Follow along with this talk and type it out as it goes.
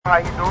How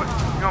you doing?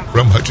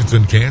 From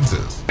Hutchinson,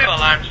 Kansas. Well,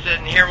 I'm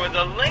sitting here with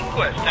a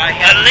linguist. I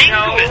had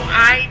no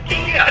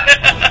idea.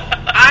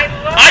 I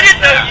didn't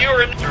know you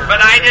were,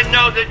 but I didn't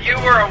know that you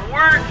were a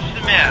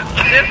wordsmith.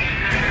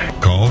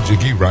 Call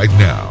Jiggy right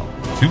now.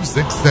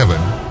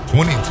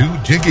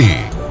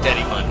 267-22-JIGGY.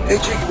 Steady one.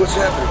 Hey, Jiggy, what's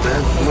happening, man?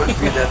 I want to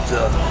be that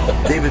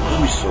David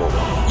Bowie song.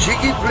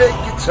 Jiggy play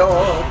guitar.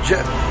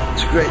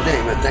 It's a great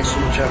name, man. Thanks so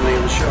much for having me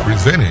on the show.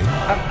 Presenting.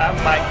 I'm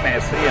Mike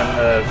Massey,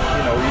 and,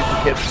 you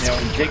can catch me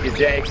on Jiggy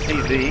Jag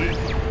TV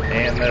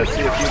and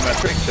see a few of my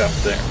tricks up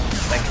there.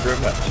 Thank you very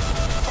much.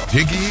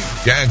 Jiggy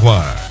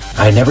Jaguar.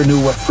 I never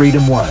knew what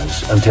freedom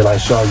was until I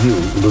saw you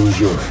lose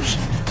yours.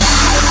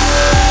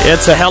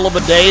 It's a hell of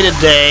a day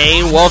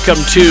today. Welcome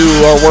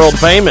to our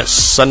world-famous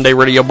Sunday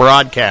radio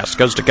broadcast,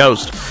 coast to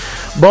coast.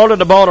 Boner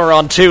to boner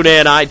on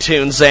TuneIn,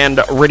 iTunes,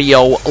 and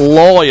Radio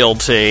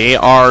Loyalty.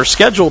 Our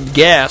scheduled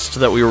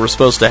guest that we were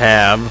supposed to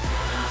have,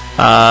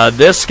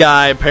 this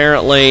guy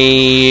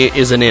apparently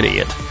is an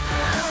idiot.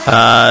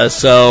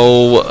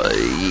 So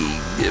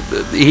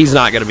he's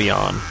not going to be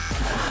on.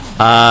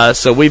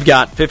 So we've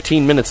got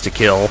 15 minutes to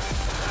kill,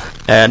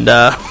 and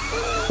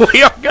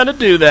we are going to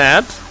do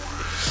that.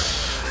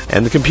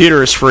 And the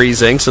computer is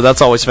freezing, so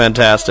that's always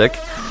fantastic.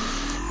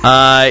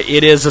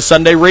 It is a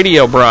Sunday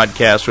radio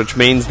broadcast, which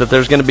means that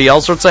there's going to be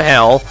all sorts of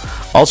hell,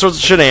 all sorts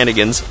of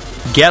shenanigans.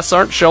 Guests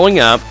aren't showing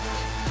up.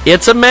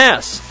 It's a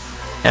mess.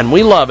 And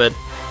we love it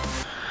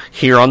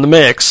here on The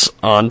Mix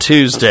on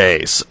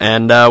Tuesdays.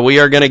 And we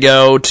are going to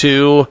go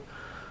to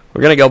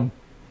the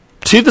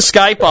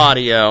Skype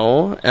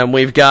audio, and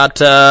we've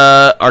got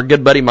our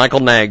good buddy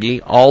Michael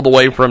Nagy all the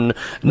way from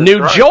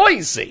New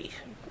Jersey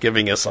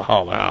giving us a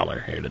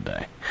holler here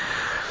today.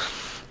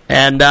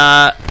 And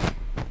our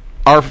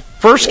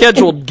first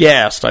scheduled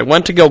guest, I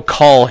went to go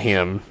call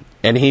him,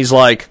 and he's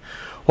like,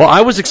 well, I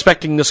was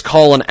expecting this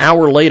call an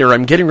hour later.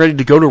 I'm getting ready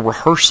to go to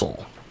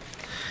rehearsal.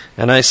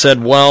 And I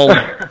said, well,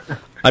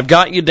 I've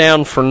got you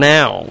down for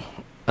now.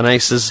 And I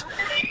says,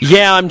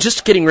 yeah, I'm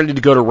just getting ready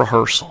to go to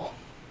rehearsal.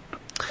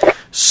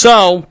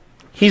 So,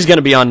 he's going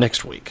to be on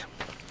next week.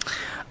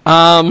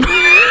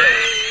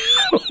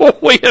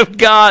 We have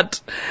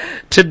got,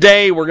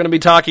 today we're going to be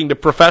talking to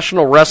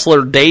professional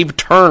wrestler Dave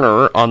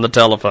Turner on the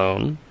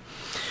telephone.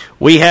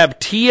 We have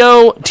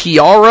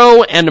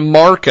Tiaro and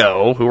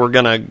Marco, who are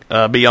going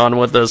to be on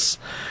with us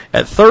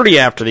at 30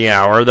 after the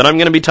hour. Then I'm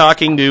going to be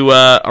talking to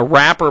a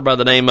rapper by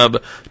the name of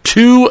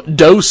Two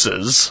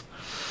Doses.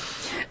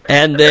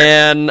 And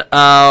then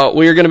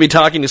we are going to be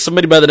talking to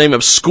somebody by the name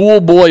of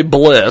Schoolboy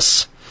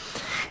Bliss.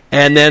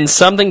 And then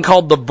something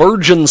called the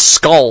Virgin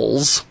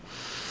Skulls.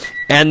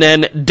 And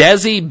then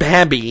Desi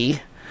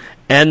Babby.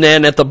 And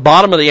then at the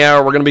bottom of the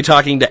hour, we're going to be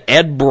talking to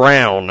Ed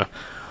Brown.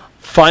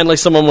 Finally,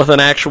 someone with an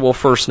actual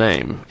first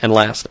name and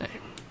last name.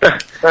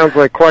 Sounds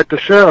like quite the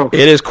show.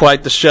 It is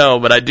quite the show,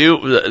 but I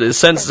do,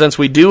 since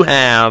we do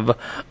have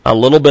a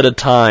little bit of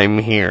time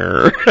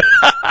here,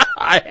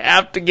 I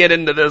have to get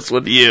into this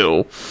with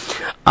you.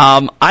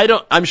 I'm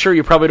sure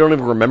you probably don't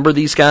even remember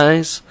these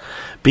guys,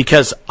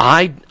 because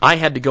I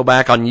had to go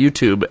back on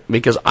YouTube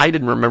because I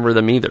didn't remember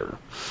them either.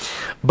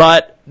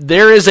 But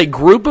there is a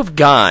group of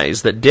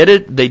guys that did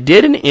it. They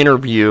did an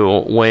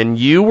interview when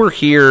you were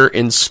here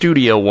in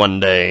studio one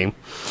day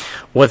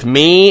with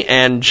me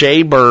and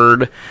Jay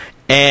Bird,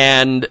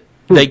 and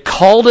they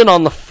called in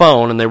on the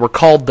phone, and they were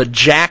called the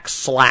Jack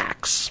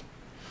Slacks.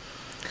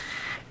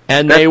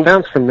 And that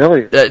sounds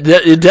familiar.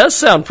 It does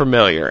sound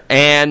familiar.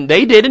 And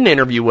they did an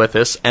interview with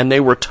us, and they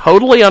were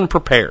totally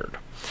unprepared.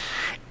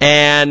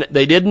 And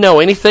they didn't know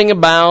anything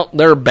about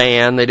their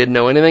band. They didn't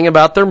know anything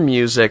about their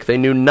music. They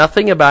knew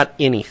nothing about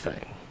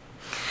anything.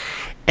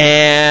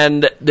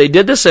 And they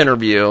did this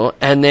interview,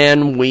 and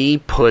then we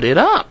put it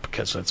up,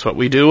 because that's what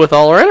we do with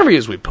all our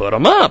interviews. We put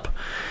them up.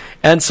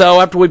 And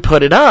so after we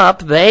put it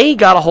up, they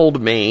got a hold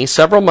of me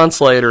several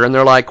months later, and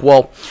they're like,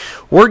 well,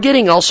 we're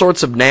getting all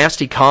sorts of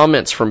nasty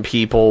comments from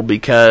people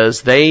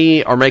because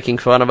they are making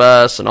fun of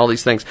us and all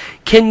these things.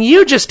 Can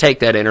you just take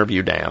that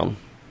interview down?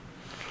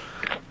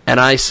 And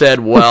I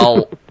said,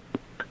 well,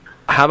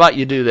 how about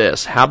you do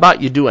this? How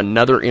about you do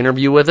another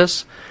interview with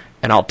us,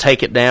 and I'll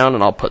take it down,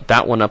 and I'll put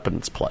that one up in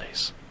its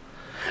place.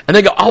 And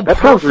they go, oh, that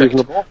perfect,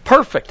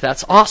 perfect,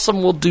 that's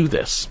awesome, we'll do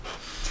this.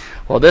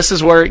 Well, this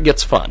is where it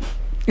gets fun.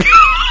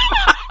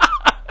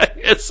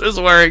 This is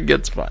where it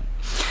gets fun.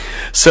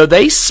 So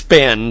they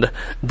spend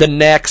the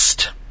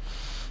next,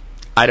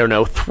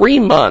 3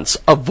 months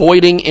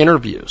avoiding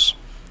interviews.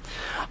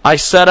 I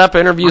set up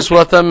interviews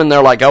with them, and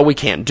they're like, oh, we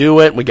can't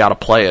do it. We got to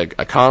play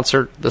a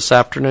concert this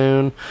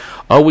afternoon.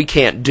 Oh, we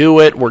can't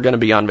do it. We're going to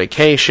be on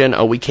vacation.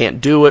 Oh, we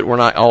can't do it. We're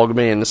not all going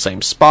to be in the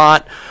same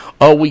spot.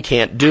 Oh, we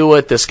can't do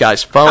it. This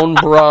guy's phone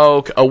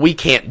broke. Oh, we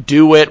can't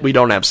do it. We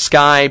don't have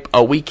Skype.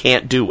 Oh, we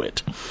can't do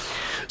it.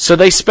 So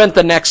they spent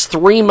the next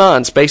 3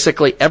 months,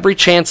 basically every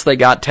chance they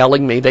got,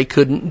 telling me they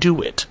couldn't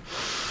do it.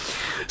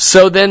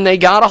 So then they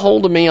got a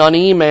hold of me on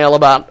email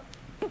about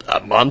a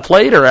month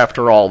later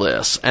after all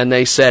this, and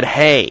they said,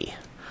 hey,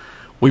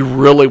 we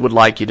really would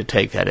like you to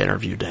take that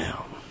interview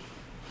down.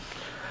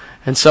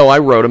 And so I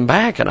wrote them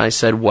back, and I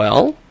said,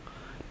 well,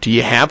 do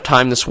you have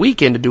time this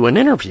weekend to do an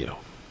interview?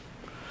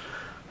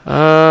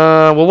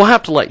 Well, we'll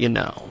have to let you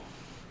know.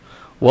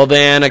 Well,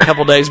 then a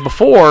couple days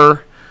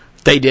before,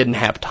 they didn't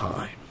have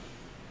time.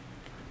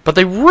 But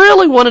they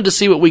really wanted to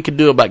see what we could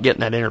do about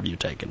getting that interview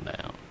taken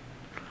down.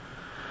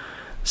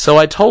 So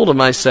I told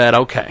them, I said,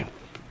 okay.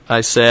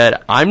 I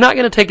said, I'm not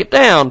going to take it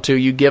down till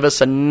you give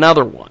us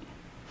another one.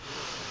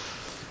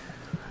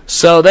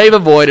 So they've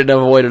avoided.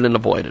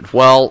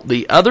 Well,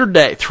 the other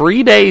day,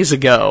 3 days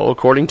ago,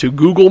 according to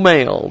Google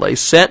Mail, they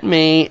sent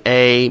me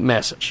a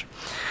message.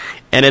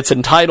 And it's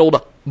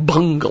entitled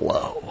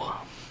Bungalow.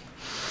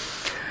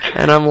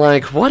 And I'm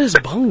like, what is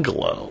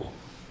Bungalow?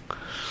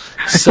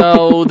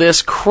 So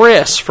this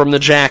Chris from the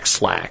Jack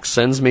Slack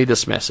sends me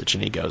this message,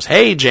 and he goes,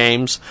 hey,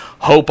 James,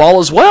 hope all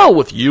is well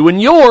with you and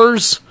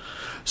yours.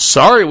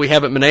 Sorry we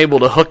haven't been able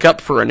to hook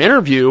up for an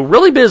interview.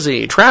 Really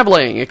busy,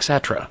 traveling,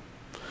 etc.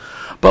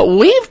 But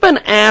we've been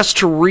asked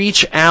to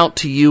reach out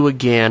to you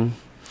again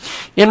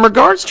in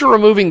regards to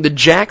removing the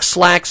Jack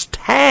Slack's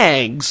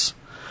tags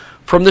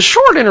from the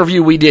short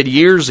interview we did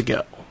years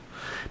ago.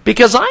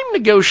 Because I'm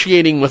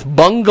negotiating with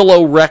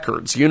Bungalow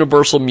Records,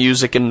 Universal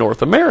Music in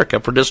North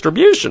America, for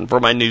distribution for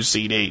my new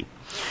CD,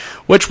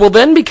 which will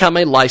then become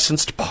a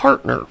licensed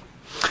partner.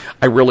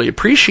 I really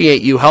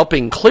appreciate you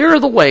helping clear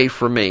the way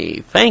for me.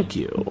 Thank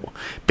you.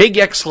 Big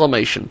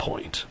exclamation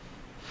point.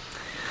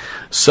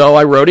 So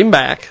I wrote him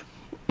back,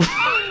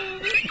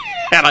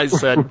 and I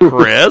said,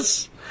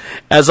 Chris,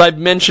 as I've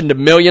mentioned a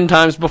million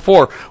times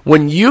before,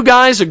 when you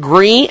guys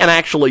agree and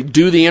actually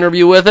do the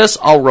interview with us,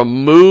 I'll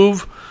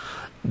remove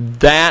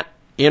that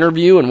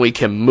interview and we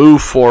can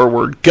move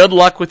forward. Good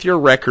luck with your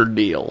record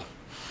deal.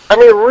 I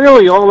mean,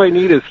 really, all they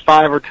need is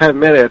 5 or 10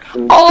 minutes.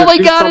 And all they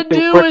got to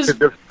do is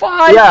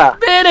 5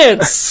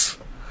 minutes.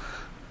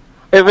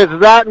 If it's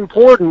that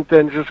important,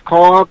 then just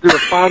call up, do a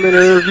 5-minute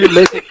interview,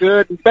 make it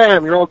good, and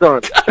bam, you're all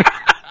done.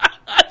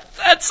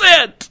 That's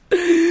it.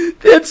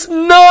 It's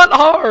not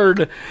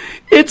hard.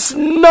 It's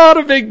not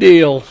a big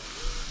deal.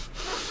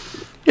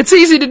 It's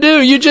easy to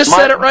do. You just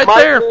said it right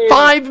there.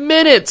 5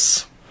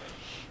 minutes.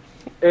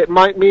 It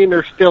might mean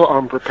they're still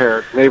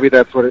unprepared. Maybe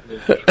that's what it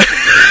means.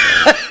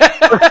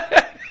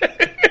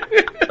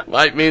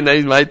 Might mean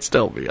they might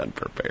still be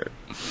unprepared.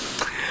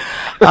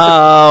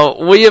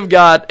 We have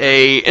got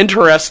a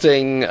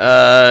interesting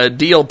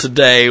deal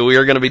today. We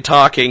are going to be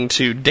talking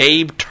to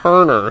Dave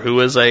Turner, who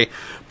is a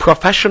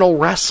professional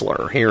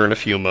wrestler, here in a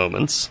few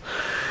moments.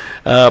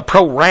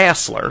 Pro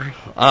wrestler.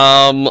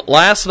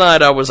 Last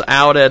night I was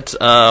out at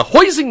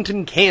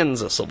Hoisington,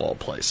 Kansas, of all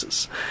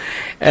places.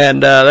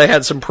 And they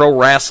had some pro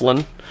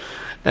wrestling.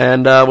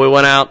 And we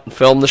went out and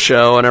filmed the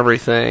show and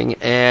everything.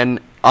 And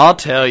I'll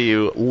tell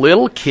you,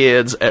 little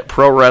kids at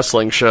pro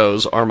wrestling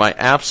shows are my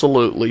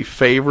absolutely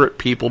favorite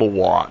people to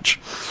watch.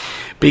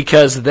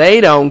 Because they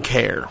don't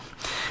care.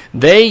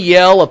 They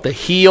yell at the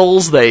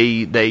heels,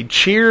 they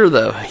cheer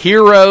the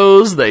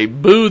heroes, they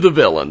boo the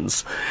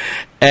villains.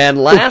 And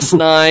last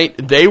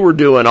night, they were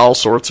doing all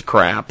sorts of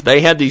crap.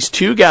 They had these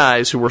two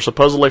guys who were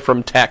supposedly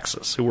from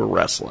Texas who were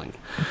wrestling.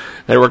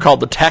 They were called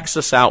the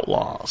Texas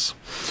Outlaws.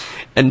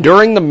 And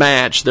during the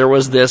match, there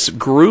was this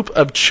group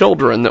of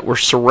children that were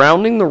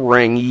surrounding the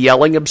ring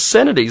yelling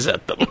obscenities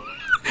at them.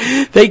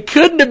 They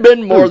couldn't have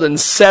been more than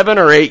 7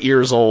 or 8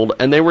 years old,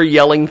 and they were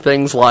yelling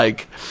things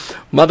like,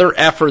 mother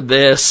effer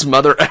this,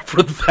 mother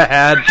effer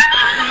that.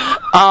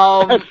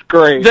 That's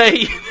great.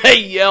 They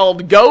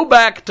yelled, go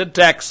back to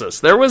Texas.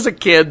 There was a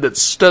kid that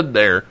stood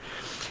there,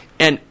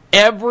 and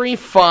every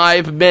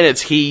 5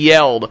 minutes he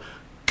yelled,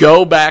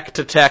 go back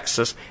to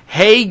Texas.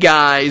 Hey,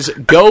 guys,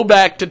 go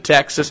back to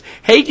Texas.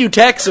 Hey, you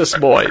Texas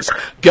boys,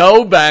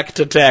 go back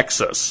to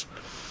Texas.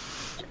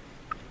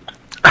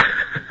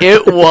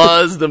 It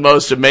was the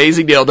most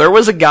amazing deal. There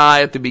was a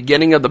guy at the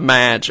beginning of the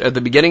match, at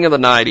the beginning of the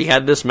night, he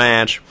had this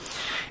match,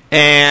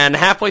 and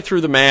halfway through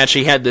the match,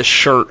 he had this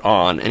shirt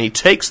on, and he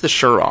takes the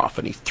shirt off,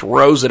 and he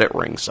throws it at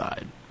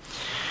ringside.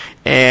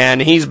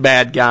 And he's a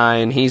bad guy,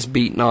 and he's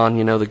beating on,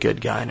 the good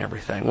guy and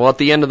everything. Well, at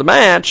the end of the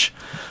match,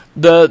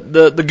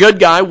 the good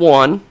guy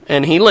won,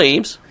 and he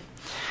leaves.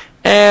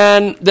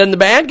 And then the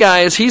bad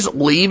guy, as he's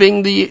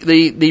leaving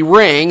the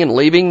ring and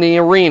leaving the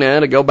arena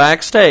to go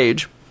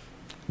backstage,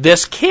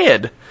 this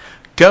kid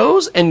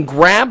goes and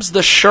grabs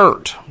the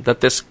shirt that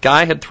this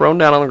guy had thrown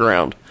down on the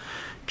ground,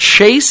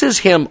 chases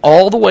him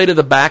all the way to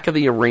the back of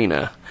the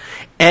arena,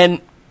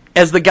 and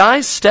as the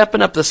guy's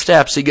stepping up the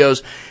steps, he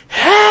goes,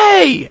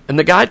 hey! And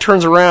the guy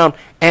turns around,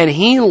 and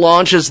he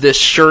launches this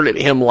shirt at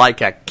him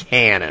like a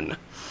cannon.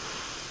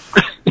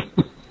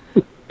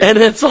 And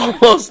it's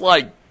almost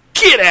like,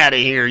 get out of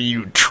here,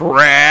 you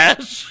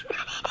trash!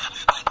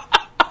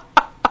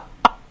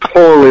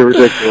 Totally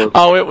ridiculous.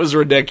 Oh, it was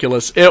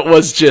ridiculous. It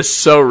was just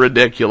so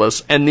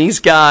ridiculous. And these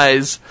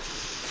guys,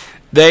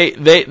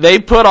 they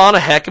put on a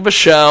heck of a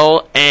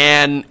show,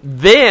 and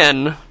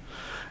then,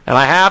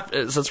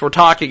 and since we're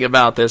talking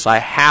about this, I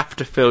have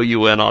to fill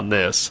you in on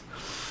this.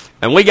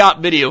 And we got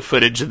video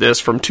footage of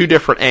this from 2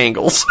 different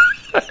angles.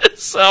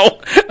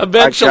 So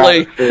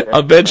eventually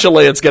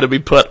it's going to be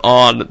put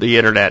on the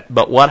internet.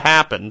 But what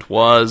happened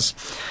was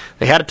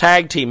They had a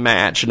tag team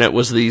match, and it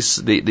was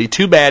the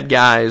two bad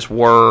guys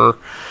were,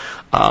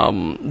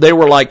 they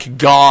were like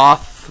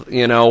goth,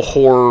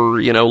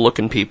 horror,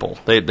 looking people.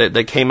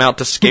 They came out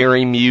to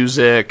scary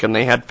music, and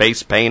they had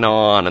face paint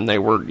on, and they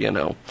were,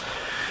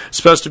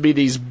 supposed to be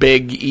these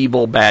big,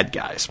 evil bad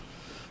guys.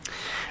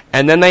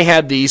 And then they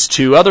had these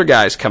two other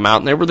guys come out,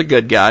 and they were the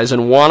good guys,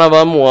 and one of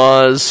them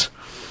was,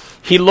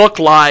 he looked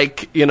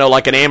like,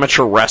 like an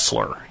amateur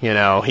wrestler.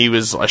 He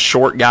was a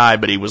short guy,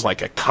 but he was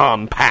like a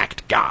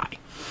compact guy.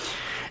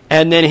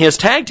 And then his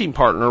tag team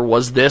partner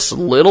was this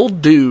little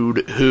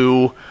dude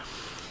who,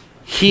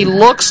 he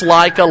looks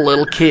like a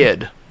little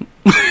kid.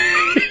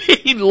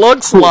 He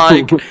looks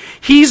like,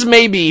 he's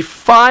maybe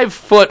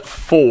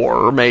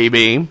 5'4",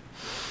 maybe.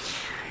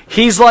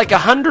 He's like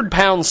 100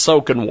 pounds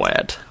soaking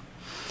wet.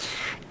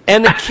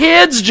 And the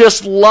kids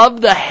just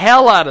love the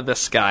hell out of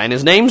this guy, and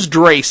his name's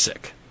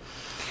Drasic.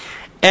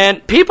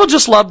 And people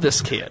just love this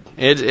kid.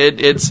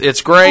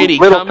 It's great. He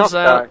comes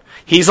out.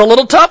 He's a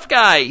little tough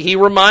guy. He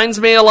reminds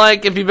me of,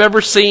 like, if you've ever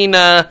seen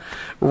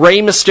Rey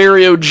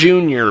Mysterio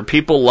Jr.,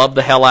 people love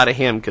the hell out of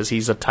him because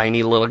he's a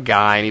tiny little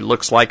guy and he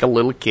looks like a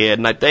little kid.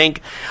 And I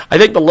think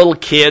the little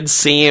kids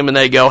see him and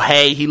they go,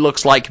 hey, he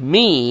looks like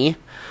me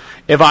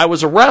if I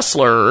was a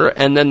wrestler,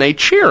 and then they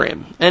cheer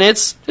him. And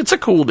it's a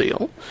cool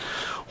deal.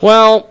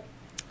 Well,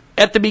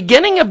 at the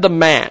beginning of the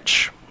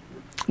match,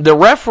 the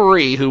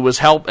referee who was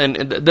helping,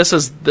 and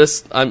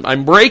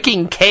I'm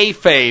breaking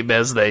kayfabe,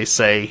 as they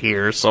say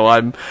here, so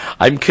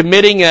I'm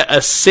committing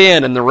a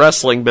sin in the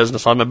wrestling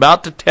business. I'm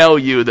about to tell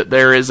you that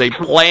there is a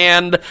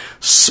planned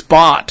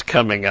spot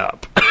coming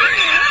up.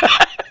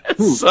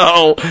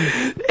 So,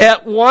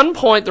 at one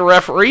point, the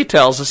referee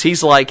tells us,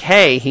 he's like,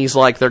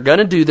 they're going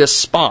to do this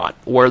spot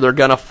where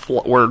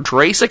where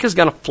Drasic is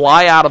going to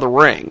fly out of the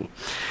ring,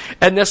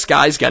 and this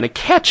guy's going to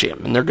catch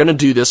him, and they're going to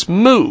do this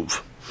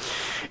move.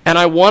 And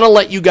I want to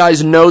let you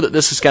guys know that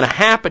this is going to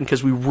happen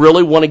because we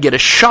really want to get a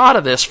shot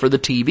of this for the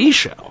TV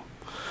show.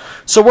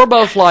 So we're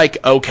both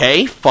like,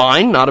 okay,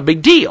 fine, not a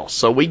big deal.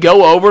 So we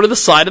go over to the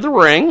side of the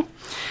ring,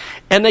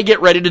 and they get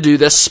ready to do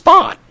this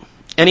spot.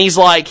 And he's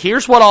like,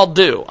 here's what I'll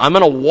do. I'm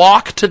going to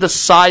walk to the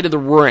side of the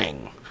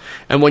ring.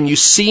 And when you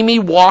see me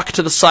walk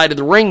to the side of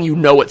the ring, you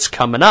know it's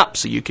coming up,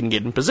 so you can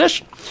get in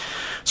position.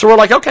 So we're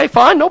like, okay,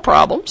 fine, no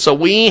problem. So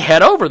we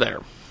head over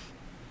there.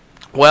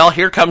 Well,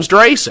 here comes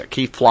Drasic.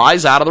 He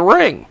flies out of the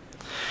ring.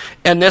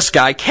 And this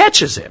guy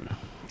catches him.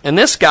 And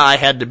this guy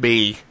had to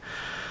be,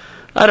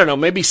 I don't know,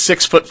 maybe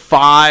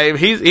 6'5".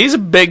 He's a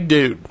big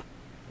dude.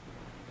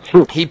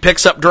 He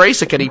picks up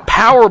Drasic and he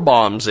power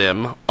bombs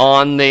him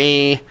on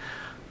the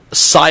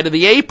side of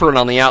the apron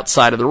on the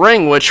outside of the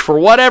ring, which for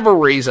whatever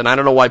reason, I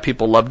don't know why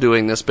people love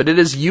doing this, but it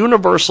is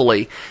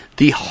universally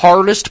the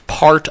hardest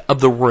part of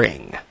the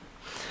ring.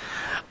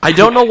 I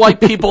don't know why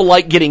people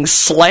like getting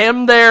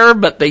slammed there,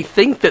 but they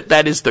think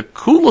that is the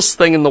coolest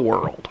thing in the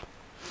world.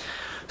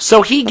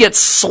 So he gets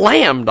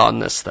slammed on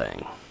this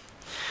thing.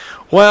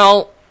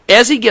 Well,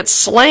 as he gets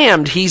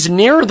slammed, he's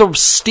near the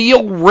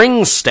steel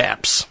ring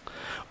steps,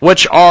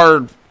 which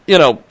are,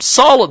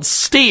 solid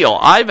steel.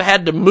 I've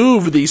had to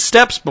move these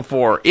steps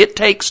before. It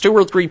takes 2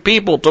 or 3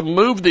 people to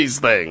move these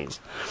things.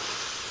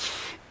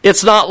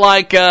 It's not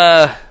like,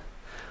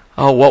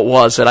 what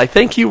was it? I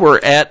think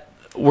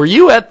were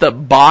you at the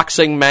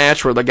boxing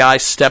match where the guy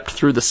stepped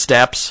through the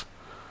steps?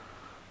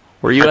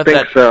 Were you at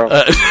that?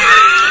 I think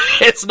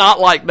so. It's not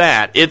like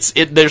that.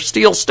 They're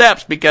steel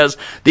steps because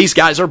these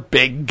guys are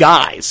big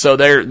guys, so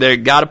they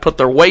got to put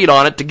their weight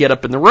on it to get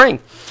up in the ring.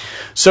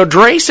 So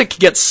Drasic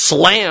gets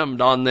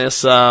slammed on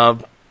this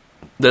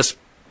this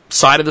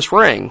side of this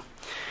ring,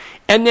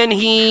 and then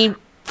he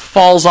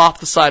falls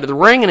off the side of the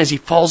ring. And as he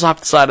falls off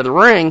the side of the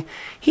ring,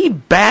 he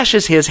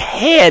bashes his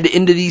head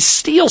into these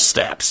steel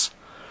steps.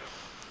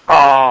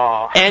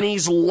 Oh. And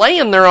he's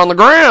laying there on the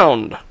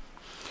ground.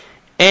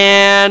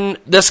 And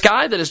this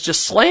guy that has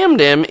just slammed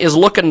him is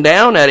looking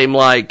down at him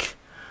like,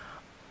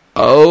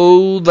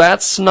 oh,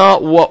 that's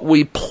not what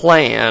we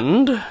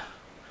planned.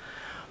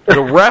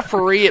 The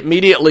referee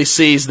immediately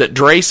sees that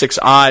Drasic's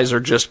eyes are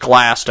just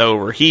glassed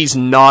over. He's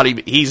not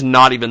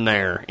even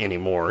there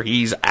anymore.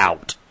 He's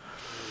out.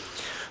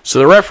 So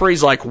the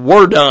referee's like,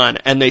 we're done,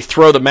 and they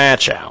throw the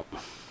match out.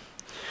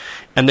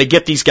 And they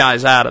get these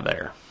guys out of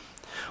there.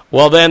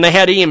 Well, then they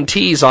had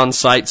EMTs on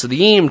site, so the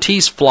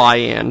EMTs fly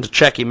in to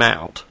check him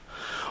out.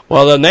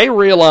 Well, then they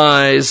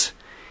realize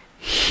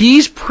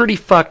he's pretty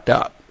fucked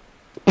up.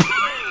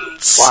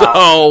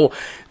 So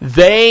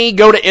they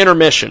go to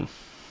intermission.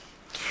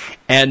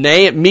 And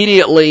they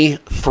immediately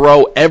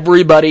throw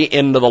everybody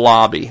into the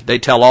lobby. They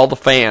tell all the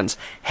fans,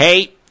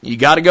 hey, you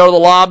got to go to the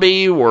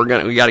lobby. We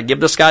got to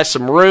give this guy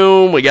some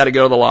room. We got to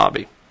go to the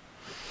lobby.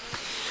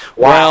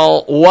 Wow.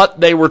 Well, what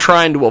they were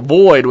trying to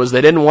avoid was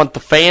they didn't want the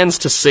fans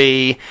to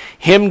see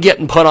him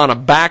getting put on a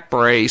back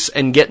brace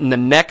and getting the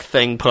neck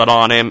thing put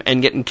on him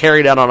and getting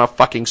carried out on a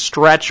fucking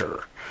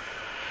stretcher.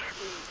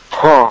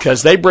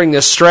 Because they bring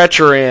this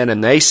stretcher in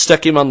and they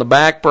stuck him on the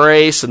back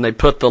brace and they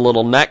put the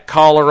little neck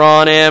collar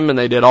on him and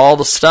they did all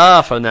the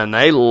stuff and then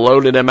they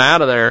loaded him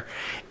out of there.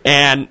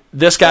 And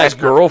this guy's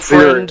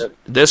girlfriend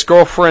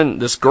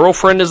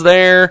is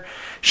there.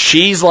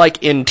 She's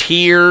like in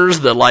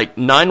tears. The like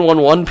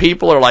 911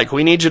 people are like,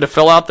 we need you to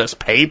fill out this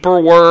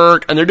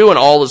paperwork. And they're doing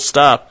all this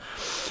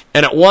stuff.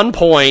 And at one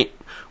point,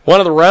 one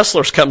of the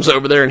wrestlers comes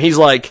over there and he's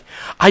like,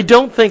 I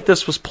don't think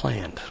this was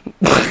planned.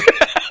 I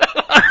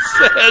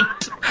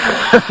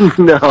said,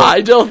 no. I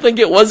don't think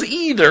it was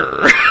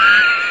either.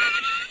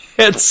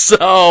 And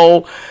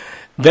so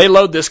they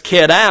load this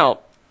kid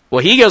out.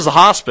 Well, he goes to the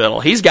hospital.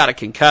 He's got a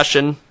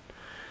concussion.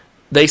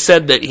 They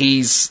said that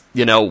he's,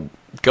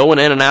 going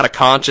in and out of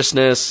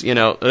consciousness. They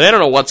don't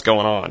know what's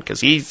going on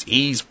because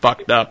he's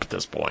fucked up at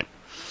this point.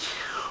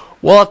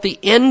 Well, at the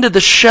end of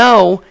the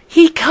show,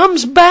 he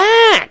comes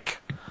back.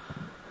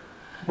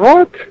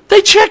 What?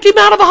 They checked him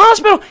out of the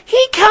hospital.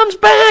 He comes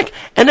back.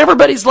 And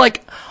everybody's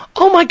like,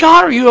 oh, my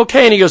God, are you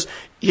okay? And he goes,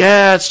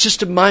 yeah, it's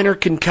just a minor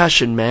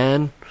concussion,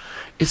 man.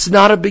 It's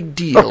not a big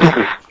deal.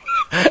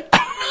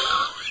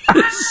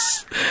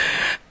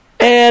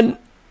 And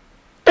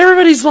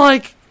everybody's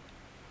like,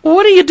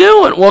 what are you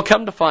doing? Well,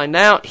 come to find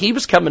out, he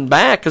was coming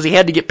back because he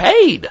had to get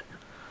paid.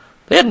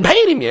 They hadn't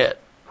paid him yet.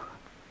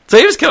 So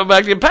he was coming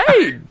back to get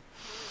paid.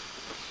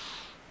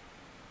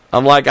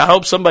 I'm like, I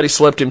hope somebody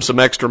slipped him some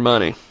extra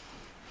money.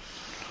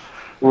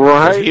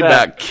 Right. He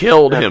about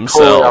killed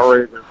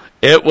himself.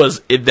 That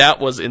was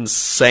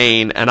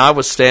insane. And I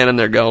was standing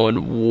there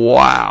going,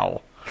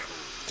 wow.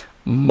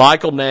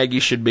 Michael Nagy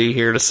should be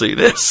here to see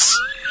this.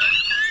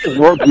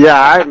 Well,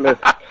 yeah,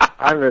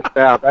 I missed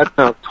out. That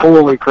sounds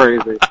totally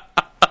crazy.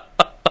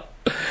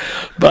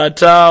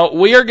 But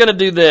we are going to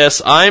do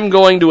this. I'm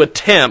going to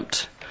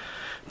attempt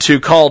to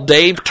call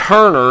Dave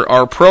Turner,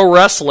 our pro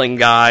wrestling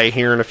guy,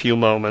 here in a few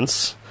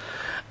moments.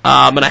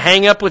 I'm going to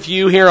hang up with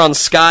you here on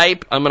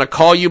Skype. I'm going to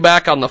call you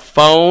back on the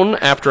phone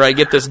after I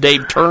get this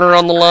Dave Turner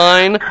on the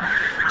line.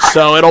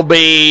 So it'll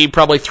be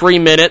probably 3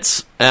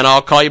 minutes, and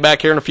I'll call you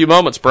back here in a few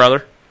moments,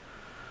 brother.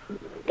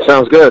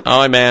 Sounds good.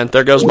 All right, man.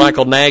 There goes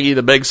Michael Nagy,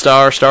 the big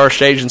star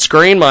stage and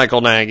screen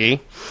Michael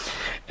Nagy.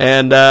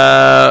 And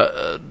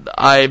I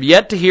have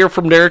yet to hear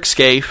from Derek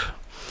Scaife.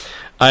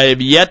 I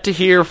have yet to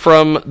hear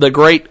from the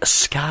great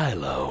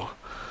Skylo.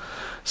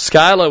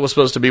 Skylo was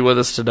supposed to be with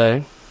us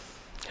today.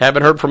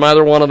 Haven't heard from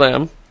either one of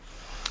them.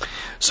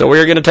 So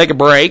we're going to take a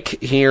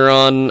break here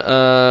on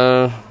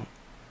The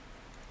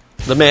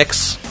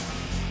Mix.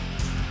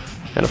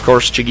 And, of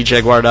course,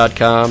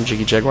 JiggyJaguar.com,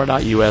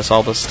 JiggyJaguar.us,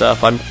 all this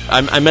stuff.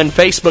 I'm in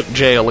Facebook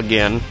jail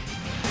again.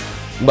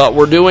 But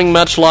we're doing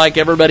much like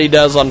everybody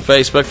does on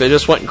Facebook. They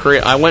just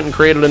I went and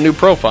created a new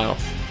profile.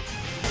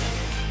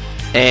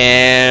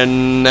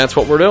 And that's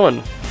what we're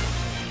doing.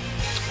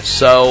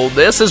 So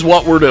this is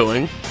what we're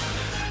doing.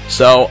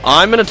 So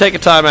I'm going to take a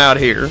time out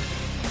here.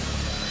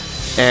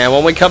 And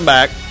when we come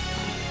back,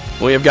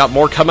 we have got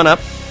more coming up.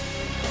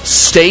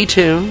 Stay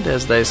tuned,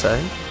 as they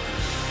say,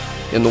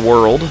 in the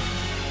world.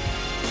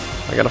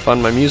 I got to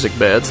find my music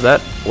beds.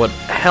 That would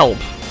help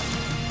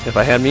if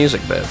I had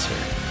music beds here.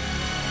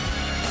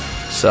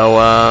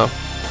 So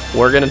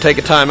we're going to take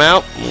a time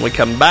out. When we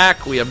come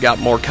back, we have got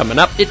more coming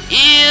up. It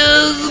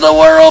is the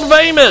world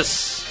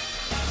famous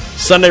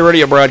Sunday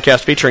radio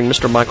broadcast featuring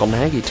Mr. Michael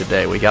Nagy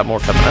today. We got more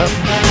coming up.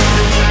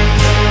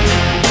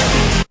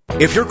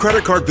 If your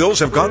credit card bills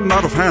have gotten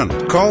out of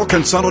hand, call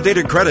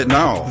Consolidated Credit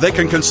now. They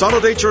can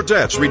consolidate your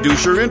debts,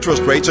 reduce your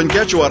interest rates, and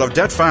get you out of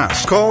debt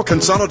fast. Call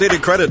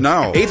Consolidated Credit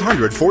now.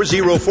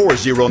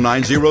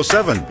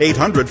 800-404-0907.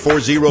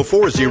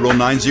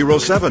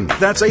 800-404-0907.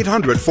 That's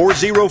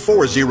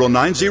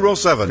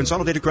 800-404-0907.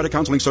 Consolidated Credit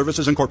Counseling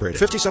Services Incorporated.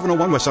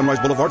 5701 West Sunrise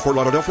Boulevard, Fort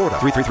Lauderdale, Florida.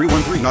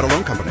 33313, not a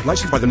loan company.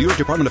 Licensed by the New York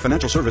Department of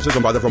Financial Services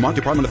and by the Vermont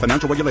Department of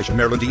Financial Regulation.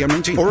 Maryland DM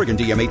 19. Oregon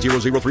DM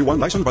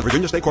 80031. Licensed by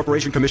Virginia State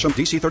Corporation Commission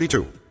DC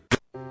 32.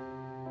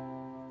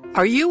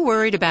 Are you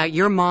worried about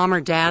your mom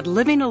or dad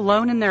living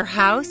alone in their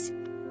house?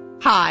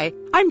 Hi,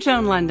 I'm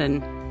Joan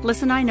London.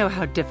 Listen, I know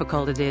how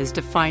difficult it is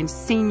to find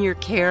senior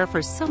care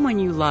for someone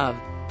you love.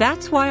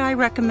 That's why I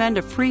recommend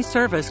a free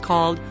service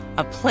called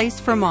A Place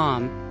for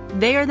Mom.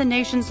 They are the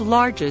nation's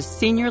largest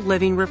senior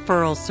living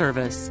referral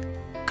service.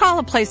 Call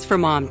A Place for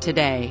Mom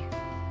today.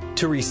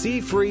 To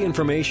receive free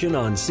information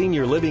on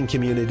senior living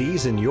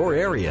communities in your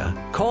area,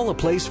 call A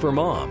Place for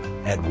Mom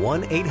at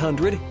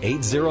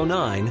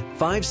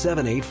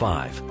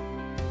 1-800-809-5785.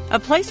 A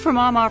Place for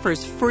Mom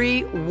offers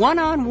free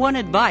one-on-one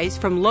advice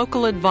from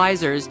local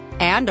advisors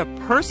and a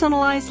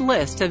personalized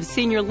list of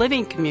senior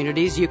living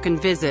communities you can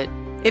visit.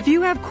 If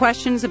you have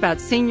questions about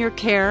senior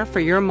care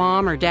for your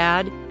mom or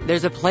dad,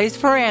 there's a place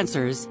for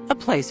answers, A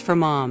Place for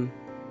Mom.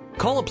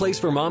 Call A Place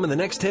for Mom in the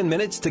next 10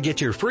 minutes to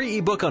get your free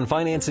ebook on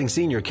financing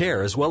senior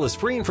care as well as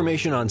free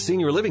information on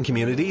senior living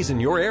communities in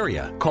your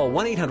area. Call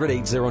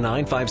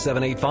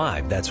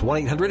 1-800-809-5785. That's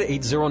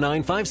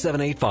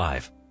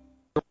 1-800-809-5785.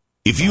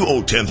 If you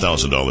owe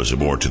 $10,000 or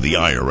more to the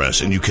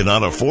IRS and you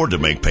cannot afford to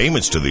make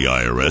payments to the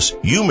IRS,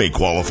 you may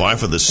qualify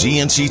for the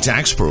CNC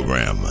tax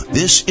program.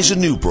 This is a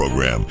new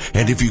program,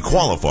 and if you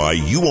qualify,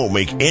 you won't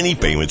make any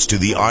payments to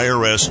the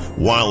IRS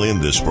while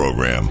in this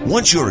program.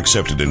 Once you're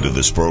accepted into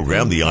this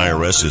program, the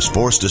IRS is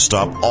forced to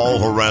stop all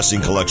harassing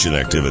collection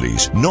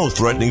activities. No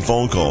threatening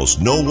phone calls,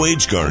 no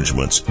wage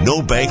garnishments,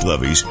 no bank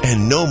levies,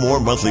 and no more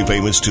monthly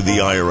payments to the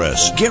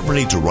IRS. Get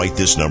ready to write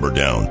this number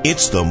down.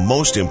 It's the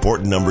most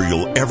important number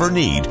you'll ever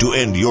need to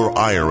end your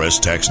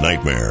IRS tax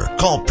nightmare.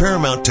 Call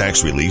Paramount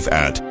Tax Relief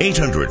at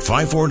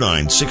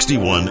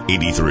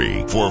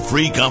 800-549-6183 for a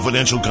free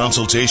confidential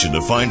consultation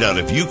to find out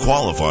if you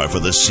qualify for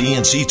the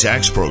CNC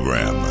tax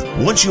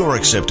program. Once you are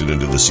accepted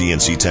into the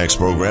CNC tax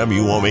program,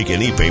 you won't make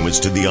any payments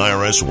to the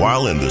IRS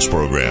while in this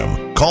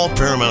program. Call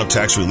Paramount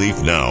Tax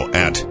Relief now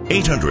at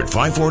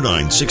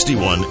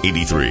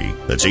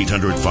 800-549-6183. That's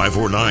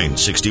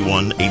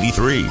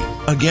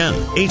 800-549-6183. Again,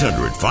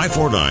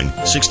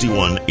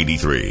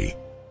 800-549-6183.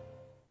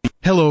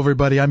 Hello,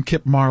 everybody. I'm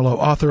Kip Marlowe,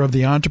 author of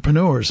The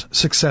Entrepreneurs,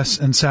 Success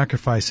and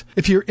Sacrifice.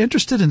 If you're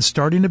interested in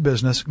starting a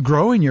business,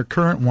 growing your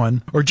current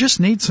one, or just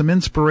need some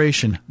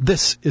inspiration,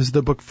 this is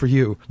the book for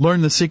you.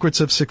 Learn the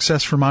secrets of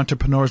success from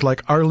entrepreneurs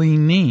like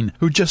Arlene Neen,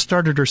 who just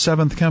started her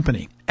 7th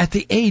company at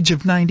the age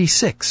of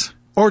 96.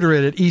 Order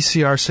it at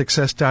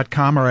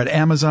ecrsuccess.com or at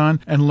Amazon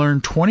and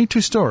learn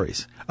 22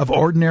 stories of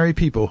ordinary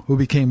people who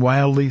became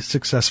wildly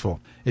successful.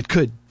 It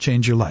could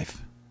change your life.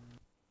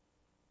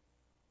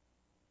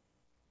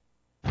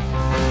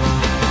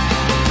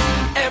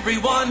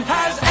 Everyone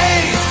has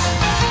AIDS.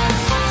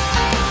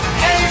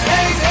 AIDS,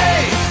 AIDS,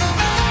 AIDS.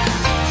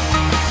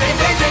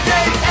 AIDS, AIDS, AIDS,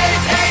 AIDS,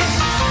 AIDS, AIDS.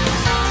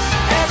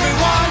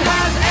 Everyone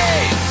has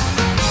AIDS.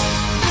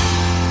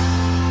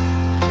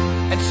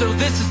 And so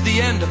this is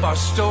the end of our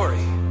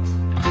story.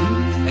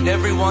 And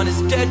everyone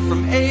is dead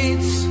from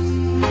AIDS.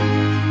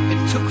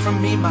 It took from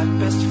me my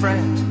best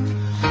friend,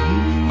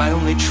 my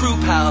only true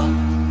pal,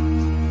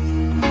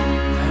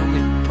 my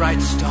only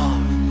bright star.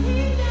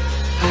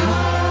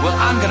 Well,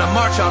 I'm gonna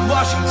march on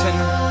Washington,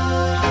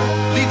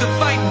 lead the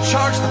fight and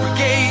charge the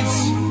brigades.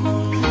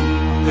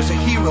 There's a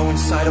hero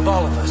inside of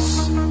all of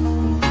us.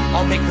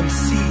 I'll make them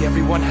see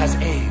everyone has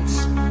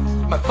AIDS.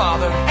 My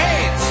father,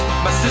 AIDS.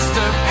 My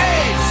sister,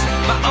 AIDS.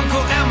 My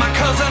uncle and my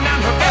cousin and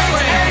her best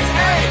friend, AIDS,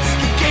 AIDS.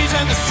 The gays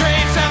and the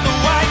straights and the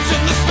whites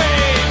and the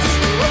spades.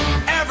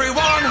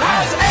 Everyone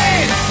has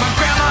AIDS. My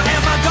grandma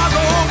and my dog go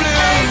blue.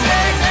 AIDS,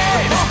 AIDS,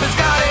 AIDS. Hope has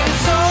got it,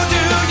 so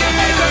do you.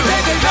 AIDS, AIDS, AIDS,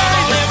 AIDS. Come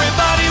on,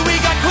 everybody, we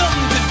got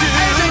quilting to do.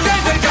 AIDS, AIDS, AIDS,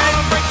 AIDS.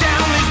 Gonna break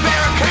down these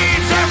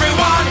barricades.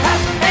 Everyone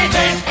has AIDS,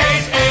 AIDS,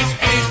 AIDS, AIDS, AIDS,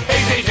 AIDS,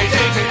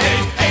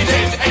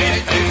 AIDS, AIDS, AIDS, AIDS, AIDS, AIDS, AIDS,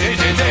 AIDS,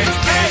 AIDS, AIDS,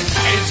 AIDS,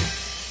 AIDS.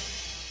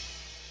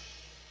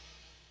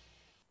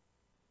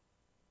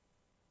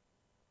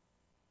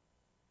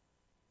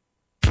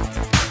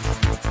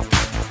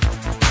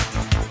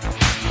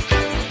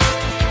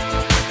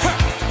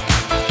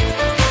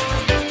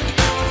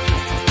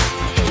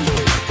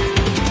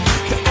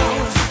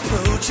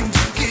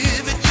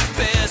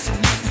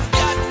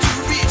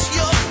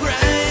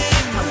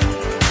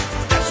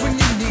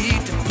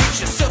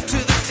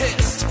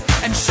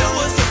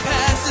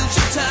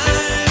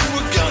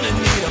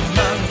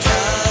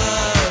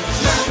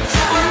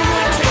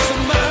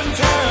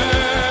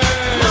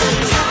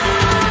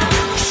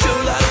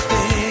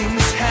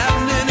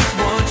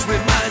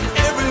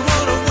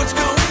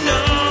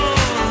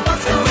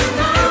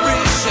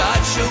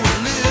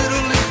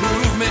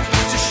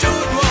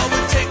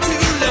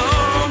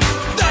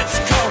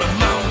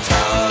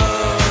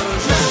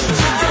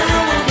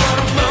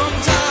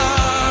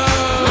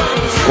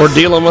 We're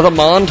dealing with a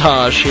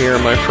montage here,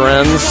 my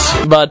friends.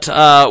 But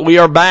we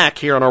are back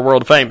here on our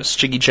world-famous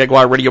Jiggy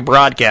Jaguar radio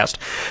broadcast.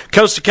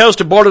 Coast to coast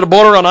and border to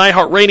border on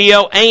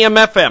iHeartRadio,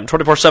 AM/FM,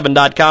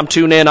 247.com,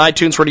 TuneIn,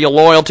 iTunes, Radio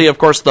Loyalty, of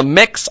course, The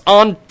Mix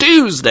on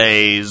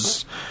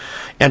Tuesdays.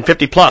 And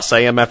 50-plus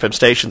AM/FM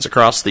stations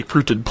across the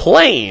fruited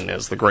plain,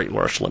 as the great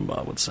Rush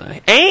Limbaugh would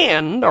say.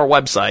 And our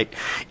website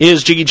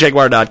is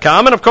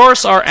JiggyJaguar.com. And, of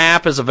course, our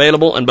app is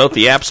available in both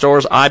the App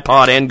Stores,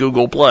 iPod, and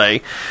Google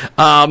Play.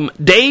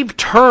 Dave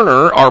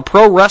Turner, our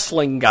pro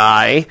wrestling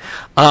guy,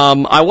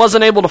 I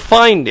wasn't able to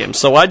find him,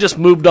 so I just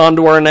moved on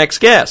to our next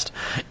guest.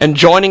 And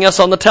joining us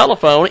on the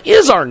telephone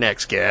is our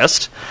next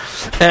guest.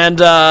 And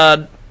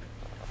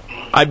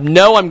I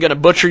know I'm going to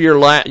butcher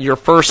your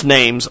first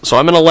names, so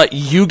I'm going to let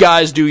you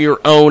guys do your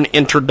own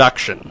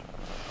introduction.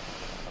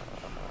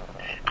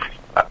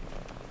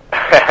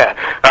 Hi,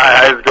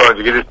 how's it going,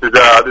 Jiggy? This is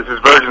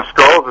Virgin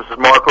Skulls. This is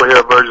Marco here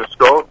at Virgin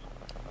Skulls.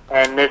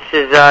 And this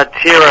is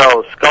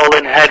Tiro, Skull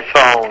and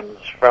Headphones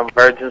from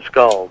Virgin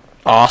Skulls.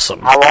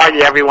 Awesome. How are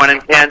you, everyone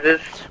in Kansas?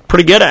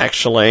 Pretty good,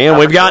 actually. And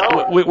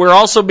we're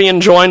also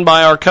being joined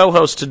by our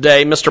co-host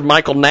today, Mr.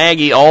 Michael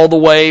Nagy, all the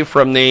way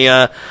from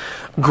the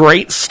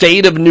great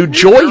state of New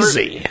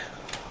Jersey.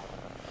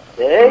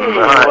 Hey,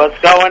 what's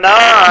going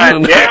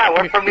on? Yeah,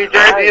 we're from New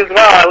Jersey as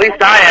well. At least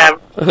I am.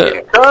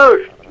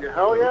 Coach,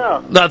 hell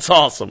yeah. That's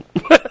awesome.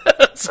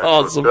 That's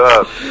awesome.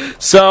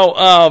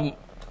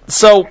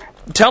 So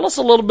tell us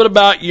a little bit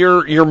about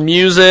your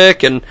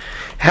music and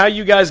how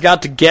you guys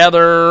got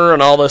together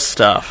and all this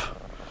stuff.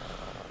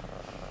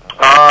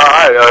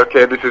 Hi,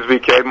 okay, this is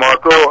VK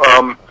Marco.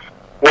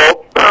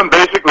 Well,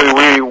 basically,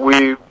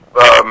 we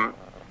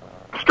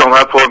Stone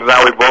Headphones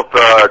now, we both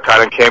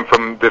kind of came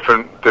from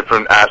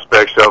different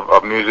aspects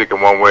of music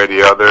in one way or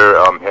the other,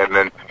 and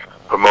then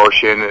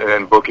promotion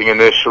and booking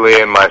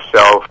initially, and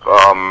myself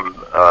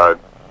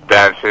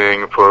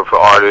dancing for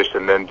artists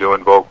and then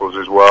doing vocals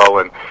as well.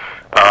 And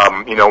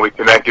we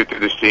connected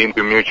through the scene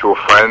through mutual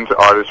friends,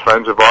 artist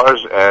friends of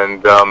ours,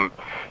 and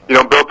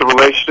built a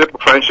relationship, a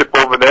friendship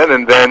over then.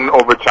 And then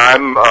over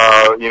time,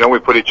 we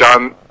put each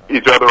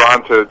other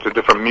on to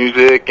different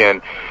music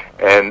and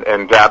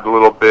dabbed a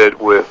little bit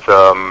with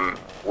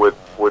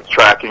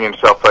tracking and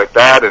stuff like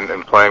that,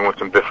 and playing with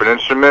some different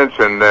instruments.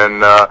 And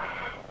then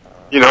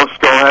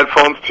Skull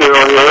Headphones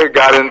here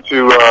got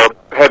into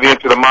heavy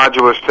into the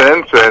modular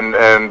synths, and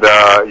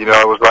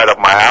it was right up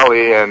my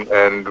alley,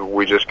 and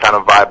we just kind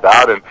of vibed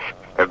out, and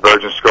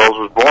Virgin Skulls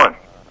was born.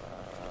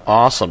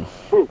 Awesome.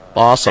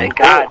 Thank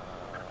God.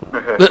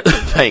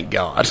 Thank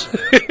God.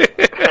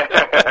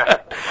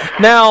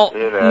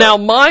 Now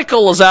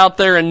Michael is out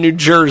there in New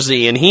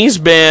Jersey, and he's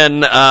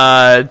been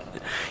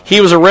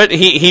he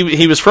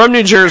was from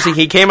New Jersey.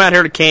 He came out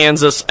here to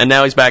Kansas, and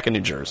now he's back in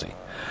New Jersey.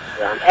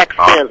 Yeah, I'm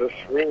ex-Kansas.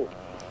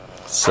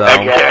 So,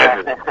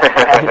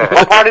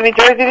 what part of New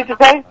Jersey did you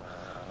say?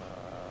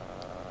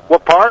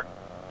 What part?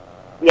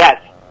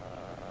 Yes.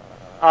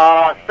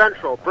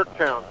 Central,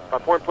 Bricktown, by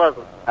Point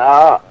Pleasant.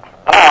 Oh,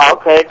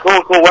 okay,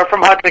 cool. We're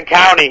from Hudson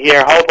County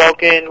here,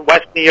 Hoboken,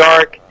 West New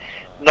York,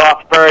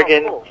 North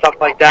Bergen, stuff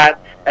like that.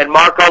 And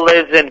Marco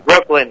lives in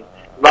Brooklyn,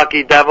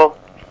 lucky devil.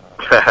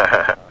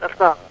 That's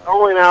not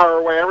only an hour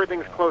away.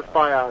 Everything's close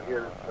by out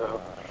here.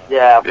 So.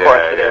 Yeah, of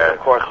course it is. Of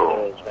course it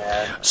is,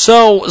 man.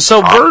 So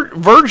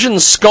Virgin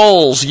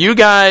Skulls, you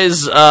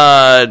guys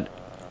are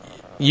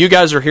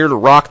here to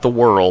rock the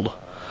world.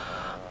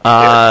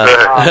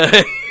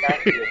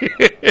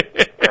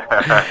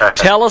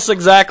 Tell us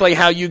exactly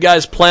how you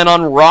guys plan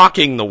on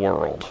rocking the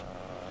world.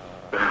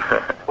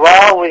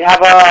 Well, we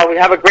have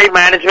a great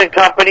management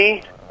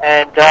company,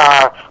 and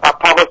our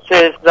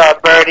publicist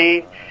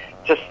Birdie.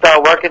 Just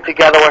working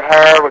together with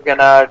her. We're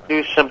gonna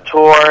do some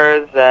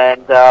tours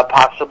and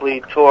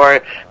possibly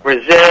tour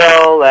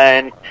Brazil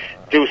and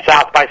do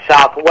South by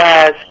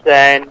Southwest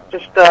and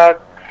just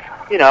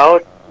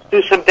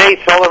do some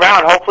dates all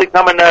around. Hopefully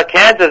coming to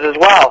Kansas as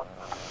well.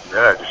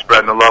 Yeah, just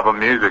spreading the love of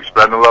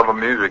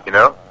music,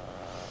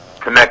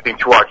 connecting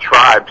to our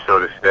tribe, so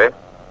to say.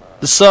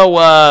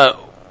 So,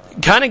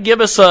 kind of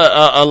give us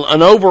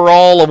an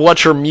overall of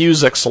what your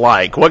music's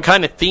like. What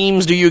kind of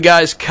themes do you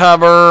guys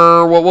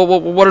cover?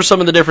 What are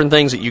some of the different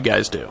things that you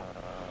guys do?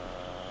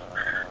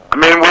 I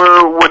mean,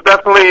 we're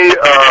definitely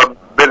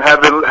been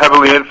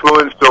heavily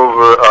influenced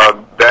over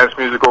dance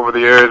music over the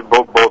years.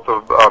 Both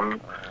of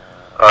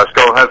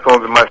Skull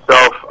Headphones and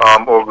myself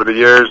over the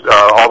years,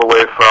 all the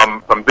way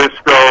from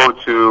disco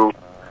to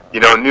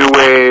new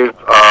wave.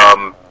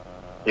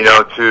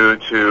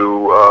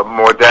 To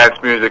more dance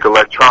music,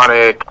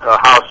 electronic,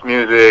 house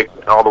music,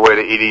 all the way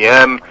to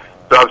EDM,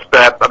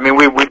 dubstep. I mean,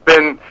 we've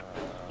been,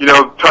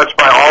 touched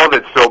by all of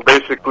it. So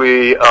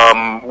basically,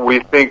 we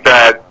think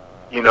that,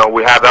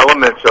 we have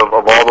elements of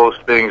all those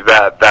things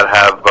that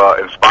have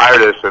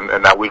inspired us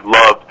and that we've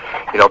loved,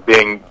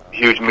 being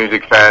huge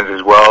music fans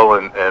as well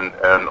and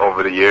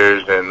over the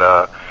years. And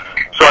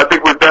so I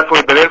think we've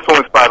definitely been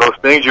influenced by those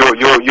things. You'll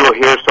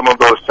hear some of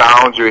those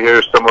sounds, you'll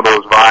hear some of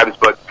those vibes,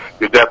 but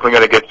you're definitely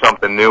going to get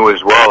something new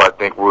as well. I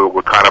think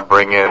we're kind of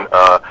bringing,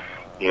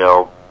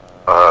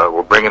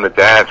 we're bringing the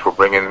dance. We're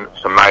bringing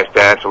some nice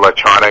dance,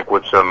 electronic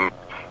with some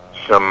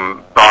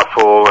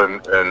thoughtful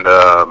and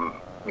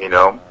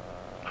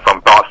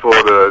from thoughtful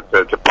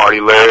to party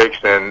lyrics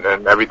and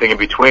everything in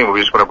between. We're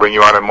just going to bring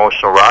you on an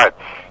emotional ride,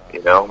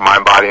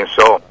 mind, body, and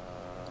soul.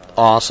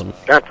 Awesome.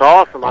 That's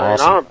awesome. I mean,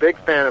 I'm a big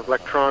fan of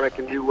electronic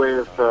and new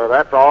wave, so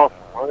that's awesome.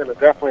 I'm going to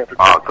definitely have to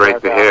check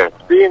great to out. hear.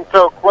 Being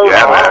so close.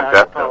 Yeah, man,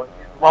 definitely.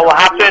 Well, we'll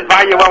have to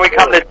invite you when we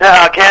come to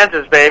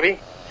Kansas, baby.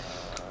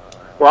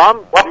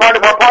 Well, what part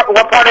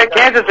of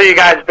Kansas are you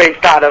guys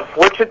based out of?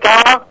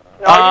 Wichita?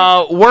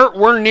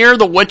 We're near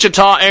the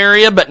Wichita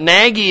area, but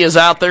Nagy is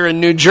out there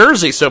in New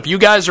Jersey. So if you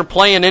guys are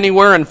playing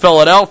anywhere in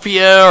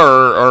Philadelphia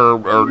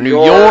or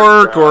New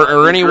York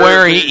or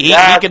anywhere, he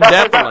could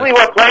definitely.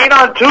 We're playing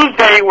on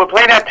Tuesday. We're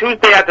playing that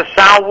Tuesday at the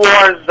Sound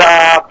Wars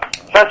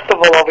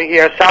Festival over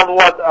here. Sound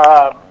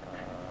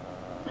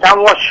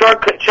Wars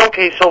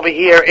Showcase over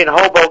here in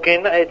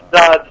Hoboken. It's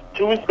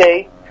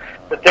Tuesday,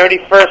 the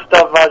 31st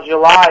of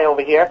July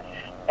over here.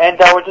 And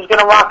we're just going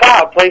to rock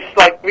out, play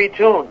like 3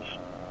 tunes.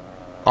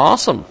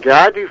 Awesome.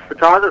 Yeah, I do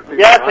photography.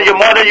 Yeah, so you're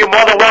more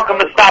than welcome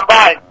to stop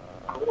by.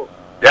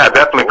 Yeah,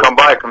 definitely come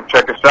by, come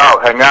check us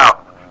out, hang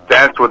out,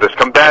 dance with us,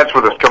 come dance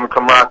with us, come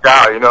rock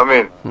out, you know what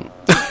I mean?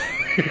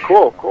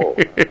 Cool.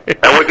 And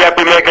we're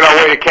definitely making our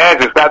way to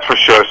Kansas, that's for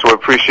sure, so we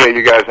appreciate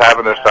you guys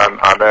having us on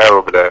the air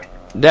over there.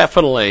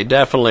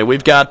 Definitely.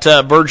 We've got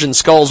Virgin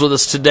Skulls with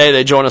us today.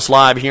 They join us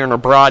live here in our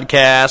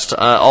broadcast.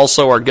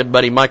 Also, our good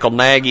buddy Michael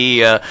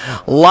Nagy,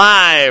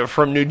 live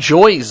from New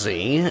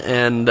Jersey.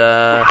 And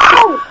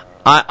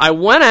I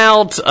went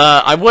out.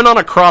 I went on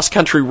a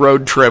cross-country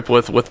road trip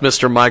with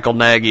Mr. Michael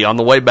Nagy on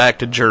the way back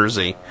to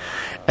Jersey.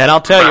 And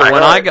I'll tell you,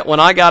 when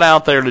I got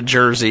out there to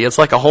Jersey, it's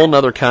like a whole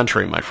nother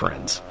country, my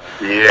friends.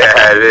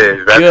 Yeah, it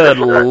is. That's good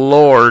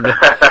Lord.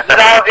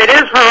 It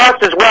is for us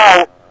as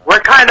well. We're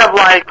kind of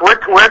like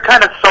we're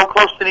kind of so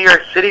close to New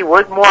York City.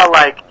 We're more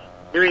like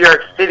New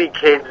York City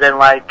kids than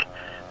like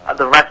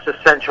the rest of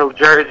Central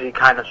Jersey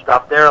kind of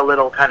stuff. They're a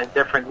little kind of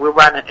different. We're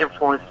running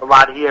influenced a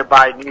lot here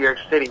by New York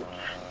City,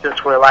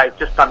 since we're like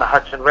just on the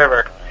Hudson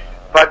River.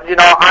 But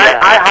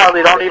I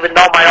hardly don't even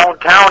know my own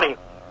county,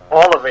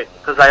 all of it,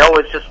 because I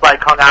always just like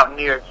hung out in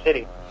New York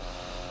City.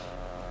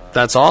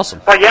 That's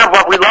awesome. But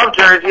we love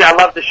Jersey. I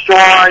love the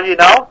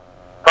shore,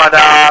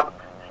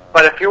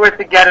 But if you were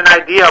to get an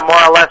idea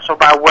more or less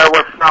about where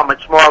we're from,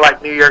 it's more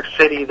like New York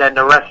City than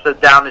the rest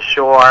of down the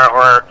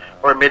shore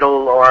or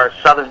middle or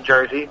southern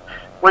Jersey,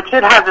 which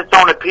it has its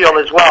own appeal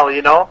as well,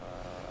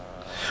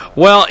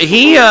 Well,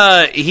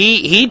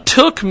 he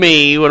took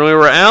me when we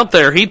were out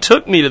there. He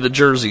took me to the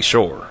Jersey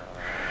Shore.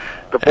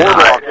 The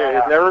boardwalk.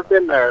 I've never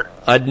been there.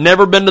 I'd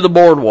never been to the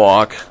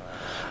boardwalk.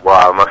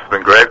 Wow, it must have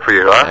been great for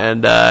you, huh?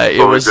 And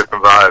it was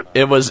different vibe.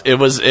 It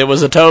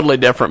was a totally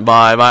different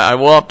vibe. I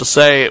will have to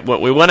say,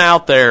 we went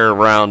out there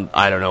around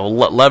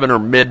 11 or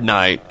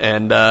midnight,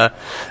 and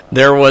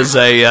there was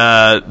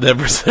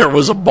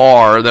a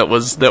bar that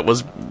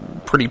was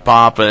pretty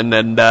popping,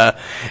 and at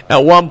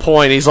one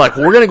point he's like,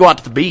 "We're gonna go out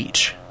to the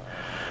beach."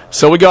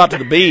 So we go out to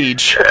the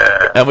beach,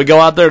 and we go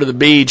out there to the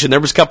beach, and there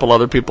was a couple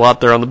other people out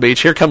there on the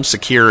beach. Here comes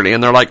security,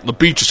 and they're like, "The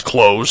beach is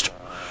closed.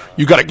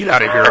 You got to get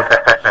out of here."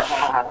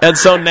 And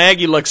so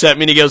Nagy looks at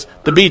me and he goes,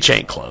 "The beach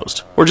ain't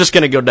closed. We're just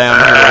going to go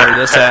down here where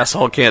this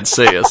asshole can't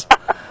see us."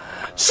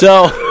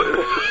 So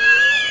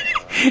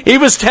he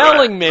was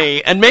telling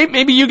me, and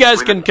maybe you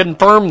guys can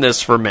confirm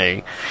this for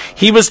me.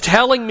 He was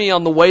telling me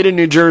on the way to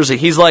New Jersey,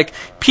 he's like,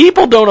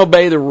 people don't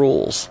obey the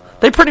rules.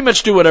 They pretty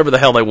much do whatever the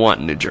hell they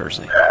want in New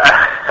Jersey.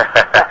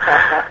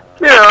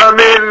 We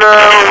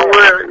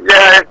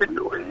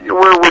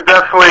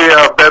definitely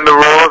bend the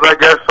rules, I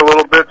guess, a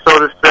little bit, so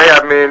to say.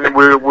 I mean,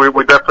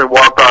 we definitely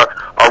walk our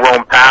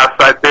own paths,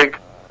 I think.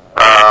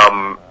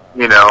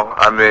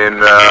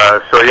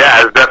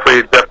 It's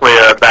definitely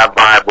that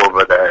vibe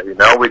over there.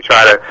 We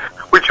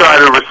try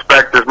to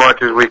respect as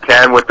much as we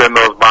can within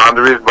those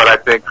boundaries, but I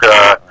think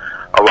a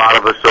lot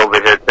of us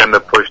over here tend to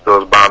push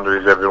those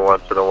boundaries every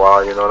once in a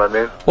while. You know what I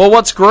mean? Well,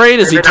 what's great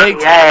is he takes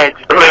living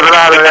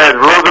out of the edge.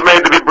 Rules are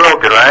made to be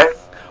broken, right?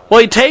 Well,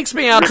 he takes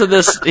me out to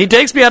this. He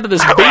takes me out to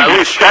this beach. At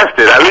least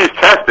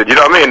tested. You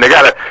know what I mean?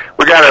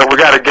 We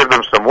gotta give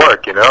them some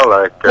work.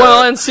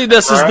 Well, and see,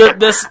 this is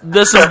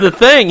the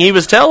thing. He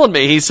was telling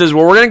me. He says,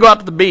 "Well, we're going to go out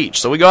to the beach."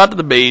 So we go out to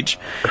the beach,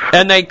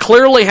 and they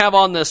clearly have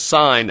on this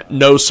sign,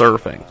 "No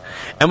surfing."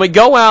 And we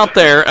go out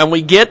there, and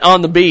we get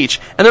on the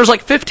beach, and there's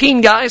like 15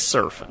 guys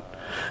surfing.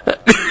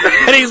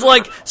 And he's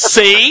like,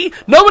 "See,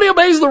 nobody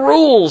obeys the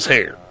rules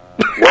here."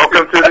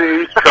 Welcome to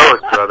the East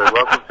Coast, brother.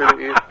 Welcome to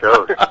the East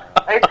Coast.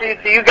 Hey,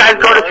 do you guys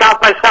go to South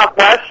by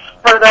Southwest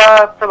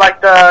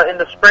in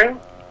the spring?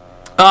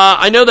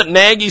 I know that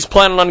Nagy's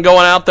planning on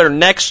going out there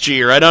next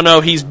year. I don't know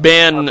if he's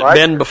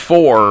been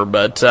before,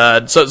 but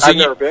I've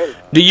never been.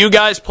 Do you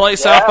guys play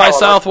South by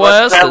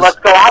Southwest? Let's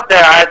go out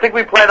there. I think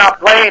we plan on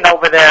playing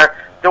over there,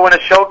 doing a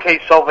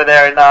showcase over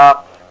there in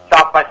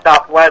South by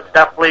Southwest.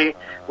 Definitely,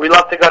 we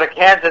love to go to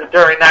Kansas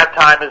during that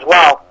time as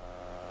well.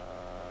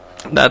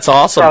 That's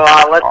awesome. So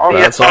let's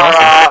see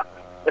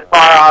if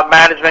our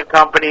management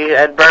company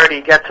and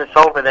Bernie gets us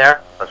over there.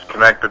 Let's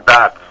connect the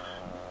dots.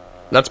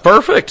 That's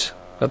perfect.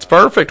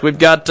 We've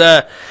got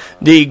the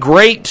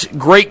great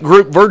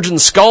group Virgin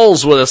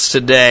Skulls with us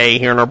today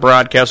here in our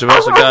broadcast. We've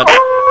also got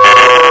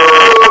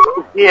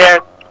here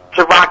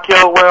to rock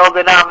your world,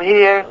 and I'm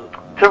here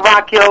to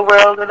rock your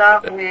world, and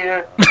I'm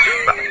here.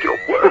 Rock your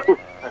world.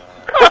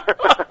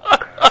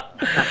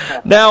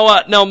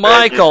 Now,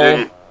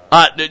 Michael.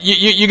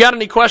 You got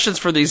any questions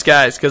for these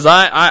guys? Because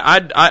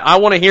I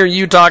want to hear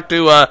you talk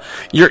to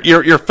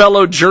your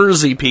fellow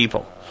Jersey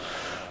people.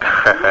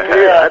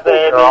 Yeah,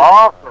 they're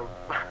awesome.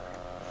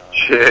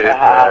 Shit,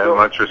 man,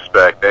 much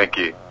respect. Thank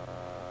you.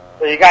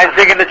 So you guys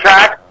digging the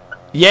track?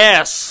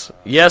 Yes,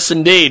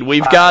 indeed.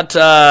 We've got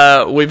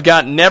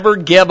Never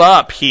Give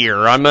Up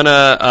here. I'm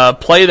gonna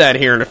play that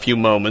here in a few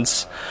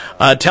moments.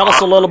 Tell us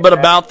a little bit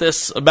about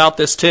this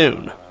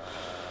tune.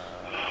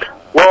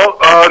 Well,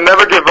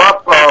 Never Give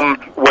Up,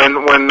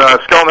 when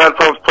Skeleton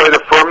Headphones played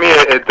it for me,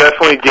 it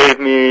definitely gave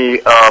me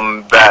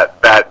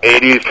that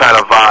 80s kind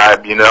of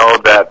vibe,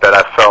 that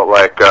I felt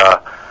like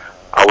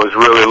I was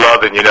really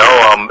loving,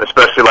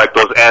 especially like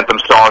those anthem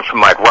songs from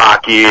like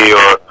Rocky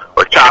or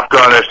Top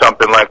Gun or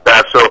something like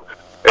that. So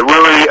it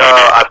really,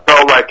 I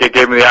felt like it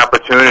gave me the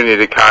opportunity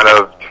to kind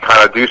of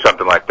do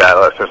something like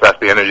that, since that's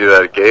the energy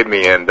that it gave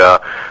me, and I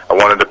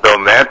wanted to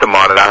build an anthem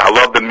on it. I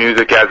love the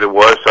music as it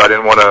was, so I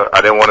didn't want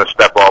to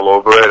step all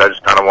over it. I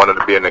just kind of wanted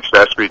to be an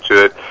accessory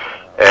to it,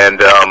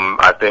 and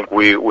I think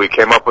we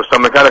came up with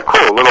something kind of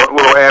cool, a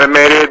little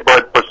animated,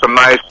 but some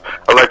nice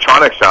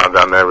electronic sounds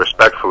on there,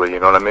 respectfully. You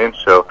know what I mean?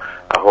 So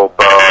I hope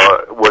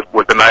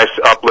with a nice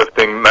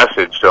uplifting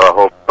message. So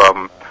I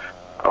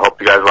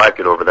hope you guys like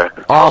it over there.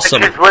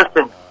 Awesome.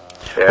 Listen.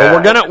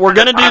 Yeah. Well, we're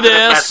gonna do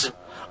this.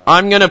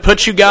 I'm going to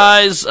put you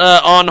guys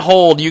on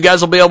hold. You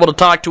guys will be able to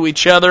talk to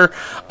each other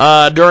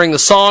during the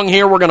song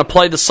here. We're going to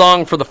play the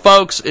song for the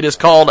folks. It is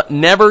called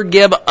Never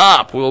Give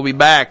Up. We'll be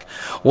back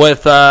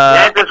with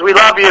Kansas, we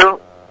love you.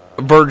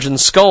 Virgin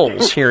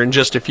Skulls here in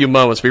just a few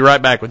moments. Be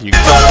right back with you.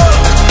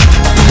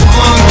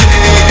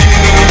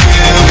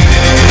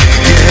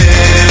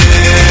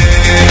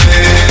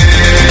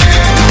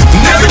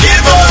 Never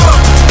give up.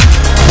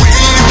 We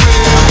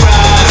will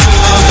rise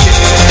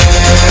again.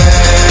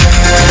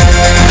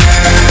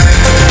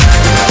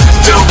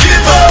 Don't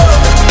give up.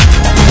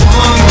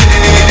 One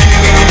day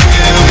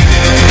we'll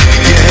make it.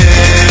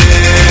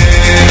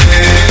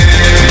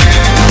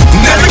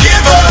 Never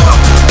give up.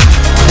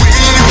 We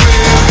will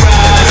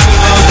rise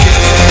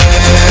again.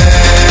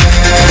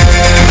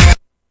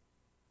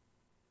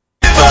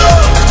 Give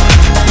up.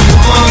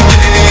 One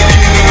day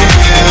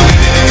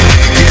we'll make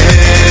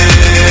it.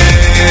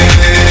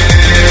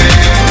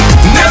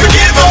 Never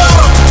give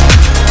up.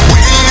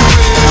 We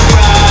will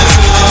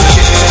rise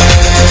again.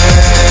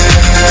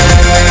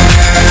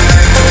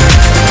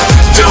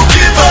 Don't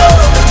give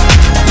up.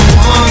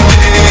 One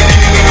day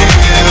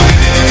we'll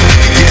make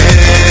it.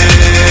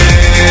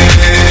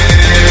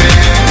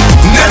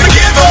 Never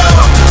give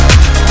up.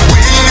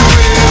 We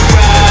will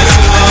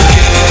rise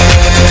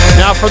again.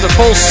 Now, for the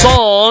full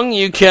song,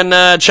 you can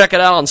check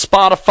it out on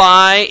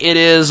Spotify. It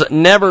is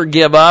Never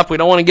Give Up. We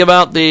don't want to give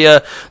out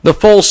the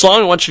full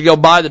song. We want you to go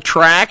buy the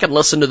track and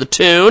listen to the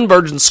tune.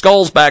 Virgin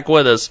Skull's back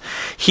with us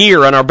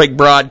here on our big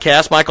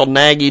broadcast. Michael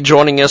Nagy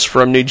joining us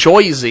from New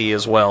Jersey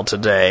as well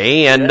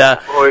today. And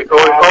Our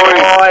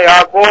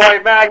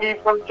boy Maggie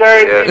from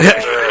Jersey.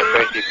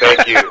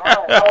 Thank you.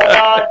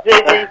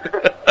 Jiggy.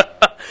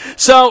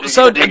 So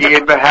Jiggy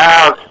in the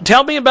house.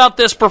 tell me about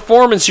this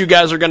performance you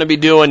guys are going to be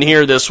doing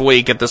here this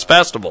week at this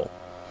festival.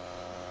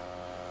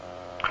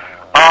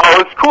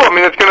 It's cool. I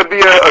mean, it's going to be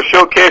a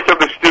showcase of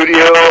the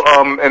studio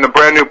in a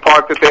brand new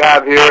park that they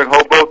have here in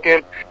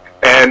Hoboken,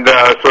 and so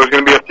there's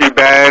going to be a few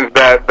bands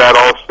that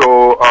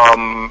also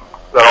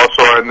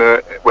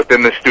are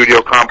within the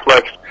studio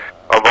complex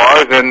of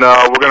ours, and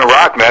we're going to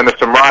rock, man. There's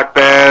some rock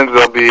bands.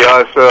 There'll be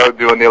us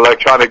doing the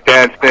electronic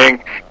dance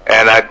thing,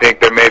 and I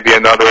think there may be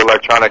another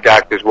electronic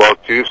act as well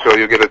too. So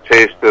you'll get a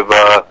taste of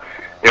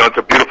it's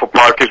a beautiful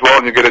park as well,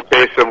 and you get a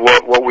taste of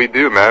what we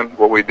do, man.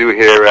 What we do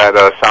here at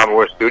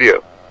Soundware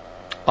Studio.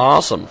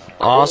 Awesome.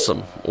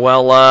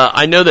 Well,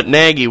 I know that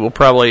Nagy will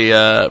probably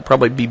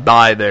be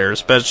by there,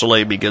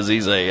 especially because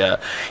he's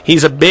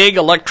a big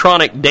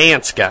electronic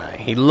dance guy.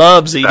 He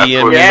loves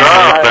EDM.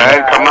 That's what's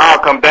up, man.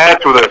 Come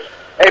dance with us.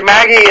 Hey,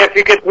 Maggie, if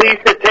you could please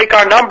take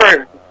our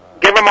number.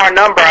 Give him our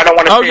number. I don't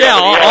want to. Oh yeah,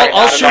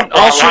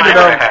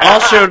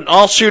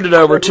 I'll shoot it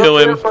over to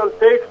him. On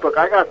Facebook,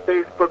 I got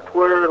Facebook,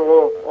 Twitter, and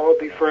we'll all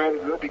be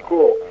friends. It'll be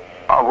cool.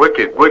 Oh,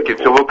 wicked.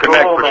 So we'll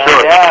connect for man,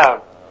 sure. Yeah.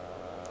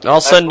 I'll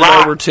send it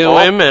over to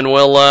him, and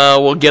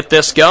we'll get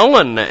this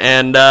going.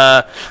 And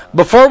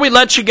before we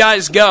let you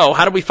guys go,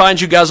 how do we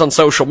find you guys on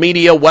social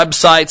media,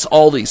 websites,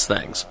 all these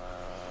things?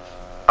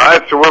 All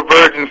right, so we're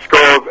Virgin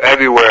Skulls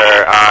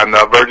everywhere on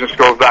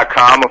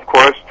virginskulls.com, of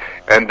course,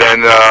 and then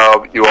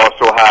you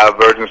also have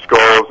Virgin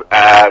Skulls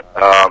at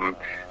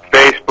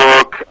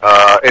Facebook,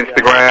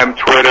 Instagram,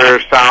 Twitter,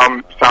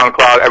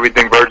 SoundCloud,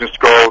 everything Virgin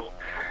Skulls.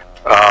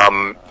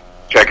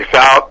 Check us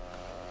out.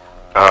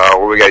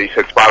 What we got? You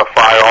said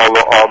Spotify,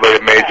 all the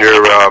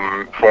major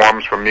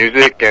forms for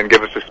music, and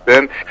give us a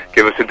spin,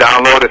 give us a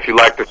download if you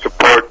like to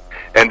support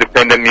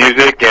independent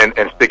music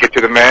and stick it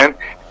to the man,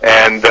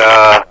 and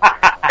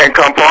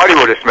come party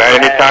with us,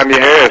 man. Anytime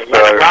you're here,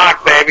 Let's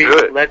rock, baby.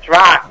 Let's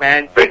rock,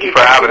 man. Thank you for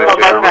having us. Thank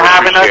you so much for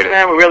having us,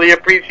 man. We really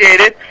appreciate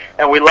it,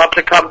 and we love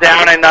to come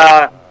down and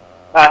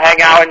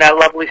hang out in that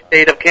lovely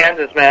state of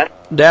Kansas, man.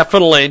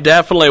 Definitely.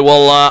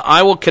 Well,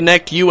 I will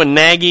connect you and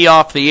Nagy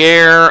off the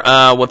air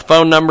with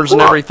phone numbers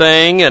and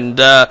everything, and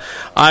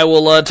I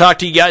will talk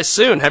to you guys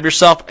soon. Have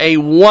yourself a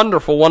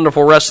wonderful,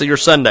 wonderful rest of your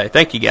Sunday.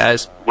 Thank you,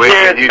 guys.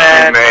 Cheers, you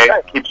too, mate.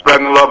 Keep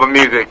spreading the love of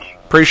music.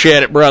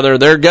 Appreciate it, brother.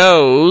 There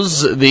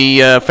goes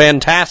the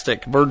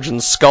fantastic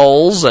Virgin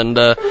Skulls and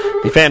the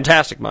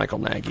fantastic Michael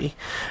Nagy.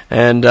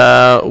 And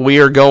we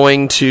are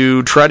going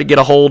to try to get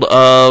a hold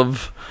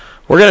of...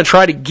 We're going to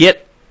try to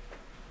get...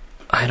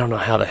 I don't know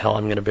how the hell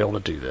I'm going to be able to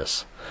do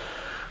this.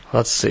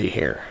 Let's see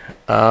here.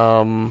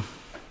 I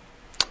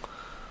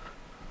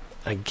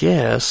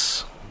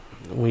guess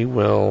we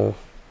will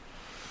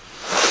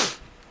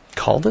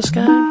call this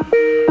guy,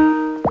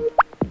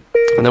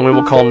 and then we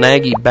will call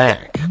Nagy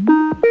back.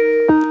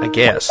 I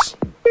guess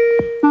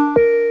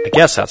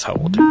that's how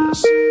we'll do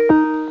this.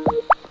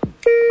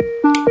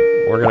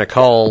 we're going to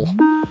call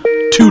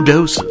 2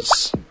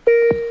 doses.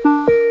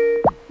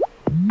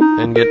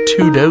 And get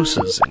 2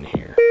 doses in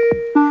here.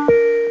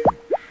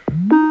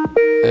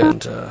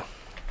 And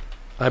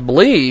I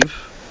believe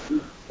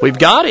we've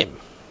got him.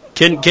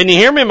 Can you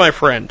hear me, my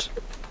friend?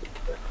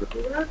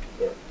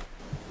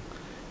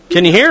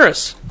 Can you hear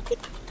us?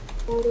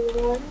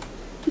 2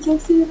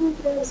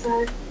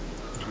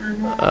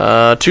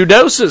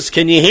 doses.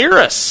 Can you hear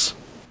us?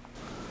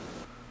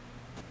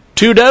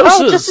 2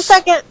 doses. Oh, just a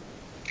second.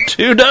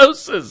 2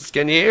 doses.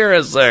 Can you hear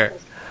us there?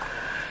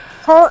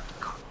 Hold.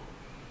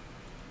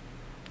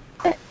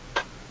 I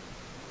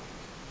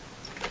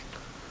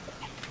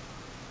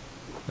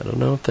don't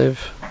know if they've...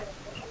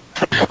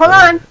 Hold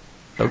on.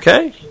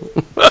 Okay.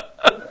 For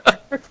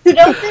 2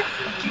 doses?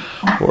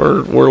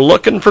 We're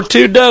looking for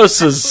 2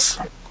 doses.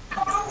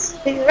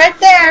 He's right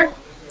there.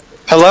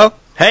 Hello?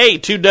 Hey,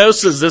 2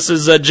 doses. This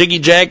is Jiggy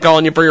Jag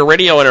calling you for your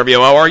radio interview.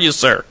 How are you,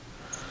 sir?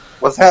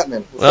 What's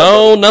happening?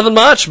 Nothing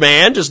much,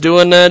 man. Just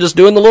doing the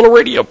little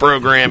radio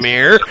program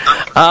here.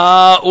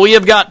 We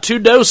have got 2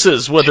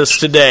 doses with us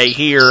today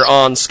here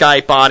on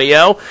Skype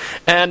Audio,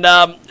 and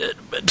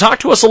talk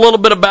to us a little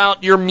bit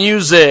about your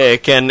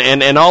music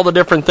and all the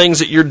different things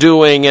that you're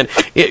doing, and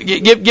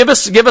give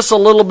us a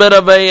little bit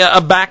of a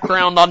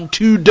background on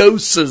 2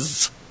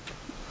 doses.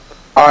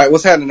 All right,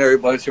 what's happening,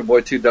 everybody? It's your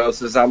boy 2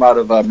 Doses. I'm out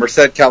of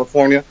Merced,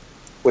 California,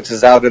 which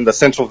is out in the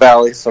Central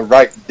Valley, so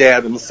right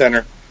dab in the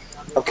center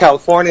of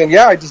California. And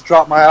yeah, I just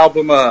dropped my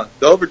album, The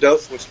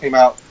Overdose, which came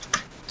out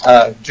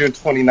June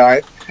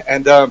 29th.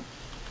 And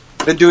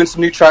been doing some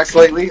new tracks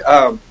lately.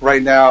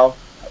 Right now,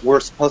 I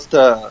was supposed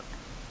to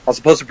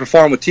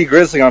perform with T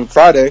Grizzly on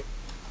Friday,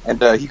 and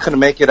he couldn't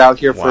make it out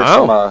here for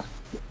some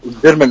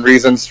legitimate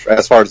reasons,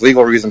 as far as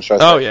legal reasons,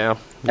 should I say. Oh, yeah.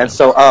 And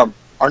so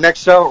our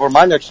next show, or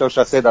my next show, should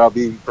I say, that I'll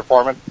be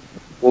performing,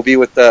 will be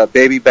with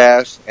Baby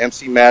Bash,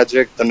 MC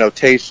Magic, The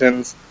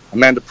Notations,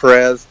 Amanda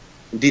Perez,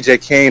 and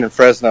DJ Kane in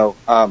Fresno,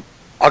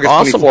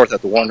 August 24th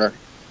at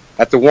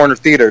the Warner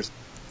Theaters.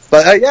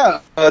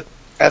 But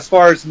as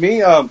far as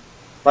me,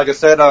 like I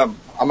said, I'm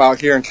out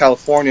here in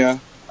California.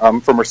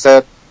 I'm from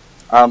Merced.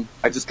 I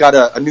just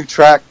got a new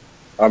track.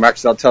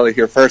 Actually, I'll tell you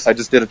here first. I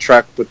just did a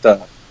track with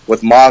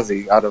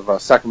Mozzie out of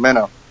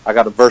Sacramento. I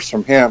got a verse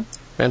from him.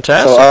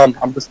 Fantastic. So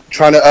I'm just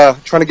trying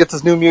to get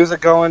this new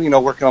music going.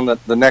 Working on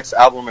the next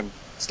album and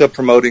still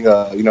promoting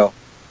our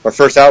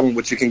first album,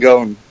 which you can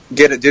go and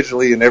get it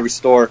digitally in every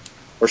store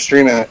or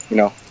stream it.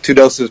 2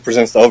 Doses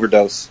presents The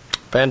Overdose.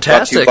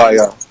 Fantastic. Brought to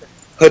you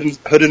by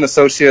Hood and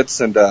Associates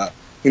and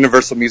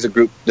Universal Music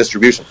Group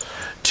Distribution.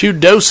 2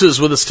 Doses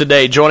with us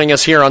today, joining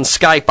us here on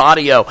Skype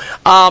Audio.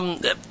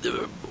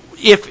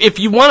 If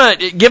you want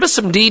to give us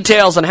some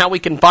details on how we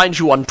can find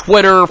you on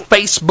Twitter,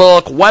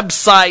 Facebook,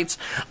 websites,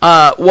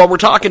 while we're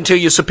talking to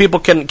you, so people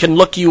can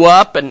look you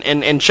up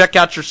and check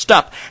out your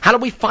stuff. How do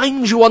we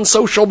find you on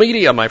social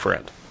media, my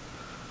friend?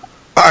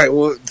 All right.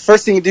 Well, the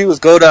first thing you do is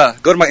go to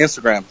my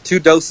Instagram,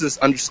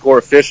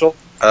 2doses_official.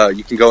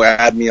 You can go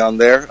add me on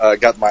there. I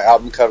got my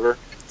album cover,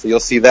 so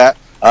you'll see that.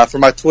 For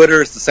my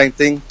Twitter, it's the same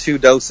thing,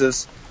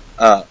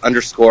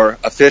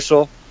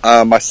 2doses_official.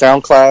 My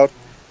SoundCloud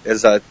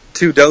is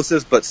 2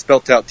 Doses, but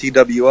spelt out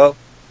TWO.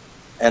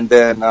 And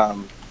then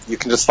you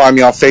can just find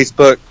me on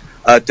Facebook,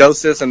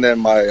 Doses, and then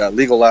my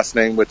legal last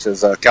name, which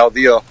is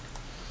Caudillo,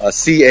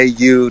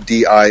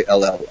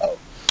 Caudillo.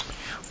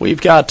 We've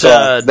got...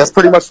 that's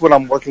pretty much what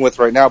I'm working with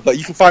right now. But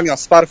you can find me on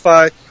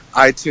Spotify,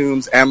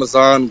 iTunes,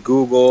 Amazon,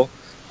 Google,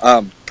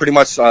 pretty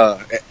much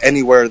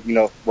anywhere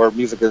where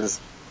music is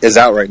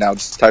out right now.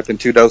 Just type in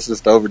 2 Doses,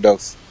 The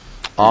Overdose.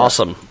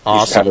 Awesome.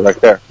 You have it right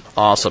there.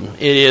 Awesome.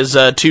 It is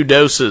 2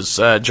 Doses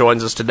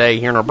joins us today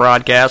here in our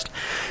broadcast.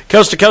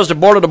 Coast to coast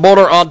and border to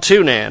border on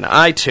TuneIn,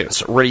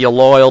 iTunes, Radio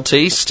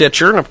Loyalty,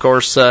 Stitcher, and, of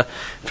course,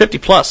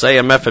 50-plus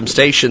AM/FM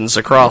stations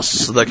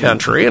across the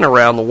country and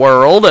around the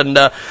world. And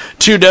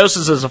 2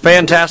 Doses is a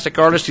fantastic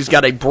artist. He's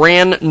got a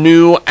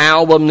brand-new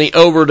album, The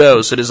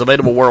Overdose. It is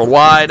available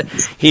worldwide.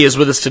 He is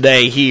with us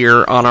today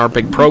here on our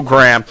big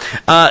program.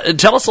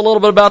 Tell us a little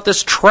bit about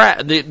this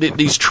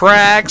these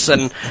tracks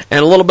and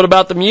a little bit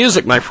about the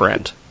music, my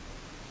friend.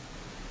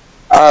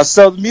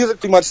 So the music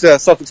pretty much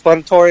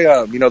self-explanatory,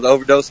 the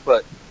overdose,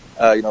 but,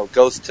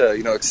 goes to,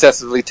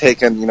 excessively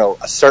taking,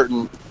 a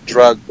certain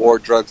drug or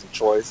drugs of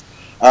choice.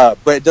 But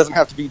it doesn't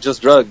have to be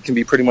just drug. It can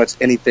be pretty much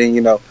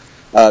anything,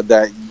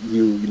 that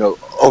you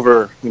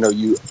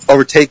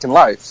overtake in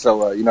life.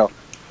 So, you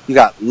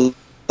got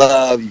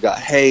love, you got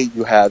hate,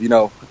 you have,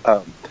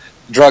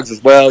 drugs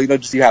as well, you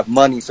have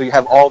money. So you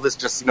have all this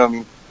just,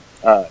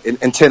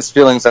 intense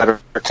feelings that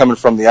are coming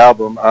from the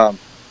album.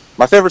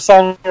 My favorite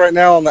song right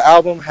now on the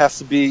album has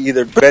to be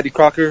either Betty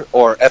Crocker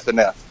or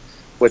F&F,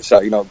 which,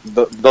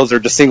 those are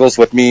just singles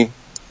with me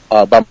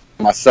by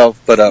myself.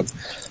 But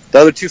the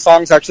other 2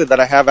 songs, actually, that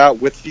I have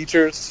out with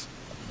features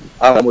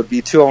would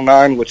be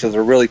 209, which is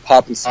a really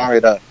popping song.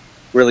 It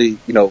really,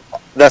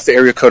 that's the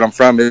area code I'm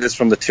from. It is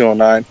from the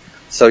 209.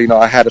 So,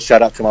 I had a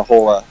shout-out to my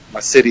whole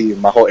my city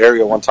and my whole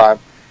area one time.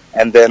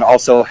 And then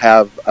also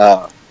have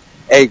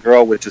A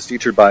Girl, which is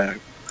featured by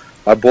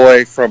a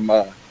boy from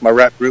my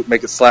rap group,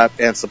 Make It Slap,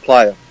 and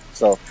Supply.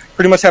 So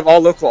pretty much have all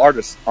local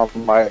artists on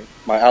my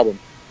album.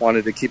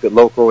 Wanted to keep it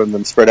local and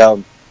then spread out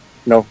and,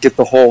 get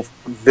the whole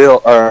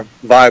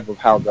vibe of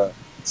how the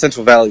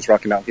Central Valley is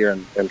rocking out here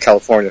in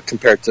California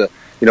compared to,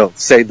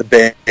 say the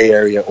Bay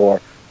Area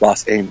or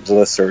Los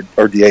Angeles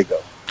or Diego.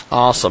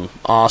 Awesome.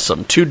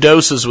 2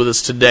 Doses with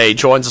us today.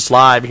 Joins us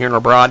live here in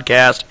our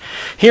broadcast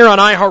here on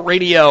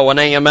iHeartRadio and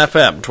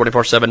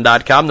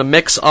AMFM247.com. The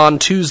Mix on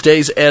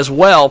Tuesdays as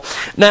well.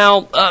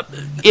 Now,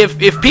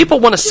 if people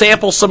want to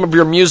sample some of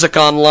your music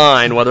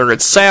online, whether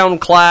it's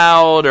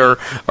SoundCloud or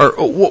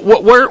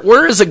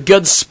where is a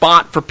good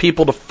spot for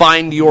people to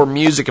find your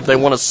music if they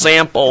want to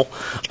sample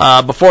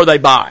before they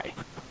buy?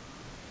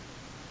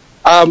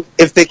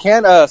 If they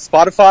can,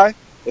 Spotify.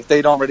 If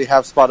they don't already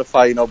have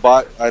Spotify,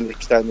 bought, I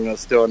understand,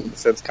 still in a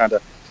sense kind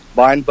of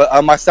blind.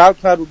 But my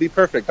SoundCloud would be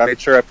perfect. I made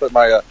sure I put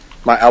my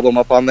album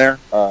up on there,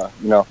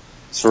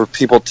 for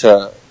people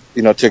to,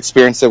 to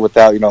experience it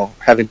without,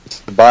 having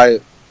to buy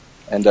it.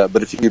 And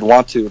but if you'd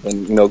want to,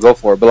 then, go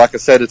for it. But like I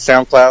said, it's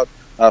SoundCloud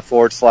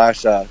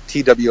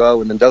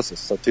 /TWO and then Doses.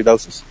 So 2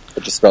 Doses,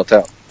 but just spelled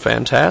out.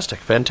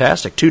 Fantastic.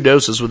 2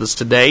 Doses with us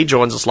today.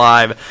 Joins us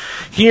live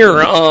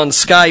here on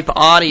Skype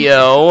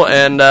audio.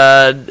 And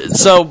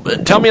so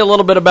tell me a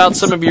little bit about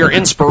some of your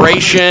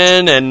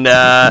inspiration and,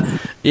 where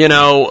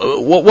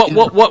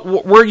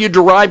you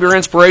derive your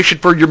inspiration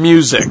for your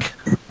music.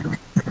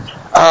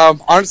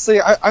 Honestly,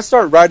 I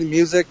started writing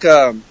music.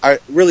 I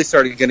really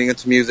started getting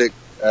into music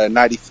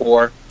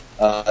 94,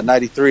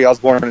 93. I was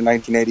born in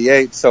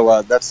 1988,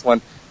 so that's when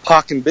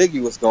Pac and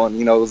Biggie was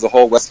going. It was the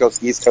whole West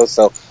Coast, East Coast,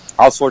 so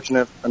I was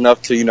fortunate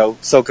enough to,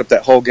 soak up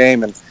that whole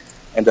game and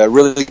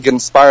really get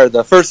inspired.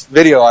 The first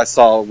video I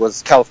saw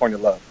was California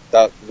Love.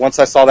 Once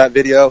I saw that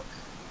video,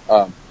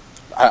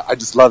 I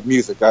just loved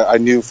music. I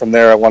knew from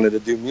there I wanted to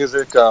do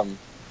music. And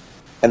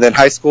then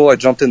high school, I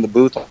jumped in the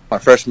booth my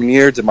freshman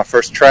year, did my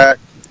first track,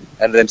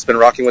 and then it's been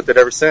rocking with it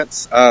ever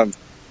since.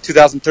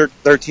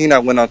 2013, I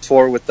went on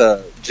tour with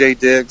Jay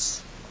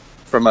Diggs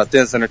from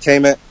Thins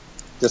Entertainment,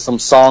 did some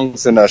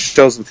songs and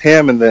shows with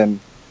him, and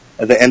then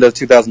at the end of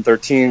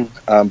 2013,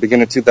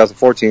 beginning of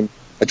 2014,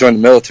 I joined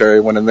the military,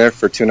 went in there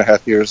for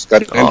 2.5 years,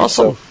 got ended.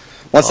 Awesome. So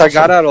once I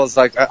got out, I was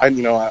like, I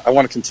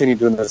want to continue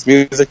doing this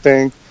music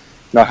thing.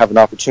 I have an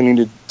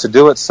opportunity to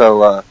do it.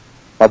 So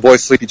my boy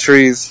Sleepy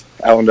Trees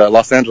out in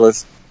Los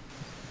Angeles,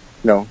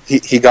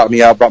 he got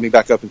me out, brought me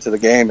back up into the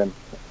game, and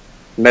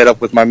met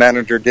up with my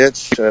manager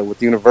Ditch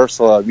with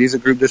Universal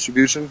Music Group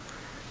Distribution,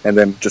 and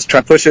then just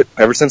trying to push it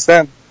ever since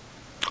then.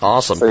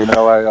 Awesome.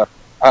 So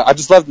I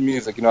just love the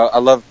music. I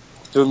love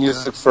doing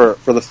music for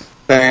the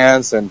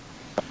fans, and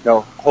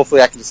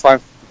hopefully I can just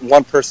find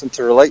one person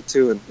to relate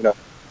to,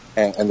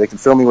 and they can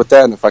feel me with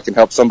that. And if I can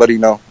help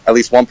somebody, at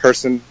least one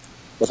person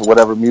with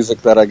whatever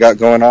music that I got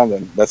going on,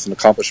 then that's an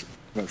accomplishment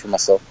for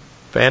myself.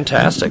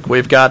 Fantastic.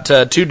 We've got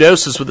 2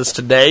 Doses with us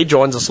today.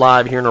 Joins us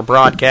live here in our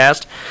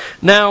broadcast.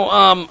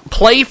 Now,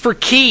 Play for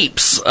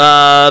Keeps,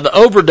 the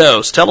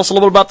Overdose. Tell us a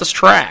little bit about this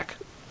track.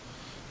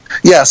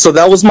 Yeah, so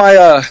that was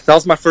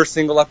my first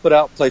single I put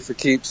out, Play for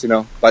Keeps,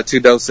 by 2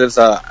 Doses.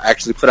 I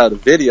actually put out a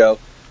video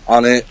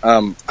on it.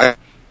 I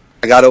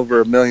got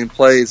over 1 million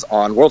plays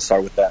on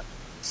WorldStar with that.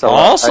 So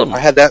awesome. I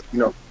had that,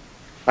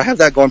 I had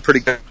that going pretty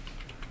good.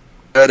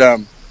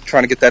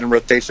 Trying to get that in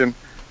rotation.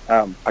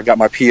 I got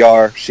my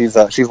PR. She's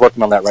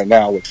working on that right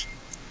now, which,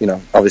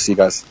 obviously you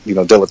guys,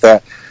 deal with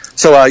that.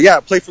 So,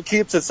 Play for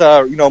Keeps. It's,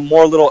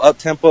 more little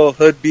up-tempo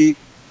hood beat.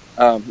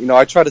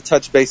 I try to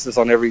touch bases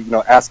on every,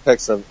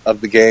 aspects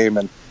of the game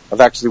and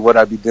of actually what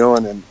I'd be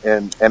doing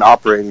and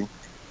operating.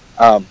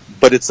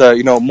 But it's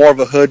more of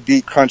a hood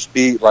beat, crunch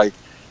beat, like,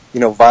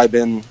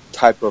 vibing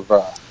type of,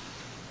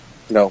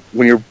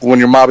 when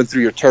you're mobbing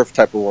through your turf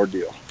type of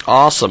ordeal.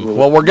 Awesome.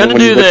 Well, we're going to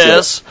do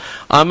this.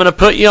 I'm going to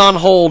put you on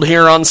hold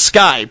here on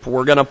Skype.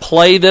 We're going to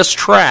play this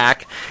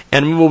track,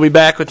 and we'll be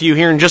back with you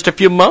here in just a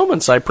few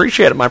moments. I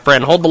appreciate it, my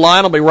friend. Hold the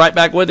line. I'll be right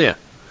back with you.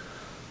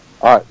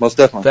 All right, most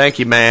definitely. Thank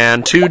you,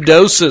 man. 2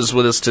 Doses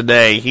with us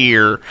today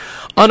here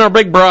on our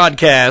big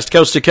broadcast,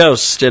 coast to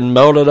coast and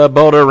boulder to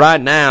boulder right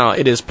now.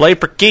 It is Play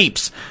for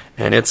Keeps,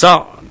 and it's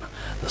on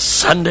the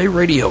Sunday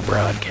radio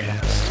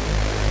broadcast.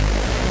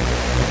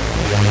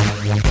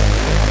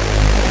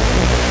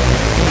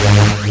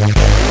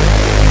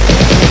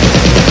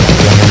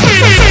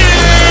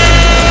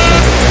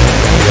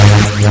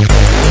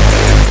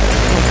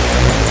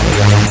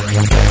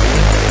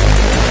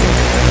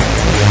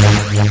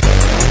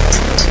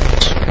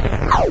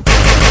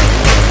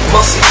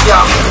 Most of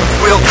y'all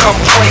real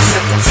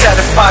complacent,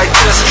 satisfied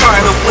just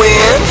trying to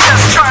win.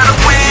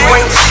 You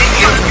ain't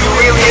cheating, you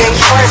really ain't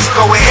trying, so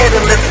go ahead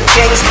and let the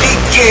games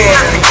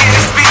begin.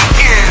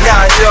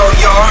 Now I know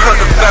y'all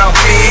heard about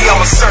me,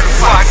 I'm a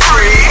certified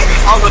freak,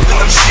 all of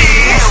them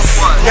cheese.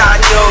 Now I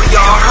know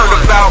y'all heard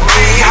about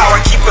me, how I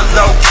keep it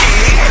low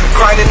key,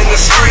 grinding in the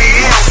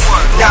streets.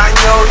 Now I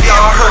know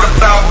y'all heard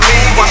about me,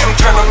 watch me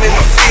turn them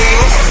into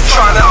fiends,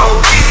 trying to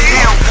OD.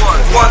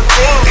 One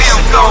thing you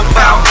should know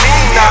about me,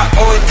 not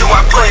only do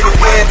I play to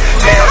win,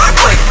 man, I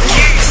play for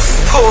keeps.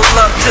 Pull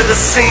up to the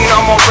scene,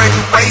 I'm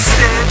already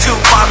wasted. 2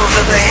 bottles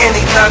of the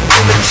Henny,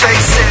 nothing to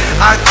chase it.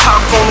 I talk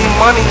only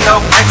money,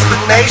 no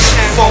explanation.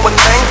 Foreign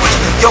language,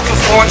 yoking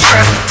foreign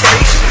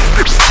transportation.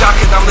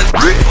 Jocking, I'm the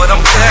but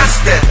I'm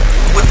past that.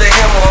 With the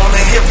hammer on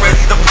the hip,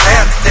 ready to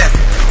blast that.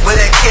 Where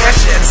that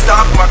cash at,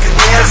 stock market,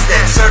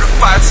 NASDAQ.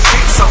 Certified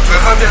street, over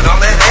 100 on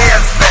that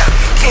ass fat.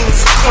 Kings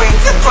and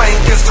queens, they're playing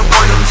against the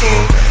royal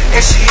team.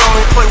 And she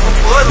only play with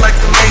wood like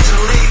the major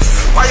leagues.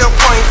 Why you're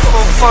playing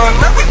for fun,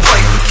 man, we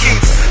play for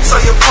keeps. So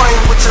you're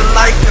playing with your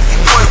life if you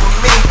play with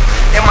me.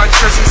 And my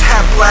jersey's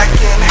half black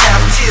and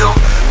half teal.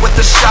 With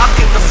the shock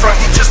in the front,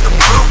 you just a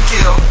blue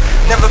kill.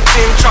 Never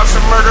been charged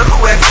for murder, who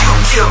have you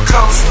killed?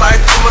 Come slide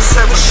through my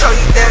 7, show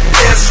you that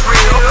that's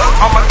real.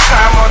 All my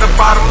time on the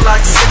bottom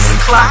like 6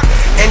 o'clock.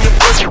 And your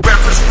pussy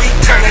rappers, we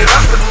turn it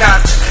up a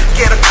notch.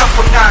 Get a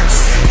couple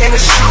knocks in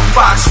a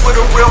shoebox with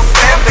a real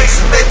fan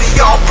base, and maybe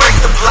y'all break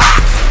the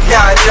block.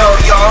 Now I know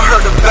y'all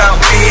heard about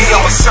me,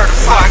 I'm a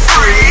certified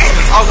free,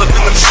 all up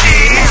in the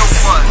cheese.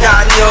 Now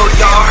I know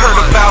y'all heard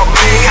about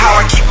me,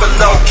 how I keep it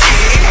low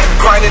key,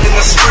 grinding in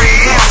the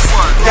streets.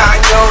 Now I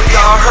know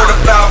y'all heard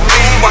about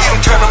me, watch me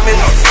turn them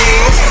into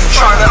fiends,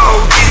 trying to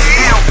OD.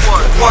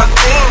 One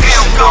thing you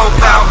should know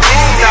about me,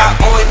 not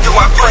only do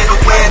I play to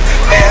win,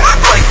 man, I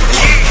play for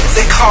keys.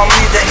 They call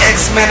me the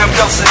X-Men, I'm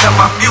dosing up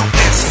my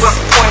mutants. What's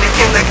the point of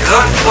getting that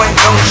gun if you ain't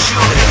gonna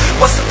shoot it?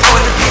 What's the point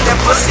of being that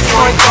pussy if you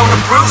ain't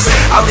gonna bruise it?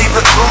 I'll leave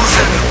it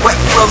oozing, wet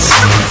flow,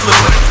 slippery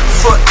fluid.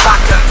 Foot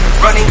locker,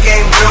 running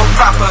game real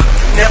proper.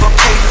 Never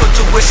paid for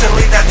tuition,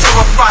 leave that to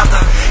my father.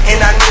 And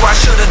I knew I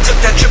should've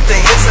took that trip to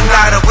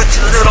Ensenada with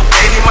your little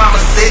baby mama,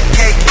 thick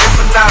cake,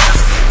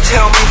 empanadas.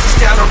 Tell me who's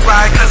down to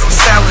ride, cause I'm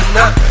selling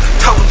up.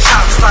 Toting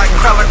chops like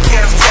crawler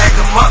cans, tag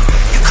 'em up.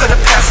 You could've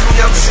passed me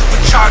up,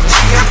 supercharged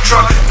GM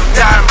truck. No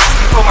diamonds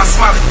before my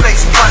smiley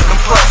face, platinum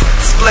plus,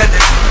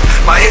 splendid.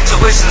 My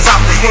intuition's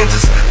off the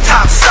hinges,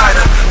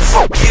 top-sider.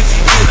 Fuck if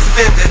you get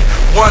offended.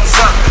 One's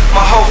up,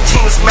 my whole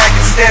team's mag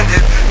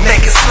extended.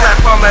 Make it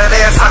slap on that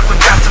ass, I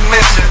forgot to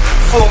mention.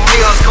 4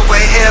 meals, go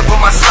ahead with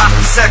my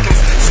sloppy seconds.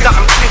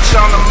 Scotting picture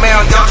on the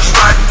mound, y'all just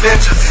riding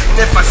benches. And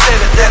if I said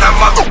it, then I'm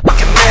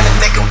motherfucking man and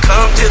make them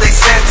come to their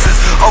senses.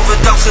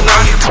 Overdosing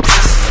on you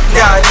bitches.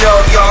 Now I know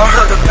y'all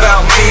heard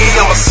about me,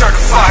 I'm a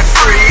certified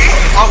free,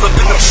 all up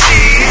in them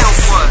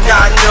sheets.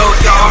 Now I know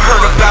y'all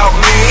heard about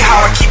me,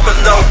 how I keep it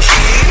low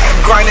key,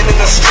 grinding in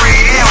the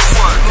streets.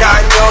 Now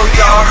I know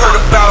y'all heard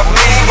about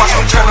me, watch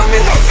me turn them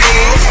into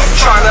fiends,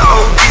 trying to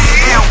OD.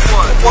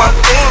 One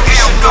thing you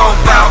should know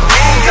about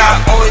me, not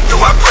only do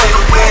I play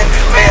to win,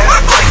 man, I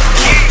play for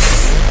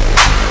keeps.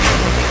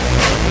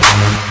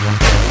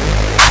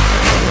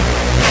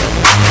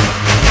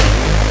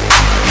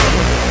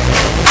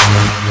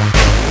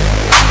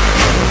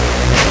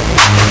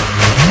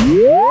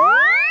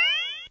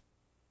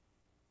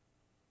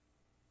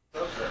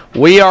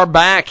 We are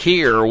back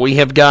here. We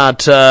have got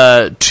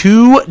 2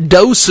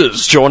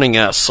 doses joining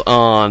us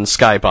on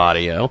Skype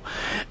audio,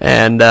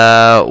 and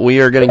we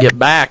are going to get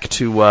back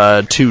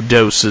to 2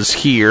 doses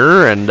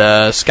here. And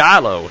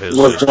Skylo has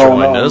just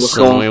joined us,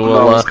 and we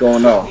will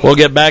we'll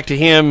get back to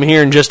him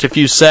here in just a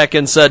few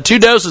seconds. 2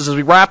 doses as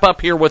we wrap up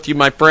here with you,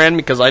 my friend,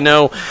 because I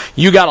know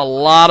you got a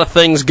lot of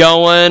things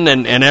going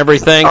and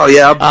everything. Oh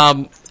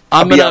yeah.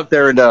 I'll be up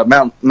there in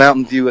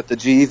Mountain View at the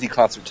G-Eazy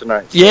concert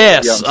tonight. So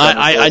yes,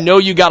 I know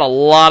you got a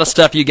lot of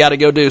stuff you got to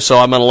go do, so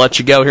I'm going to let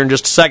you go here in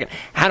just a second.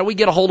 How do we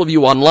get a hold of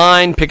you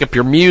online, pick up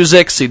your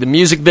music, see the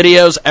music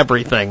videos,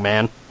 everything,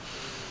 man?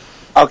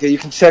 Okay, you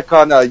can check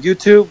on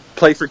YouTube,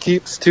 Play for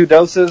Keeps, 2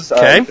 doses.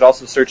 Okay. You can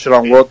also search it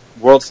on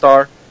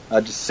WorldStar.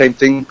 Just same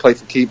thing, Play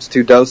for Keeps,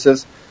 2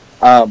 doses.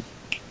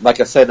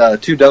 Like I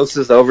said, 2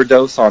 doses, the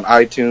overdose on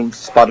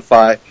iTunes,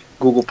 Spotify,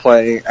 Google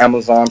Play,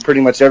 Amazon, pretty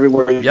much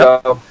everywhere you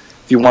go.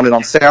 If you want it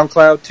on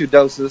SoundCloud, 2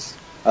 doses.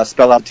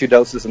 Spell out 2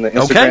 doses in the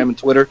Instagram and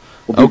Twitter.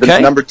 Will be the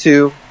number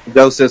 2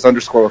 doses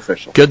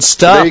 _official. Good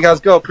stuff. So there you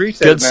guys go.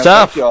 Appreciate it, man. Good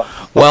stuff. Thank y'all.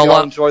 Hope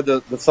y'all enjoyed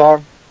the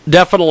song.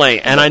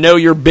 Definitely. And I know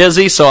you're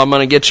busy, so I'm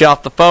going to get you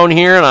off the phone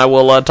here, and I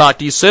will talk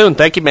to you soon.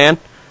 Thank you, man.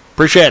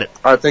 Appreciate it.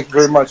 All right. Thank you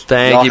very much.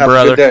 Thank you, have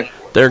brother. A good day.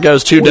 There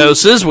goes 2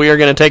 doses. We are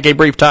going to take a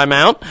brief time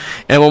out,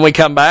 and when we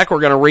come back,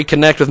 we're going to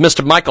reconnect with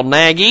Mr. Michael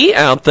Nagy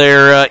out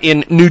there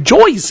in New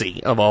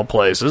Jersey, of all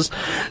places,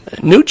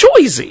 New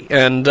Jersey,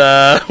 and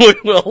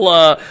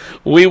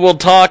we will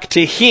talk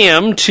to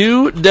him.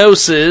 2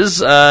 doses.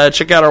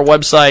 Check out our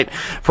website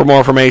for more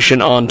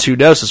information on 2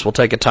 doses. We'll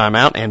take a time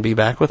out and be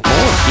back with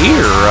more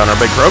here on our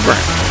big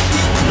program.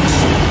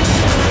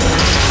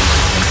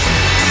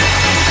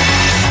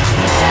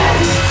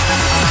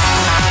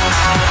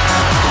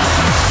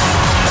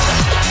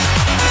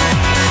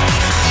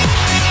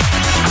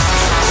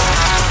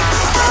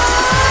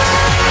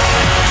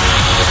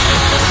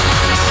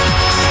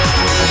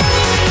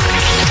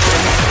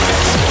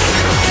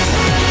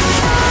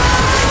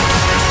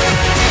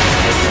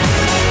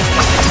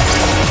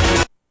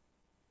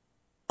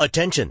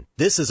 Attention,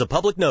 this is a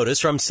public notice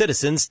from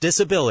Citizens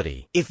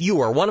Disability. If you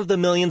are one of the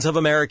millions of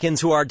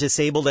Americans who are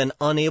disabled and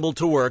unable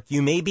to work,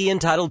 you may be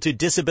entitled to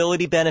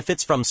disability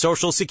benefits from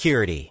Social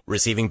Security.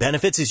 Receiving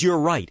benefits is your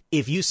right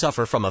if you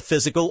suffer from a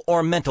physical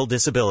or mental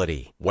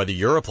disability. Whether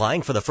you're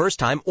applying for the first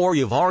time or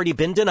you've already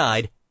been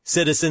denied,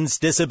 Citizens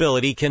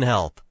Disability can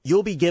help.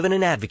 You'll be given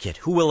an advocate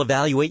who will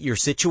evaluate your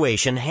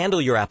situation,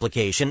 handle your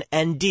application,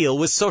 and deal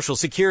with Social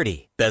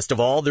Security. Best of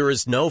all, there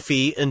is no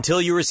fee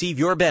until you receive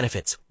your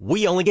benefits.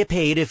 We only get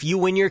paid if you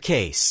win your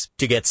case.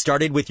 To get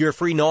started with your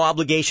free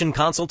no-obligation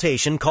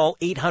consultation, call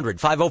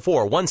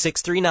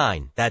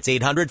 800-504-1639. That's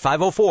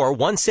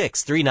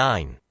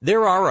 800-504-1639.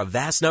 There are a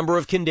vast number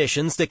of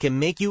conditions that can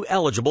make you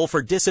eligible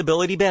for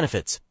disability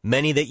benefits,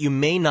 many that you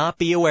may not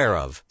be aware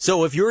of.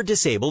 So if you're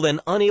disabled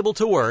and unable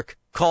to work,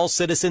 call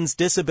Citizens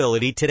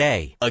Disability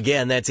today.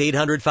 Again, that's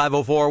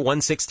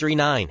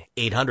 800-504-1639.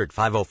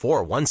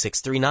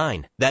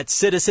 800-504-1639. That's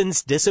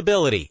Citizens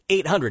Disability.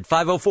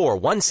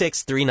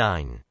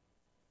 800-504-1639.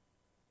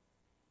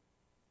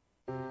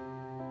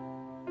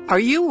 Are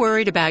you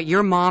worried about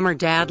your mom or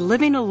dad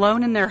living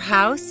alone in their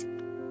house?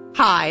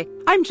 Hi,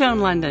 I'm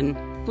Joan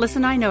London.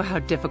 Listen, I know how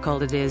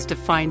difficult it is to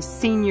find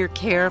senior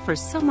care for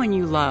someone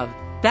you love.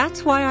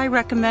 That's why I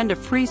recommend a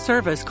free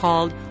service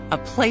called A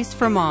Place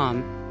for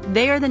Mom.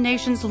 They are the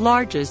nation's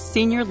largest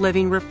senior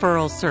living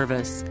referral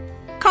service.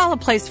 Call A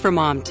Place for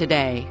Mom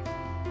today.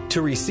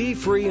 To receive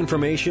free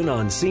information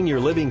on senior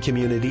living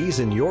communities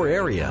in your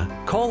area,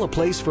 call A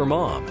Place for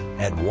Mom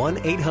at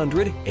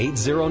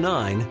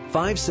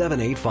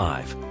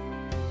 1-800-809-5785.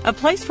 A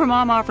Place for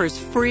Mom offers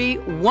free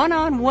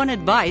one-on-one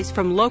advice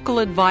from local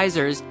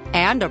advisors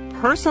and a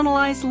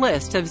personalized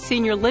list of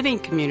senior living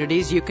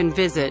communities you can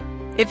visit.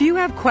 If you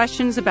have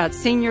questions about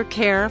senior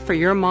care for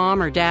your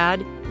mom or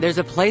dad, there's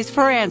a place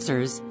for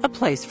answers, A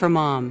Place for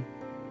Mom.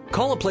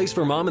 Call A Place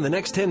for Mom in the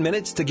next 10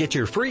 minutes to get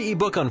your free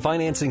ebook on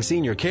financing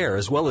senior care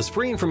as well as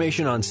free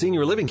information on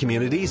senior living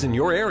communities in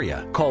your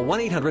area. Call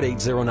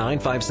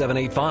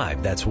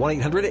 1-800-809-5785. That's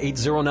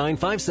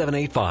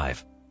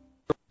 1-800-809-5785.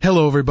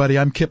 Hello, everybody.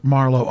 I'm Kip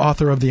Marlowe,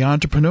 author of The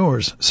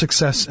Entrepreneurs,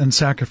 Success and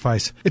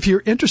Sacrifice. If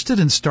you're interested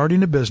in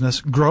starting a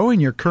business,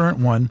 growing your current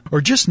one, or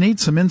just need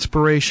some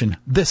inspiration,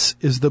 this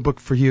is the book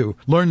for you.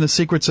 Learn the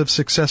secrets of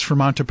success from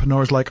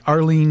entrepreneurs like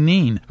Arlene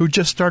Neen, who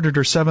just started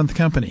her 7th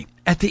company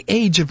at the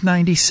age of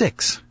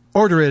 96.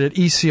 Order it at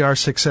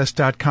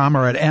ecrsuccess.com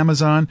or at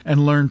Amazon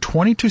and learn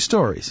 22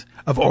 stories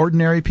of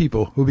ordinary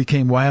people who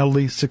became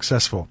wildly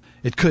successful.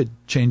 It could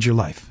change your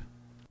life.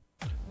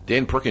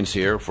 Dan Perkins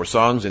here for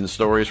Songs and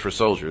Stories for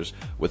Soldiers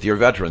with your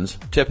Veterans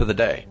Tip of the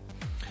Day.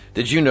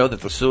 Did you know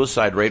that the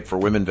suicide rate for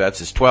women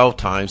vets is 12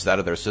 times that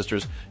of their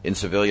sisters in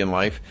civilian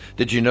life?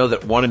 Did you know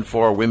that 1 in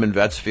 4 women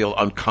vets feel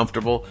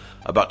uncomfortable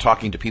about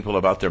talking to people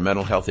about their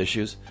mental health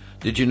issues?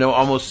 Did you know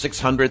almost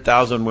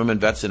 600,000 women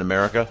vets in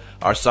America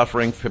are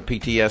suffering from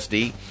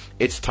PTSD?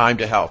 It's time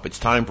to help. It's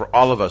time for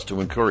all of us to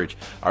encourage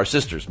our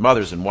sisters,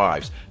 mothers, and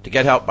wives to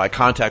get help by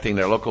contacting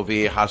their local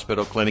VA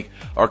hospital, clinic,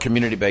 or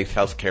community-based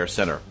health care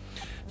center.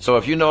 So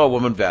if you know a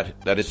woman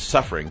vet that is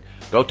suffering,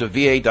 go to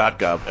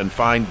va.gov and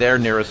find their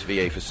nearest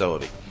VA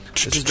facility.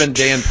 This has been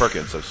Dan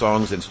Perkins of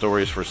Songs and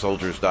Stories for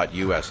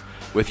Soldiers.us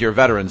with your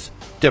Veterans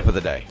Tip of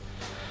the Day.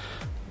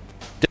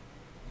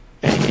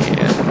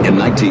 In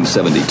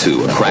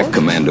 1972, a crack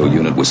commando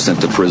unit was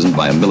sent to prison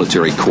by a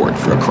military court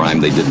for a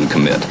crime they didn't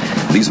commit.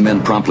 These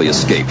men promptly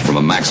escaped from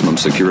a maximum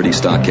security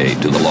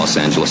stockade to the Los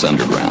Angeles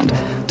underground.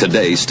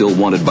 Today, still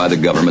wanted by the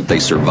government, they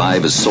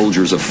survive as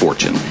soldiers of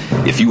fortune.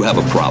 If you have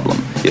a problem,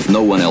 if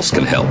no one else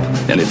can help,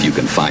 and if you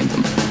can find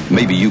them,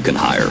 maybe you can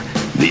hire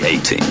the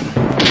A-Team.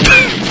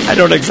 I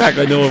don't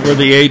exactly know if we're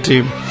the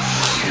A-Team.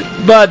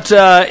 But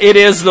it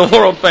is the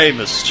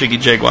world-famous Jiggy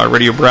Jaguar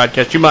radio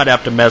broadcast. You might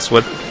have to mess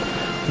with.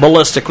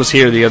 Ballistic was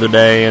here the other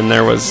day, and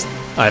there was,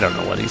 I don't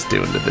know what he's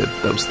doing to do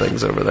those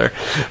things over there.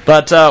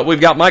 But we've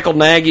got Michael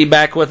Nagy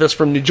back with us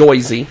from New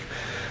Jersey,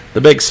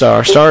 the big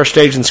star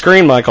stage and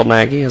screen Michael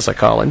Nagy, as I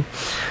call him.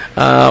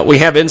 We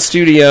have in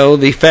studio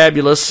the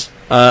fabulous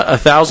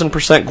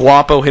 1,000%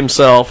 guapo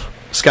himself,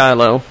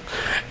 Skylo.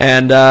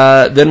 And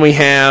then we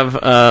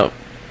have,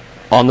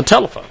 on the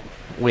telephone,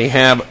 we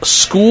have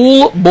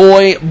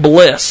Schoolboy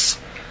Bliss.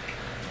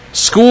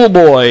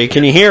 Schoolboy,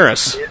 can you hear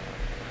us?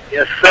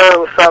 Yes, sir.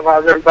 What's up?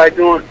 How's everybody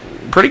doing?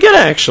 Pretty good,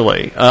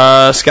 actually.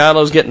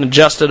 Skylo's getting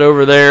adjusted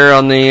over there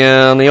on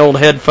the old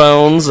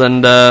headphones,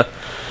 and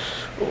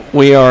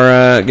we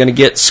are going to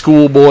get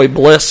Schoolboy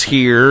Bliss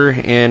here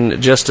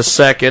in just a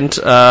second.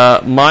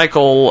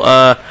 Michael,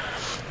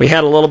 we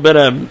had a little bit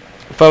of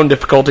phone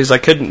difficulties. I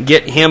couldn't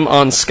get him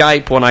on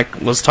Skype when I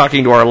was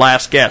talking to our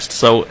last guest.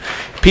 So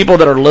people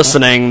that are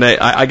listening,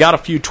 I got a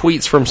few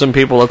tweets from some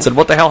people that said,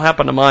 what the hell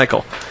happened to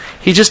Michael?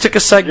 He just took a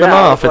segment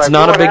off. It's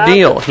not a big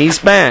deal. He's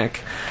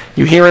back.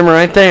 You hear him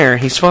right there.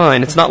 He's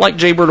fine. It's not like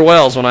Jaybird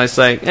Wells when I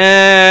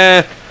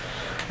say,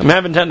 I'm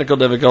having technical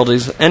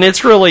difficulties. And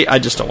it's really, I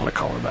just don't want to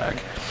call her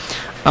back.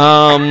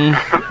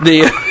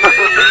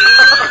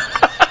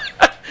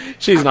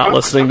 She's not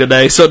listening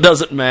today, so it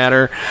doesn't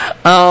matter.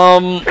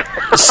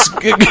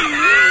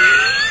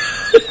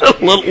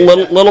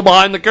 little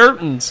behind the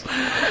curtains.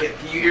 Can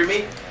you hear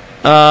me?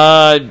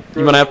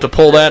 You're gonna have to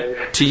pull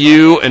that to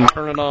you and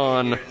turn it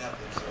on.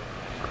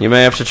 You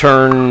may have to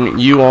turn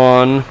you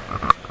on.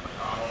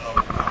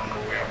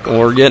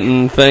 We're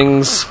getting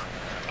things.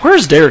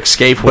 Where's Derek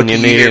Scaife when you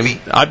need him? Me?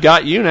 I've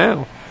got you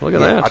now. Look at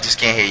that. I just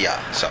can't hear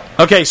y'all. So.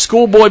 Okay,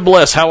 Schoolboy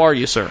Bliss, how are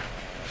you, sir?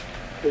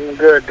 Doing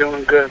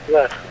good,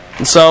 bless.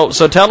 So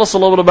tell us a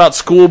little bit about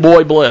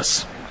Schoolboy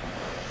Bliss.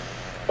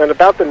 And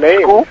about the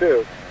name,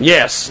 too.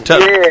 Yes.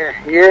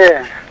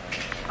 Yeah.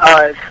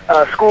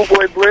 It's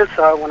Schoolboy Bliss.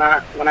 When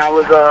I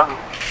was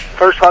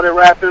first started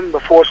rapping,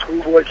 before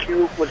Schoolboy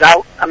Q was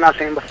out. I'm not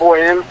saying before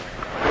him,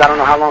 because I don't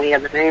know how long he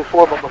had the name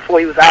for, but before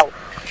he was out,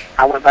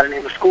 I went by the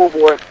name of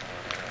Schoolboy.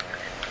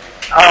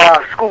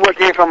 Schoolboy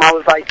came from, I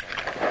was like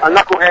a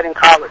knucklehead in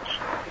college.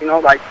 You know,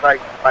 like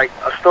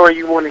a story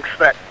you wouldn't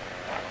expect.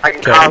 Like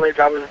in college,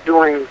 I was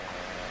doing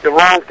the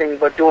wrong thing,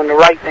 but doing the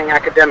right thing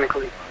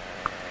academically.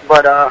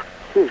 But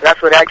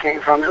that's where that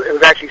came from. It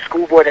was actually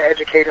Schoolboy the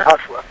Educated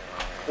Hustler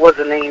was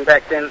the name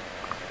back then.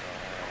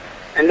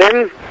 And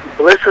then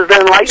Bliss is the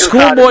enlightened.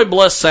 Schoolboy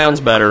Bliss sounds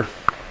better.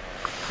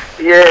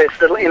 Yeah, it's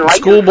the enlightened.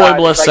 Schoolboy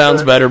Bliss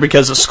sounds better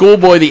because a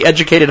Schoolboy the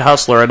Educated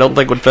Hustler I don't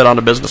think would fit on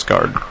a business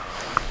card.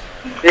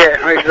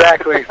 Yeah,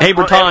 exactly. Hey,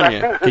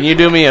 Britannia, can you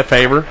do me a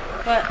favor?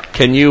 What?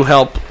 Can you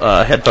help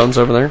headphones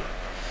over there?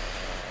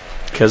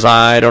 Because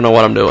I don't know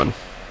what I'm doing.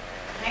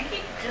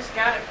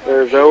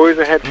 There's always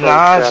a headphone.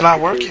 Nah, it's not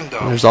working,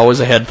 though. There's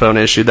always a headphone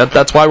issue.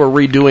 That's why we're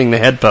redoing the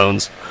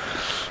headphones.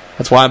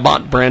 That's why I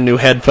bought brand new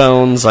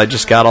headphones. I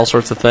just got all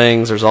sorts of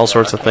things. There's all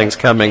sorts of things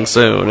coming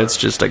soon. It's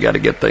just I got to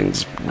get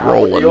things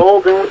rolling. Out with the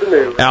old, in with the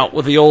new. Out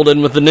with the old,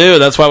 in with the new.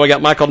 That's why we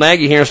got Michael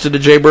Nagy here instead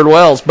of Jay Bird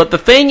Wells. But the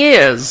thing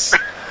is,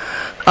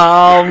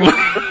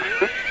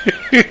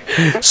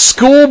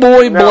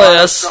 Schoolboy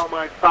Bliss. I sell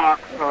my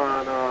socks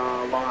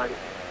online.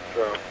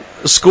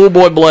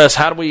 Schoolboy Bliss,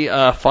 how do we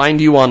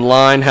find you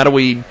online? How do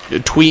we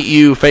tweet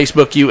you,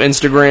 Facebook you,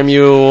 Instagram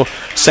you,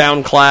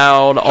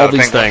 SoundCloud, all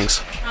these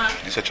things?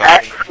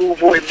 At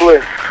Schoolboy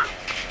Bliss.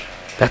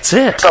 That's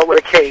it. Start with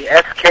a K.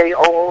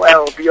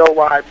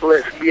 SKOOLBOY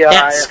Bliss. B-L-I-S.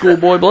 At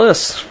Schoolboy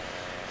Bliss.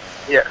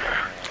 Yes.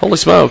 Holy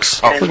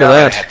smokes. And, look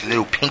at that.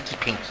 Little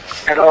pinky.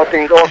 And all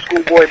things,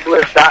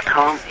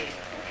 allschoolboybliss.com.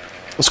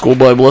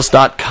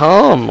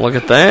 Schoolboybliss.com. Look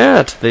at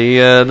that.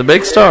 The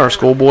big star,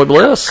 Schoolboy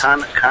Bliss.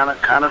 Kind of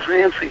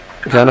fancy.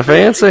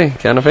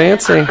 Kind of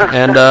fancy.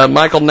 And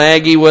Michael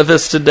Nagy with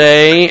us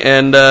today,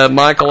 and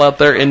Michael out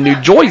there in New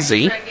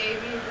Jersey.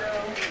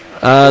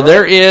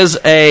 There is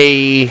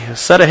a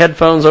set of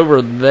headphones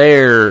over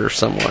there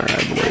somewhere,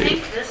 I believe. I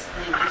think this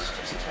thing is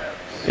just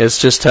toast. It's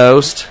just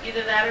toast?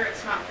 Either that or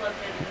it's not plugged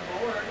into the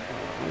board.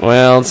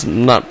 Well, it's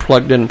not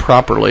plugged in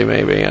properly,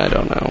 maybe. I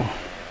don't know.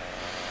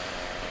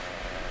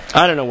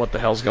 I don't know what the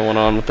hell's going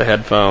on with the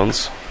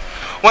headphones.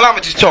 Well, I'm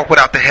going to just talk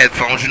without the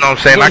headphones, you know what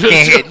I'm saying? I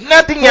can't hear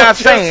nothing y'all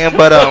saying,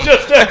 but... We'll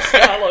just have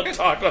solid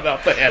talk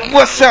without the headphones.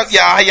 What's up,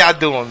 y'all? How y'all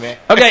doing, man?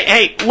 Okay,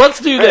 hey, let's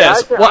do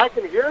this. I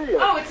can hear you.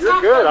 Oh, it's You're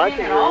not good. plugged I in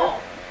can at hear all.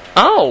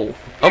 Oh,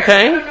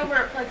 okay. I don't know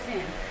where it plugs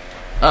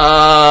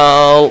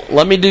in.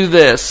 Let me do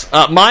this.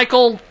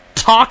 Michael,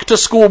 talk to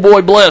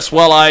Schoolboy Bliss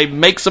while I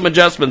make some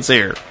adjustments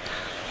here.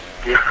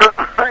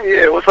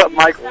 Yeah, what's up,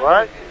 Michael?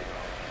 What?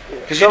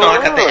 Because you know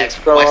I got the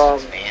extra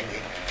questions, man.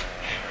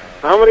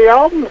 How many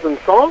albums and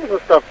songs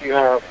and stuff do you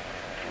have?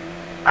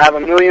 I have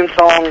 1 million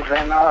songs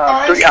and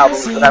 3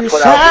 albums that I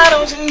put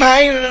out. In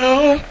my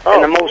room.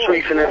 And the most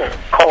recent is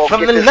called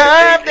From Get the This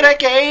love that I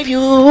gave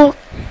you.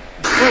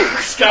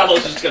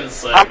 Skylar's just going to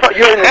say.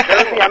 You're in New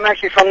Jersey? I'm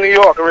actually from New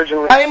York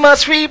originally. I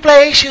must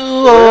replace you.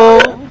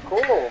 Oh.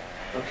 Cool.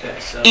 Okay,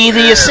 so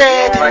Easier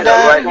said than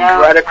done.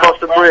 Right across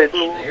the bridge.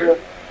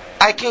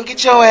 I can't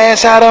get your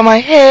ass out of my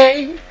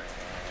head.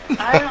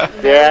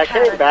 Yeah, I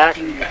came back.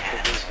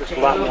 There's just a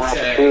lot more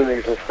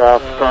opportunities and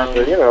stuff. Starting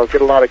to,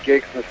 get a lot of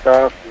gigs and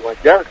stuff.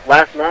 And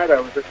last night I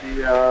was at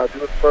the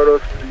doing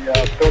photos for the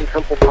Film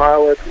Temple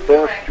Pilots,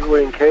 Best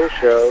Julie and Kay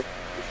show,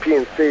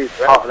 PNC.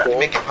 So That's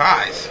making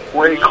pies.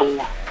 Way cool.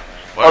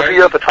 Oh, so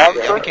you're a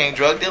photographer? You became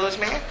drug dealers,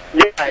 man?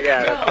 Yeah,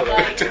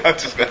 that's what I'm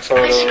just messing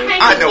with you.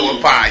 I know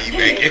what pie you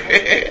making.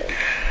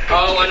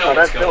 Oh, I know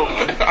what's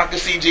going on. I can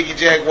see Jiggy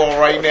Jaguar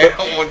right now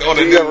on the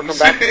news. Ever come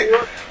back to New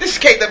York? This is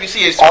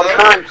KWC. All the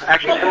time.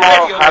 Actually,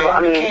 tomorrow.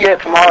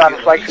 Tomorrow I have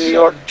a flight to New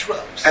York.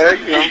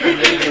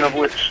 Speaking of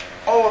which,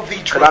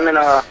 because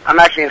I'm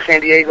actually in San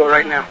Diego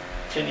right now.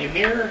 Can you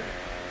hear?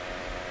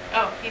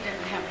 Oh, he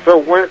didn't have. So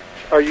when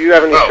are you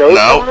having a show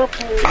coming up?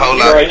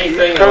 Hold on.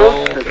 Anything?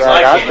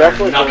 I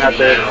definitely gonna have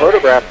the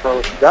photograph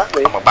from got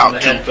me. I'm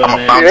about to.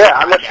 Yeah,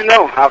 I'll let you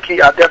know. I'll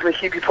definitely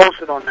keep you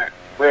posted on that.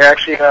 We're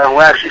actually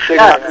figuring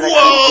out the next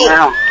week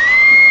now.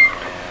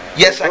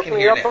 Yes, I can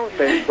hear that. On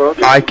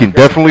Facebook. I can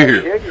definitely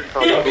hear you.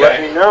 Okay. Let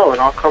me know, and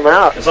I'll come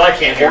out. Because I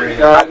can't hear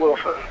you. I will.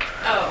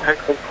 Take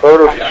some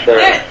photos to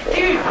share.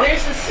 Dude,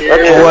 there's this.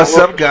 What's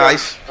up,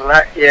 guys? The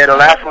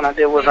last one I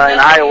did was in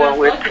Iowa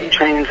with T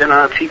Chains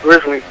and T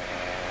Grizzly.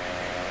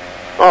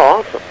 Oh,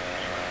 awesome.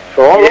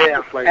 So all over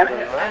the place,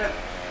 right?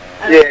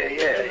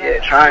 Yeah.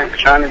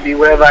 Trying to be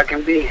wherever I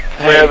can be.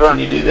 Hey, can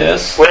you do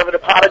this? Wherever the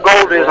pot of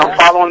gold is, I'm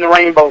following the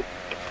rainbow.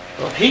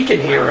 Well, if he can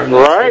hear him.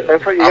 Right,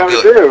 that's what you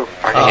gotta do.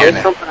 I can hear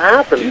Make something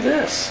happen. Do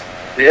this.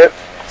 Yep.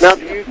 Now,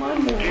 do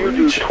you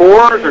do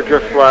tours or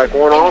just like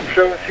one-off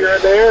shows here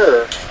and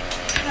there? Or?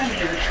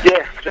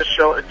 Yeah,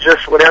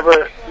 just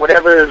whatever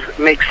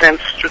makes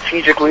sense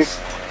strategically. So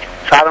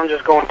I don't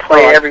just go and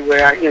play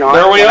everywhere. You know.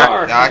 There we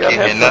are. No, I can't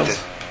hear nothing.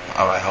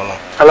 All right, hold on.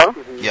 Hello?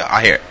 Yeah,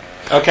 I hear it.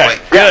 Okay, Wait,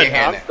 good.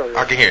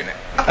 I can hear it now.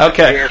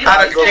 Okay.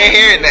 I can't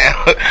hear it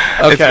now.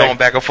 It's going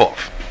back and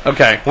forth.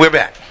 Okay. We're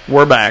back.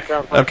 We're back.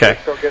 Okay.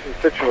 Still getting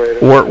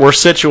situated. We're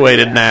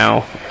situated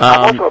now.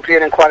 I've also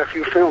appeared in quite a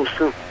few films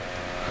too.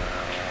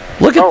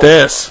 Look at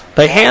this.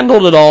 They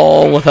handled it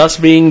all with us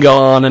being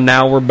gone, and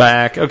now we're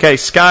back. Okay,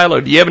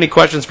 Skylar, do you have any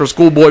questions for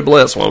Schoolboy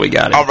Bliss while we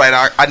got him? All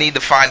right, I need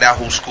to find out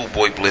who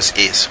Schoolboy Bliss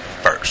is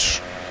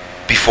first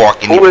before I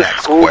can even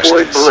ask questions. Who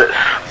is Schoolboy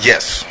Bliss?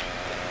 Yes.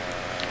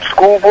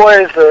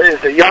 Schoolboy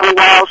is the young,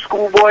 wild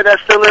schoolboy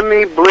that's still in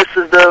me. Bliss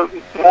is the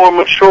more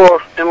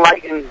mature,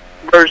 enlightened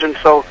version.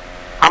 So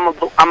I'm a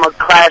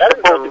class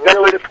of both. The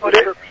best way to put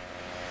it.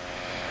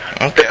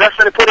 Okay. The best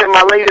way to put it in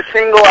my latest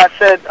single, I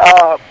said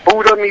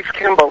Buddha meets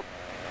Kimbo.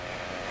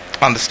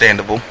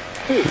 Understandable.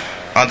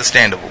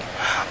 Understandable.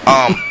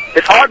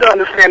 It's hard to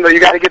understand though. You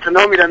got to get to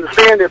know me to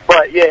understand it.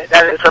 But yeah,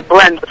 that is a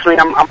blend between.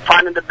 I'm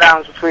finding the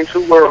balance between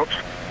two worlds.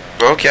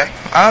 Okay,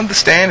 I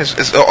understand.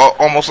 It's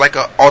almost like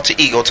an alter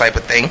ego type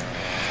of thing.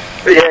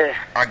 Yeah.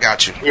 I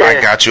got you. Yeah.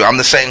 I got you. I'm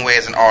the same way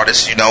as an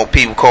artist. You know,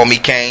 people call me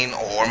Kane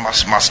or my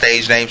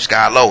stage name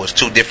Sky Low. It's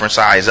two different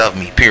sides of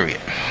me. Period.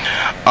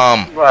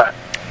 Right.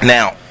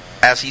 Now,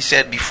 as he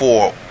said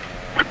before,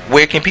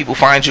 where can people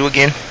find you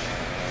again?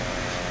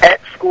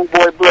 At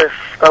Schoolboy Bliss,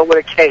 spelled with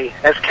a K.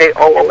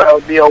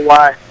 SKOOLBOY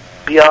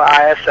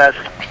BLISS.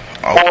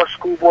 Or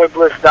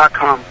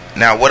schoolboybliss.com.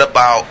 Now, what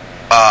about?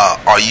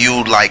 Are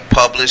you like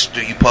published?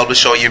 Do you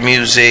publish all your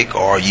music?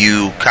 Or are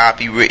you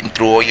copywritten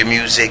through all your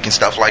music and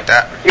stuff like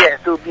that? Yeah,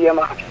 through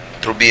BMI.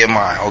 Through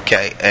BMI,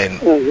 okay. And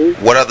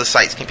what other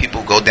sites can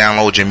people go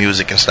download your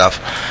music and stuff?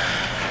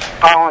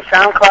 On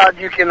SoundCloud,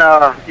 you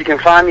can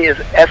find me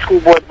as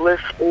Schoolboy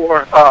Bliss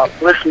or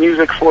Bliss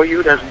Music for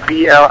You. That's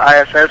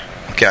BLISS.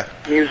 Okay.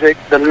 Music,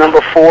 the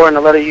number 4 and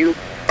the letter U.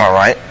 All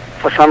right.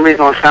 For some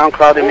reason on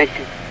SoundCloud, they make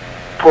you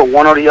put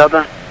one or the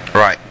other.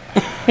 Right.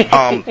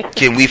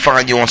 Can we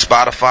find you on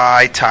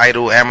Spotify,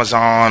 Tidal,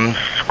 Amazon?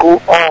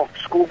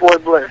 Schoolboy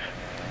Bliss,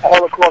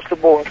 all across the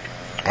board.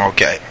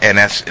 Okay, and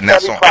that's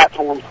every on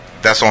platform.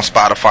 That's on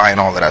Spotify and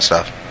all of that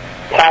stuff.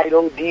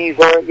 Tidal,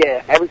 Deezer,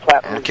 yeah, every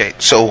platform. Okay,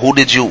 so who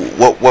did you?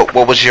 What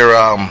was your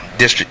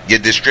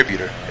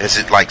distributor? Is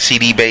it like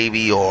CD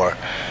Baby or?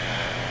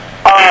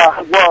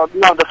 Well,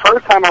 no. The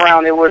first time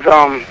around, it was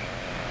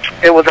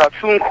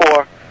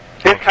TuneCore.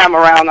 This time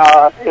around,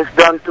 it's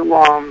done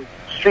through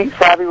Street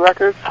Savvy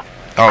Records.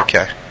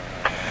 Okay.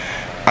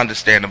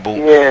 Understandable.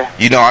 Yeah.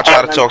 You know, I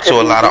try to talk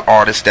to a lot of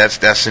artists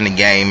that's in the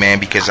game, man,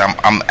 because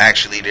I'm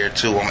actually there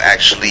too. I'm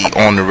actually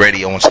on the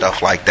radio and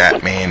stuff like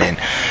that, man. And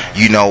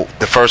you know,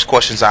 the first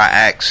questions I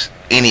ask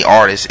any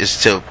artist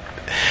is to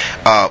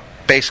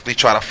basically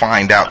try to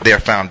find out their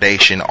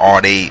foundation.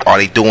 Are they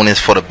doing this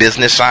for the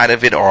business side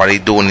of it, or are they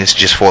doing this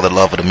just for the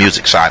love of the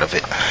music side of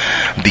it?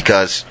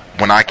 Because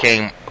when I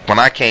came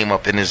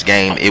up in this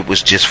game, it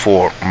was just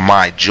for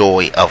my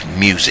joy of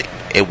music.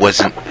 It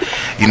wasn't,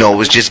 you know, it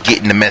was just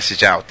getting the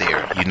message out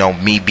there. You know,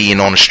 me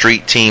being on a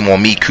street team or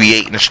me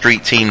creating a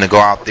street team to go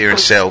out there and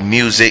sell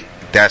music.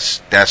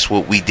 That's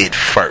what we did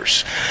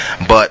first.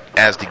 But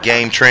as the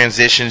game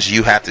transitions,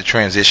 you have to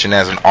transition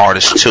as an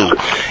artist too.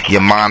 Your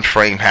mind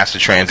frame has to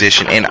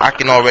transition, and I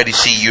can already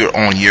see you're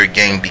on your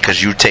game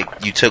because you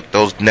took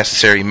those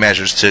necessary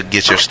measures to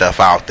get your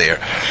stuff out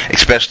there,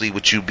 especially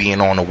with you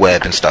being on the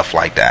web and stuff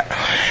like that.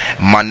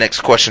 My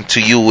next question to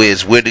you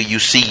is, where do you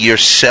see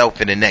yourself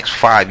in the next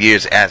 5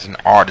 years as an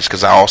artist?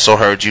 Because I also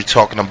heard you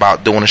talking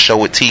about doing a show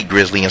with T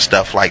Grizzly and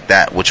stuff like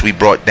that, which we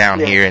brought down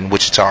here in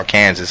Wichita,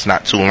 Kansas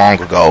not too long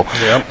ago.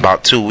 Yep.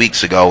 About 2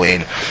 weeks ago,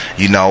 and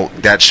you know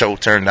that show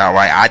turned out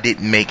right. I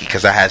didn't make it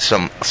because I had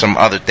some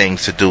other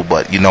things to do,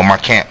 but you know my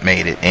camp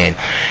made it, and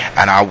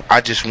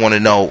I just want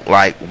to know,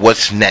 like,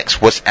 what's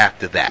next? What's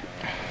after that?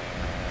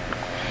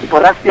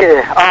 Well, that's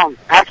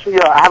actually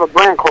I have a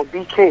brand called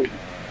Be King,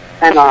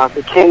 and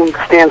the King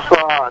stands for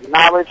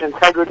knowledge,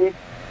 integrity,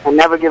 and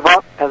never give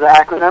up as an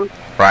acronym.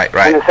 Right.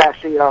 And it's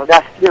actually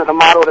that's the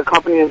motto of the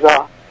company is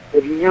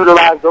if you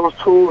utilize those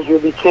tools, you'll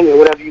be king at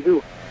whatever you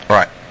do.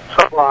 Right.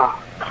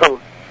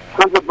 So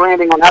tons of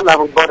branding on that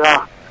level, but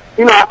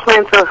you know, I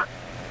plan to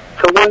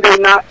one day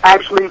not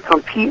actually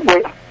compete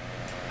with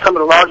some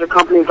of the larger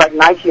companies like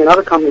Nike and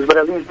other companies, but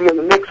at least be in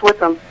the mix with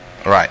them.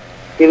 Right.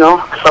 You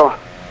know, so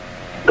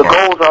the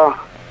goals are,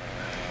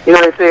 you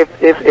know, they say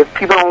if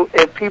people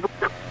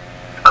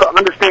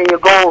understand your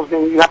goals,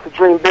 then you have to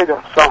dream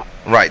bigger. So.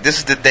 Right. This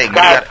is the thing. You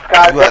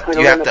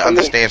have to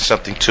understand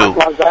something too.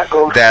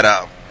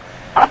 That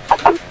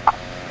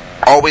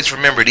always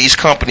remember, these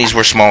companies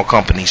were small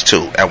companies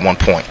too at one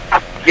point.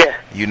 Yeah.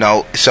 You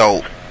know,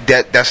 so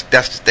that's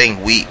the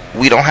thing.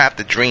 We don't have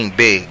to dream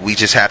big. We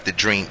just have to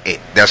dream it.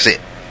 That's it.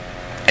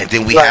 And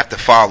then we have to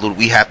follow.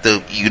 We have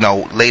to,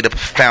 lay the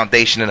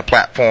foundation and the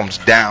platforms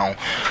down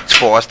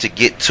for us to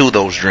get to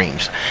those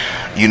dreams.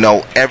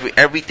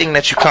 Everything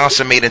that you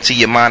consummate into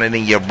your mind and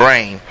in your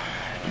brain,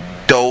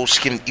 those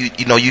can you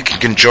can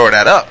conjure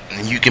that up,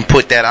 and you can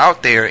put that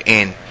out there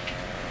and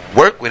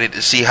work with it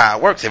to see how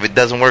it works. If it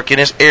doesn't work in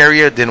this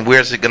area, then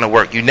where's it going to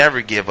work? You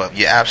never give up.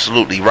 You're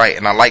absolutely right.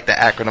 And I like the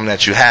acronym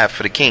that you have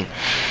for the King.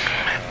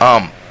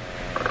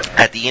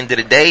 At the end of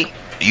the day,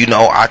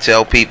 I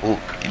tell people,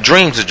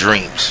 dreams are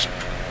dreams.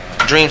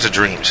 Dreams are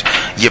dreams.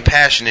 Your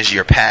passion is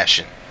your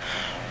passion.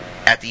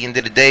 At the end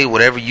of the day,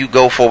 whatever you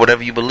go for,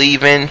 whatever you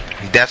believe in,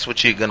 that's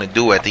what you're going to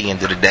do at the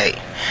end of the day.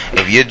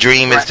 If your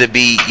dream is to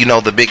be,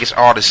 the biggest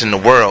artist in the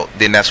world,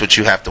 then that's what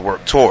you have to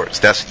work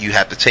towards. You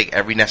have to take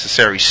every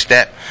necessary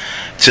step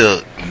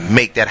to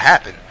make that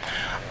happen.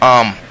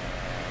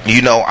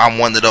 I'm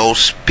one of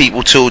those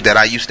people too that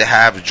I used to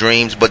have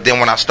dreams, but then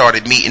when I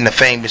started meeting the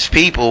famous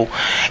people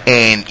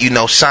and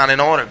signing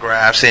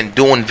autographs and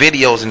doing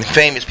videos and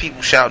famous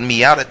people shouting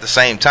me out at the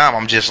same time,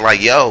 I'm just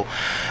like, yo,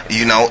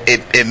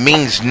 it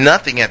means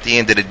nothing at the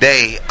end of the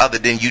day other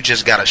than you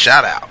just got a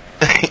shout out.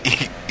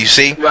 You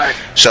see? Right.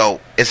 So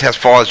it's as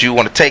far as you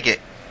want to take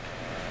it.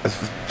 It's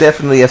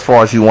definitely as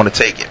far as you want to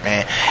take it,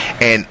 man.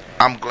 And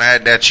I'm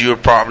glad that you're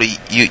probably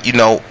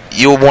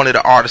you're one of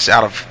the artists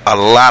out of a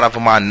lot of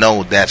them I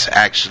know that's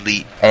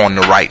actually on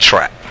the right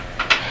track.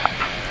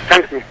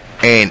 Thank you.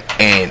 And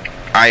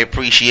I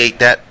appreciate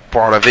that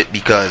part of it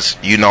because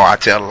I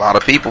tell a lot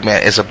of people,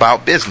 man, it's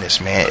about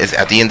business, man. It's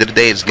at the end of the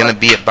day, it's gonna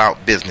be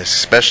about business,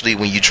 especially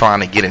when you're trying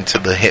to get into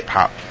the hip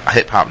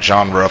hop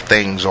genre of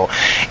things or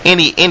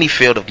any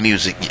field of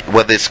music,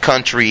 whether it's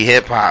country,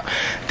 hip hop.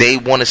 They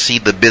want to see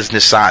the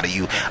business side of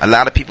you. A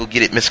lot of people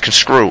get it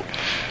misconstrued.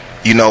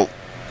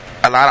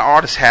 A lot of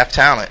artists have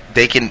talent.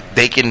 They can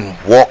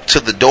walk to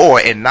the door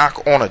and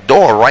knock on a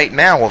door right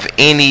now of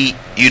any,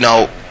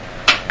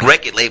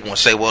 record label and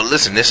say, well,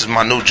 listen, this is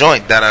my new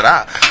joint,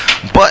 da-da-da.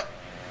 But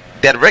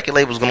that record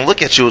label is going to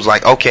look at you as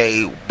like,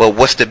 okay, but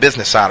what's the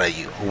business side of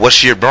you?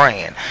 What's your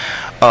brand?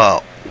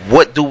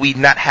 What do we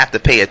not have to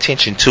pay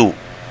attention to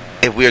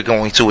if we're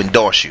going to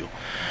endorse you?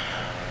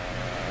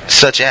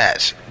 Such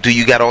as, do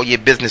you got all your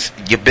business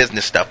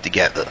stuff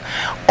together?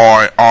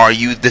 Or are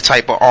you the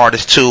type of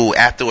artist too,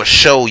 after a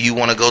show you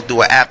want to go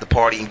do an after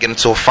party and get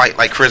into a fight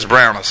like Chris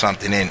Brown or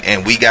something,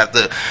 and we got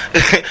the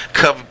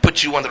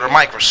put you under the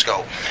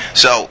microscope.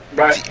 So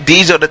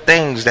these are the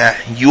things that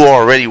you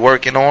are already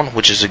working on,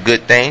 which is a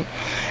good thing,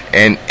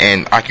 and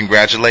I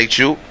congratulate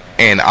you,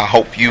 and I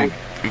hope you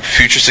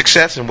future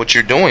success in what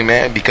you're doing,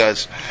 man,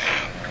 because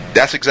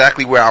that's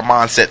exactly where our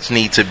mindsets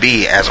need to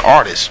be as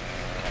artists.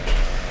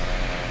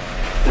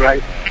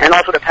 Right, and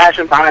also the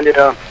passion behind it,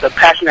 the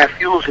passion that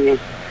fuels me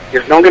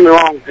is, don't get me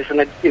wrong,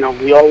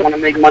 we all want to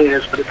make money,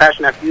 but the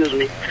passion that fuels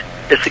me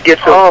is to get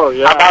to,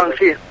 I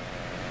volunteer.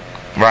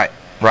 Right.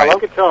 Well, I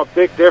can tell a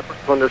big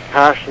difference when there's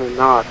passion and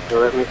not, so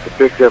that makes a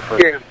big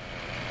difference. Yeah,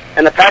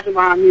 and the passion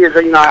behind me is,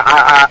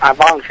 I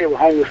volunteer with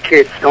homeless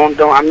kids.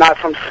 I'm not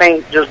some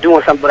saint just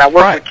doing something, but I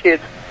work with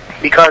kids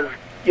because,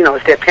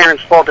 it's their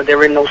parents' fault that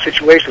they're in those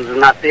situations and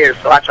not theirs,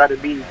 so I try to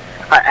be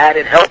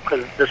added help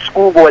because the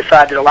schoolboy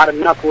side did a lot of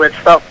knucklehead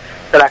stuff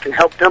that I can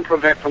help them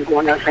prevent from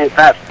going that same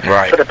path.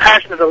 Right. So the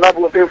passion is a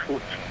level of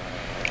influence.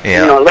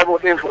 Yeah. A level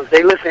of influence.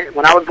 They listen.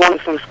 When I was going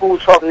to some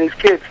schools talking to these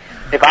kids,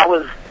 if I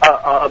was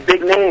a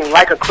big name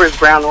like a Chris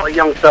Brown or a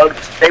Young Thug,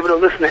 they would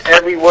have listened to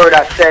every word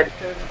I said,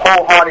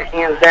 wholehearted,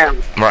 hands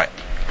down. Right.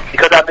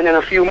 Because I've been in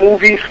a few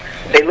movies,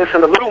 they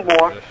listen a little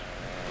more.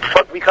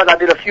 Because I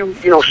did a few,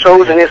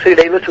 shows in this city,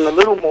 they listen a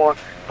little more,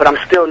 but I'm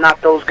still not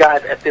those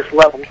guys at this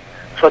level.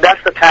 So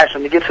that's the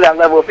passion, to get to that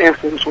level of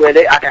influence where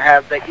I can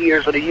have the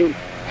ears of the youth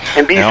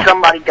and be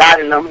somebody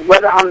guiding them,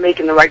 whether I'm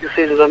making the right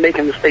decisions or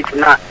making mistakes or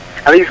not.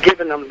 At least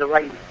giving them the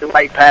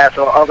right path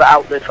or other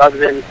outlets other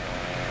than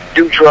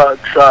do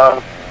drugs,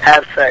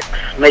 have sex,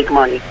 make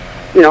money.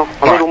 A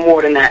little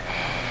more than that.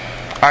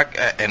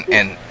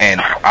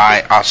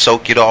 I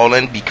soak it all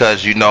in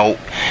because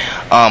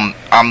I'm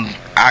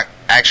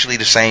actually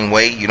the same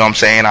way. You know what I'm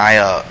saying?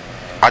 I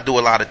do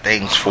a lot of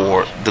things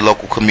for the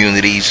local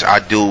communities. I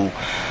do.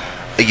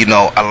 A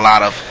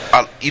lot of,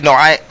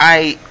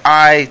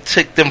 I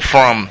took them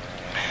from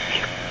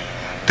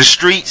the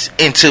streets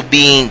into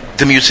being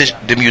the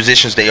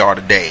musicians they are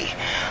today.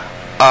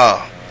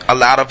 A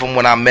lot of them,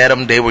 when I met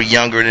them, they were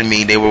younger than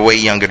me. They were way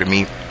younger than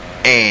me.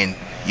 And,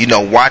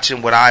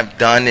 watching what I've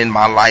done in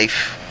my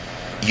life,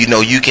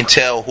 you can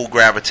tell who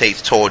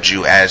gravitates towards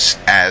you as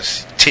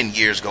 10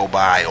 years go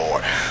by or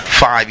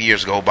 5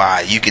 years go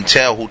by. You can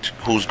tell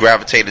who's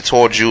gravitated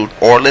towards you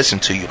or listen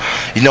to you.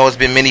 It's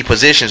been many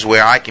positions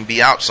where I can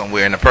be out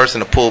somewhere and the person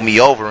will pull me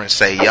over and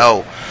say,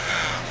 yo,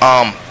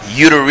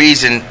 you the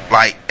reason,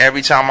 like,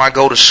 every time I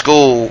go to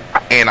school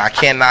and I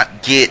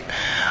cannot get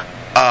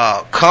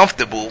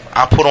comfortable,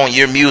 I put on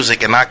your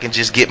music and I can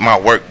just get my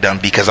work done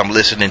because I'm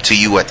listening to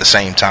you at the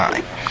same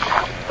time.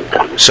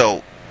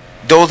 So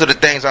those are the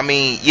things. I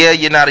mean, yeah,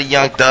 you're not a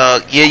Young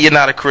Thug. Yeah, you're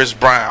not a Chris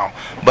Brown.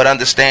 But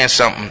understand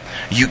something.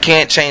 You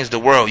can't change the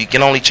world. You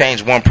can only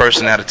change one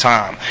person at a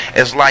time.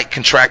 It's like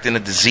contracting a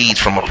disease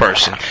from a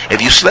person.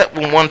 If you slept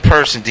with one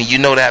person, then you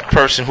know that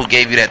person who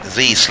gave you that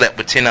disease slept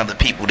with 10 other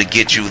people to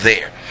get you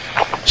there.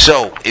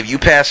 So, if you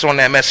pass on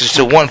that message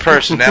to one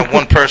person, that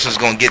one person's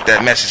going to get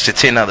that message to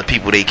 10 other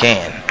people they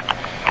can.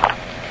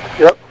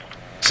 Yep.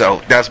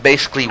 So, that's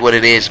basically what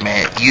it is,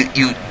 man.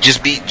 You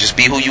just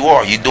be who you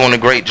are. You're doing a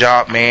great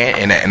job,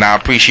 man, and I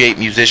appreciate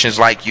musicians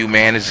like you,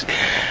 man.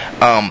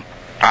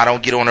 I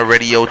don't get on the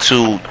radio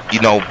to,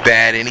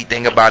 bad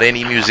anything about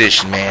any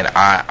musician, man.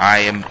 I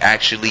am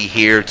actually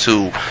here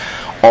to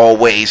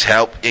always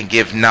help and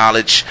give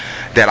knowledge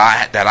that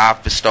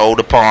I've bestowed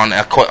upon,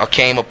 or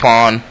came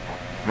upon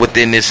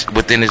within this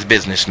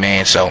business,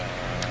 man. So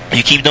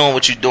you keep doing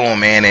what you're doing,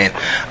 man, and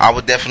I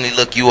would definitely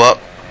look you up.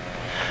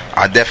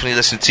 I definitely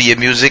listen to your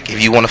music.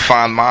 If you want to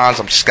find mine,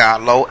 I'm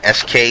Skylow,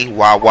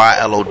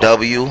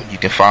 SKYYLOW. You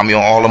can find me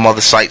on all them other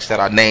sites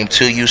that I named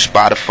to you,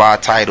 Spotify,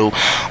 Tidal,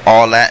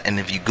 all that. And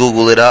if you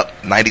Google it up,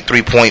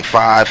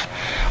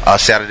 93.5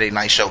 Saturday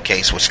Night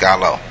Showcase with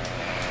Skylow.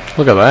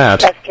 Look at that.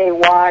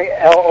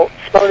 SKYLO.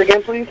 Spell it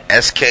again, please.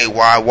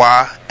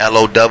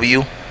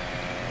 SKYYLOW.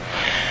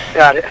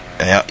 Got it.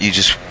 Yeah, you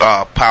just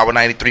Power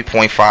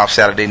 93.5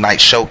 Saturday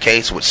Night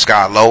Showcase with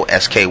Skylow,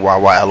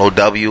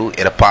 SKYYLOW.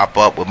 It'll pop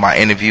up with my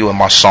interview and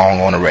my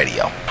song on the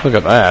radio. Look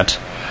at that.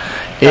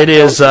 It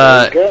is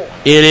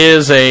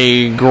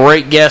a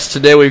great guest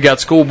today. We've got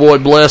Schoolboy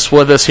Bliss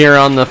with us here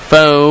on the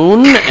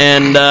phone,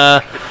 and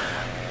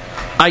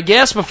I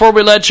guess before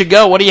we let you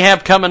go, what do you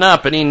have coming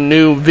up? Any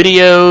new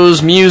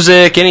videos,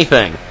 music,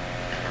 anything?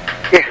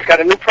 Yes, got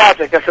a new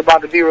project that's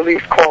about to be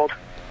released called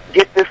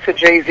 "Get This to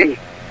Jay-Z."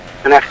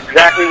 And that's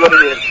exactly what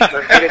it is.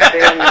 Let's get it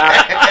there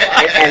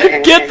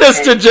now. Get this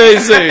to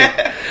Jay-Z.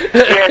 Yeah,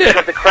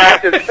 because the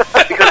craft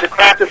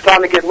is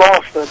starting to get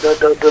lost.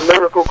 The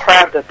lyrical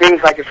craft of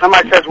things like if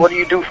somebody says, "What do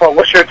you do for?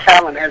 What's your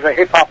talent as a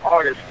hip hop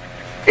artist?"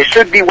 It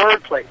should be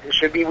wordplay. It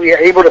should be we are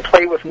able to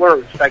play with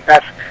words. Like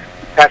that's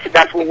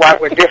why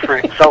we're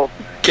different. So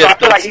I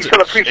feel like he still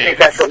appreciates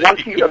that. So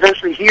once he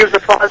eventually hears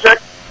the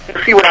project,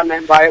 he'll see what I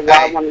meant by it.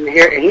 Why I want him to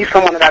hear it. And he's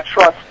someone that I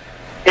trust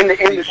in the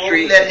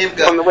industry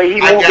from the way he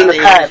moved in the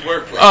past.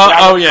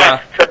 Yeah.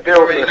 To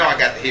build I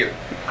got to hear it.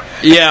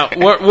 Yeah,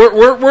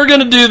 we're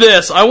gonna do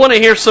this. I want to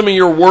hear some of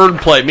your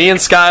wordplay. Me and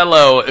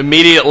Skylow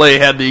immediately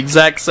had the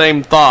exact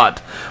same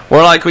thought.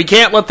 We're like, we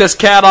can't let this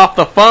cat off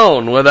the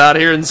phone without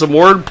hearing some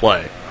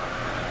wordplay.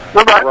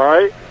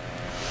 Right.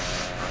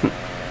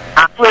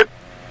 I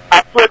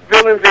flip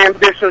villains'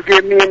 ambitions,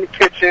 get me in the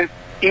kitchen,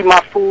 eat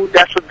my food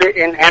that's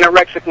forbidden,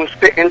 anorexic when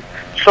spitting,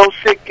 so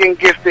sick and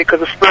gifted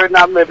because the spirit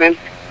not living,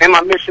 and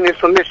my mission is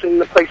submission in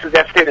the places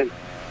that's hidden.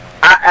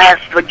 I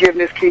ask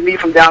forgiveness, keep me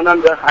from down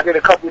under. I did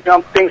a couple of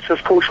dumb things since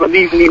coach for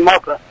leaving me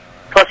mother.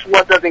 Plus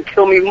what doesn't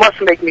kill me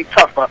must make me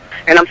tougher.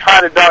 And I'm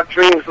tired of dark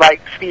dreams like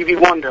Stevie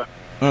Wonder.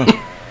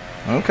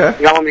 Okay.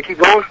 Y'all want me to keep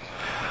going?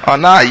 Oh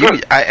nah,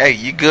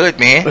 you good,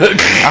 man.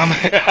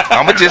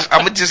 I'm just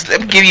let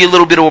me give you a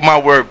little bit of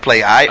my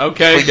wordplay, all right?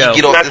 Okay, go.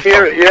 Let's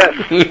hear it, yes.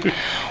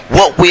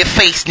 What we're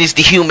facing is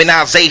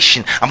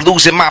dehumanization. I'm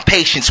losing my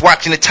patience,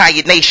 watching the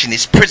entire nation.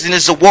 It's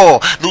prisoners of war,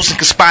 losing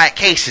conspired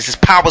cases. It's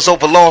powers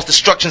over laws,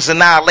 destructions,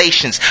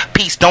 annihilations.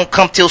 Peace don't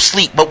come till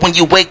sleep, but when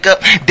you wake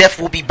up, death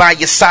will be by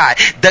your side.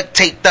 Duct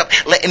taped up,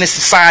 letting the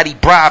society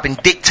bribe and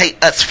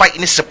dictate us,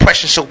 fighting this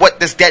suppression. So what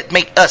does that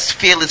make us?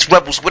 Feel it's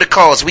rebels with a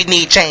cause. We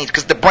need change,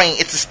 cause the brain,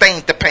 it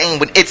sustains the pain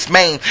when it's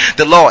maimed.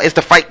 The law is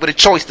the fight with a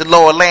choice, the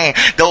law of land.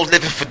 Those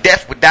living for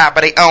death would die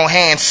by their own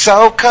hands.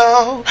 So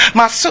cold,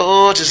 my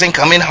soldiers ain't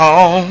coming home.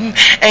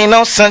 Ain't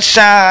no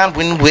sunshine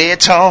when we're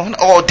torn.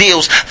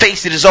 Ordeals,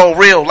 face it is all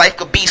real. Life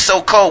could be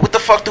so cold. What the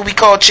fuck do we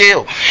call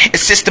chill?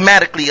 It's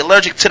systematically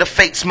allergic to the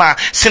fates. My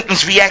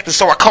symptoms reacting,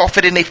 so I cough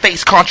it in their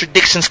face.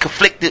 Contradictions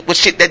conflicted with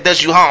shit that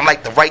does you harm,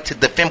 like the right to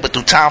defend, but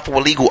through time for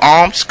illegal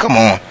arms. Come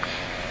on.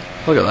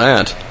 Look at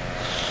that.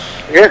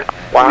 Yeah.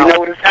 Wow. We know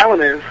what his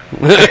talent is.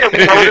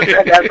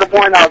 That's the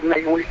point I was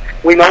making.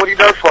 We know what he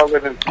does for a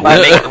living.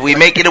 We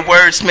make it a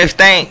wordsmith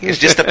thing. It's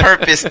just a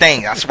purpose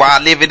thing. That's why I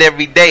live it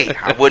every day.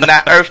 I would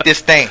not earth this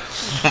thing,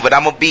 but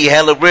I'm gonna be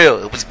hella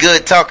real. It was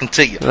good talking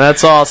to you.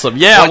 That's awesome.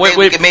 Yeah, one day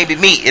we can maybe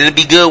meet. It'll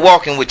be good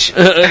walking with you.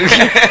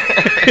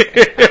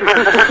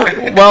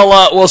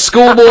 Well,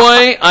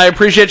 Schoolboy, I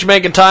appreciate you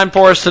making time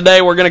for us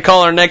today. We're gonna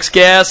call our next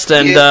guest,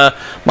 and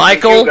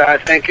Michael. Thank you,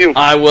 guys. Thank you.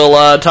 I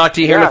will talk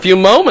to you here in a few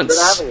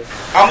moments.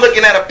 I'm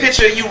looking at a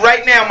picture of you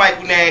right now,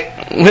 Michael Nag.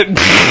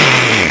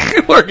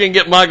 We're gonna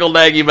get Michael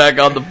Nagy back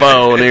on the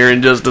phone here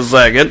in just a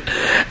second,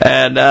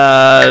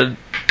 and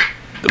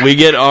we'll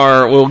get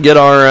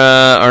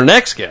our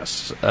next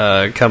guest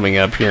coming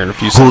up here in a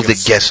few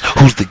seconds.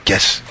 Who's the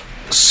guest?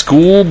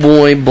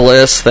 Schoolboy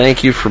Bliss,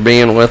 thank you for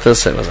being with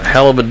us. It was a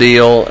hell of a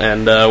deal,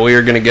 and we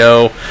are going to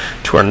go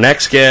to our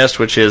next guest,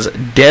 which is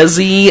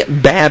Desi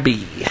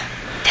Babby.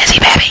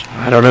 Desi Babby.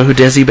 I don't know who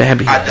Desi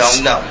Babby is. I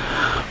don't know.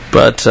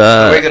 But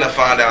we're gonna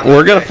find out.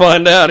 We're gonna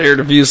find out here in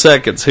a few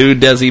seconds who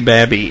Desi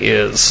Babby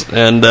is,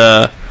 and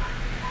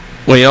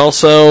We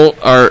also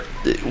are.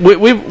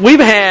 We've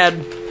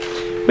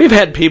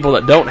had people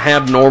that don't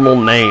have normal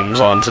names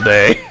on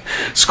today.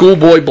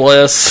 Schoolboy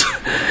Bliss,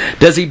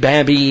 Desi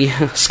Babby,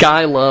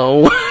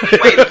 Skylo.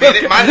 Wait a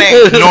minute, my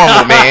name's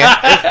normal,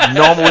 man.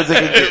 Normal as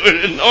it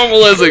gets.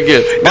 Normal as it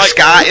gets. The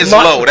sky is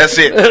low. That's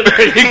it.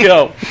 There you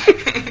go.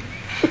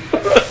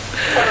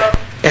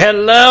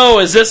 Hello,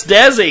 is this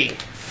Desi?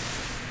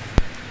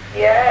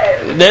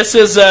 Yes. This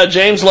is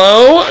James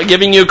Lowe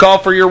giving you a call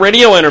for your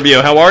radio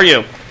interview. How are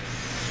you?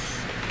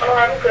 Oh,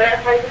 I'm good.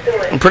 How you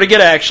doing? Pretty good,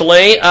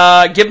 actually.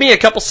 Give me a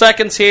couple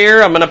seconds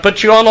here. I'm going to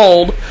put you on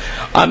hold.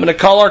 I'm going to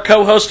call our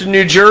co-host in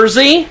New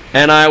Jersey,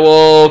 and I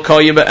will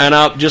call you back. And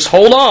I'll just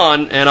hold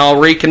on, and I'll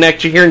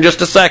reconnect you here in just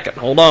a second.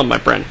 Hold on, my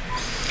friend.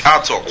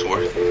 I'll talk to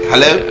her.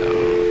 Hello?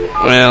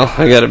 Well,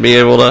 I got to be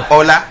able to...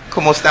 Hola,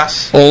 ¿cómo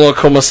estás? Hola,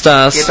 ¿cómo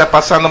estás? ¿Qué está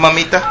pasando,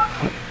 mamita?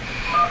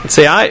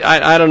 See,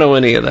 I don't know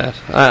any of that.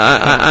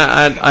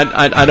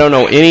 I don't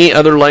know any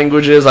other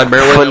languages. I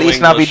barely know English.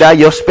 Feliz Navidad,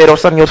 yo espero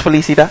años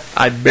felicidad.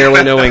 I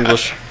barely know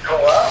English.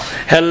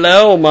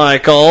 Hello,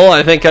 Michael.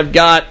 I think I've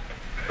got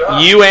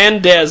you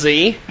and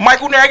Desi.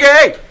 Michael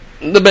Nagy!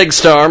 The big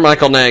star,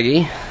 Michael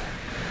Nagy.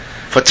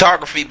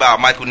 Photography by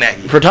Michael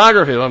Nagy.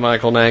 Photography by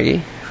Michael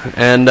Nagy.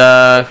 And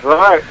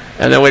right.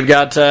 And then we've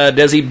got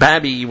Desi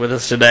Babby with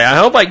us today. I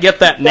hope I get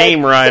that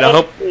name right. I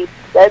hope...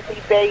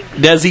 Desi Baby.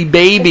 Desi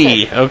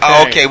Baby. Okay.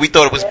 Oh, okay, we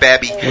thought it was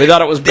Babby. We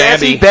thought it was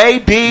Babby.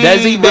 Desi Baby.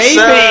 Desi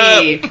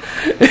Baby.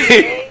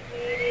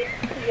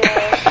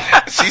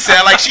 She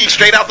sound like she's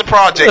straight out the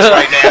projects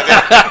right now.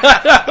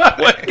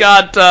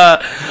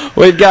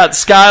 We've got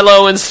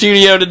Skylo in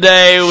studio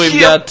today. We've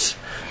got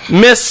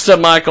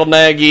Mr. Michael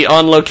Nagy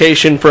on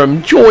location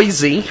from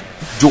Joyzy.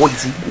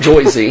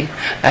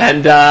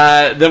 And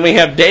then we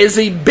have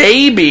Desi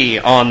Baby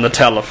on the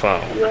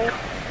telephone. Yeah.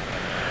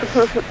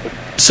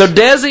 So,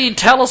 Desi,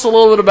 tell us a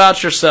little bit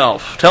about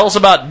yourself. Tell us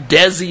about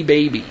Desi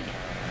Baby.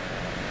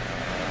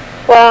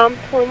 Well, I'm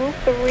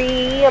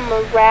 23. I'm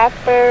a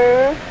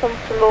rapper from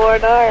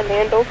Florida,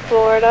 Orlando,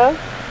 Florida.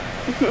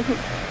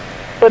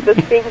 With the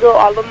single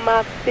All of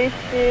My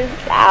Fishes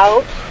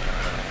out.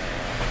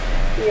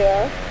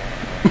 Yeah.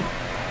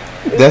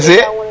 That's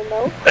it? I want to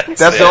know.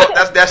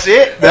 That's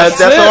it?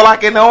 That's all I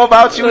can know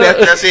about you?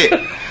 That's it?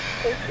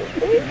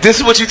 This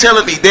is what you're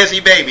telling me,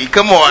 Desi Baby.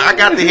 Come on, I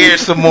got to hear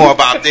some more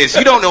about this.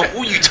 You don't know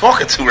who you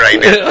talking to right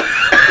now.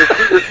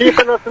 You're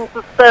keeping us in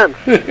suspense.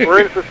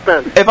 We're in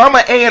suspense. If I'm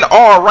an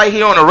A&R right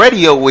here on the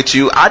radio with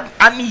you,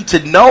 I need to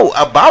know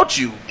about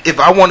you if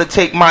I want to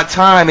take my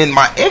time and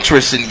my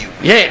interest in you.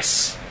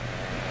 Yes.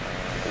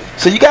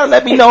 So you got to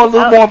let me know a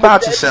little more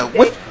about yourself.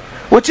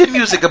 What's your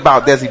music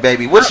about, Desi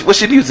Baby?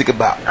 What's your music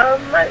about?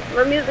 My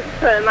music is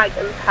to like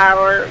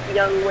empower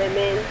young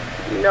women,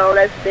 you know,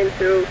 that's been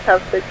through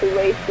tough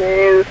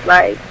situations,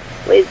 like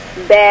with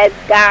bad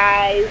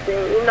guys,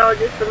 and you know,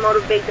 just to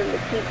motivate them to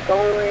keep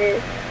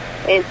going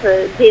and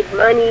to get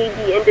money,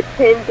 be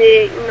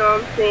independent. You know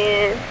what I'm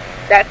saying?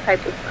 That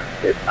type of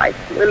stuff, just like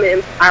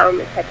women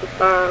empowerment type of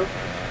song.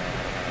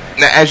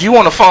 Now, as you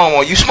on the phone,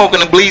 are you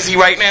smoking a bleezy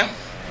right now?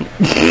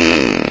 No.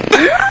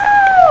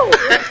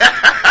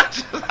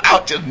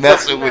 I'm just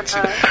messing with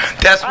you.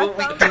 That's what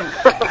we do.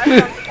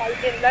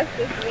 That's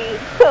just me.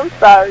 I'm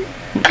sorry.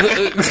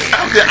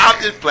 I'm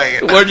just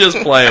playing. We're just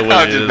playing with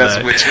I'm you just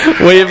messing today. with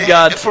you. We've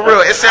got... For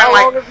real, it sounds How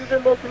like... long have you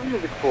been making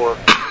music for?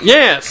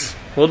 Yes,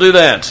 we'll do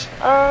that.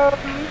 I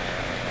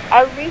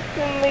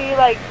recently,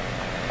 like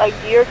a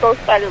year ago,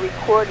 started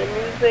recording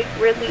music,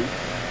 really.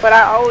 But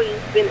I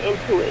always been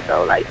into it,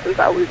 though, like since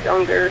I was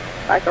younger,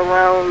 like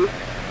around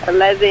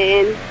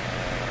 11,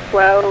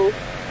 12.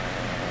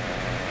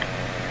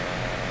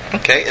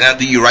 Okay, now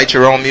do you write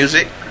your own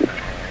music?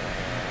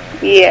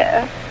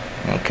 Yeah.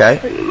 Okay.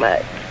 Pretty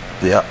much.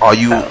 Yeah.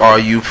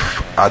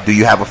 Do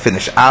you have a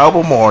finished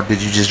album, or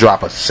did you just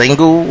drop a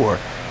single, or?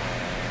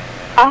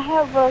 I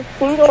have a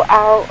single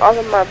out, All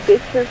of My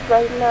Bitches,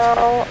 right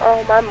now.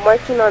 I'm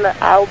working on an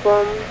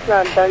album. It's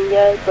not done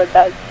yet, but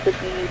that should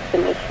be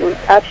finishing.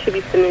 I should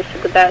be finished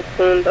with that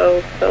soon,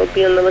 though, so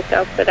be on the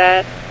lookout for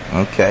that.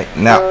 Okay.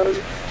 Now,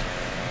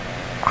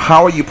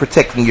 how are you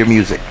protecting your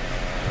music?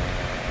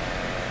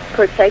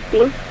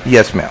 Protecting?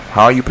 Yes, ma'am.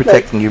 How are you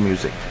protecting your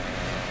music?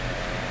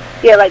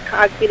 Yeah, like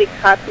get it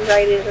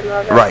copyrighted and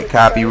all that. Right,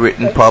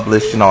 copywritten,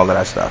 published, and all of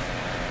that stuff.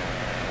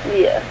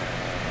 Yeah.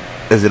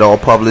 Is it all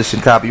published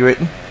and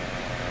copywritten?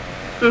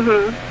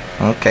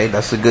 Mm-hmm. Okay,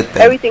 that's a good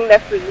thing. Everything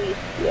that's released,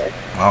 yes.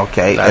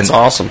 Okay. That's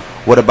awesome.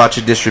 What about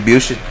your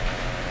distribution?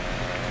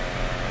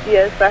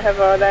 Yes, I have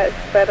all that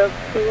set up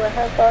too. I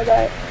have all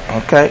that.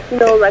 Okay. You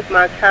know, like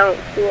my account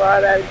too,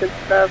 all that good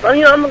stuff. I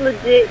mean, I'm a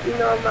legit, you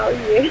know, I'm out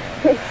here.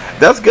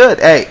 That's good.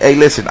 Hey,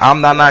 listen,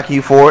 I'm not knocking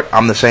you for it.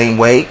 I'm the same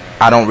way.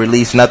 I don't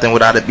release nothing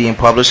without it being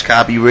published,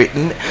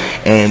 copywritten,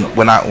 and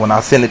when I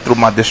send it through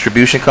my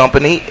distribution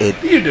company,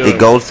 it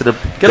goes to the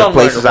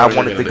places I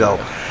want it to go.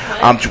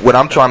 What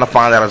I'm trying to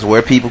find out is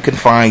where people can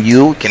find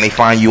you. Can they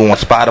find you on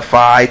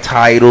Spotify,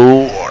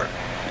 Tidal, or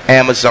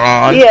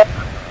Amazon? Yeah.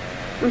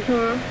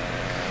 Mhm.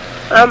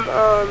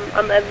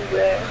 I'm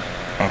everywhere.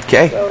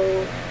 Okay.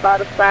 So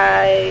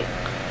Spotify.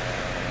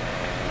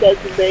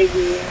 Desi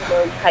Baby,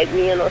 type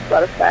me in on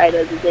Spotify.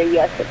 Desi Baby,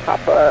 I should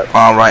pop up.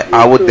 All right,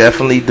 I would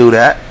definitely do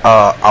that.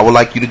 I would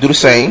like you to do the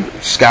same.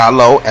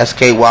 Skylow,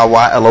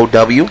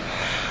 SKYYLOW.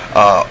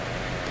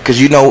 Because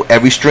you know,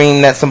 every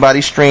stream that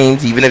somebody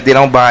streams, even if they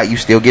don't buy it, you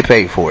still get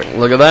paid for it.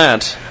 Look at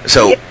that.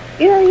 So yeah.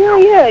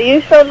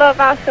 You show love,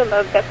 I show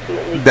love,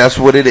 definitely. that's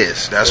what it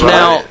is. That's what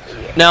it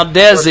is. Now,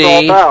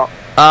 Desi,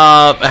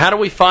 how do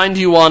we find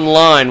you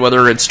online?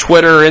 Whether it's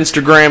Twitter,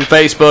 Instagram,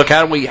 Facebook,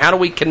 how do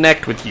we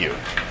connect with you?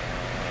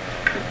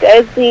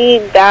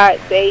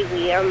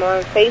 Desi.baby. I'm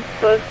on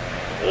Facebook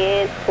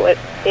and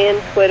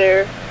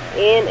Twitter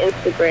and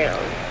Instagram.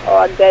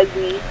 All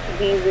Desi,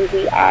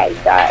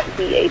 DZZI.BABI.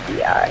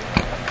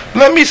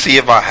 Let me see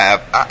if I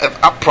have.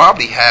 I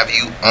probably have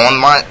you on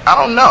my. I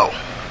don't know.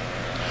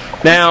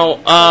 Now,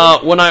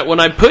 when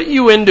I put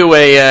you into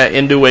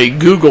a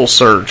Google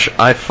search,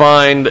 I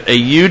find a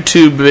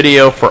YouTube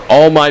video for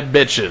All My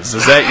Bitches.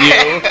 Is that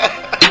you?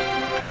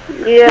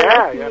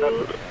 Yeah.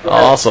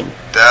 Awesome.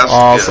 That's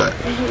awesome.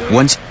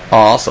 Good.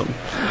 Awesome.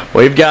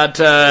 We've got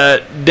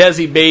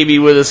Desi Baby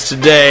with us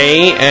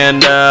today,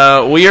 and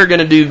we are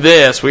going to do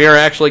this. We are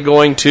actually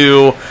going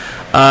to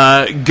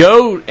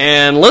go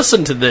and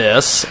listen to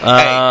this,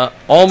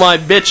 All My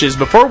Bitches.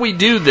 Before we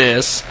do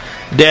this,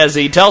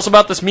 Desi, tell us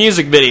about this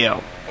music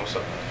video. What's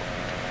up?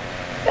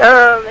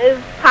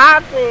 It's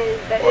popping.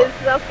 It's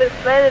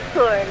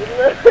self-explanatory.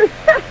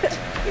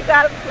 You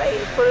gotta play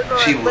it, put it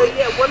on. But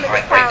yeah, women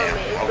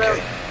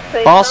empowerment.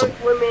 So Awesome.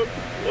 Women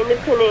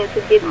independent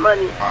to get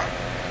money.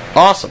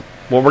 Awesome.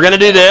 Well, we're going to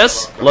do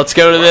this. Let's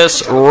go to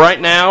this right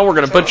now. We're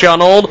going to put you on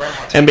hold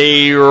and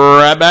be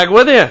right back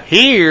with you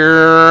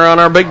here on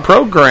our big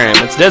program.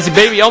 It's Desi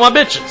Baby, All My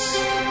Bitches.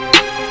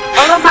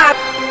 All of my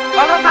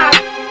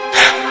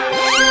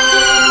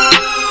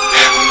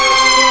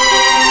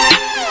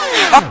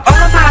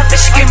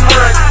bitches get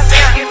money.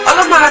 All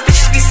of my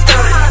bitches be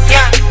stunned.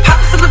 Pop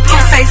full of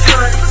blue face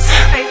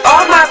honey.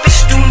 All my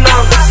bitches do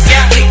numbers.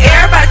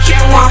 Everybody keep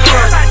it 100.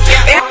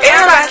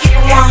 Everybody keep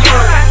it 100.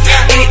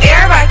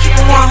 Everybody keep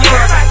it 100.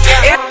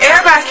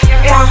 Everybody keep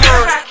it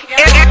 100.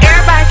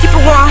 Everybody keep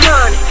it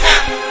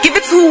 100. Give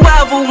it to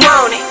whoever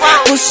want it.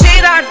 Well,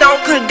 shit, I don't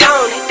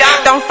condone it.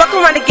 Don't fuck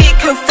around and get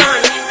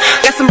confronted.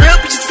 Got some real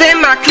bitches in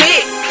my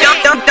clique.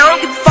 Don't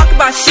give a fuck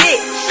about shit.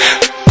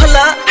 Pull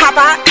up, hop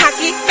out, cock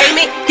it,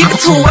 aim it. Give it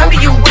to whoever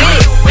you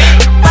with.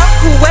 Fuck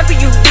whoever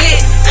you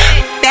with.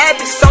 Bad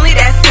bitches only,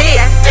 that's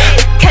it.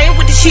 Came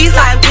with the cheese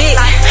like wit.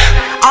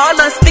 All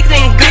us thicker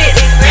than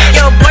grits.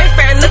 Your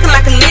boyfriend looking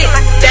like a lick.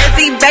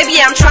 Desi, baby,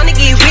 I'm tryna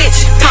get rich.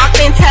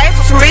 Poppin' tags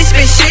with some rich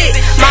bitch shit.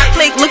 My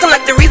clique looking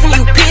like the reason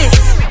you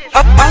pissed.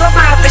 All of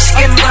my bitches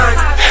get money.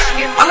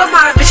 All of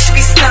my bitches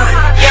be stunned.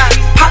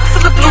 Pop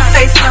full of blue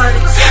face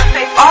honey.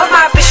 All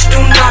my bitches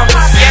do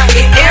numbers.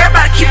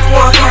 Everybody keep it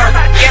 100.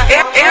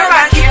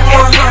 Everybody keep it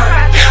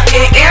 100.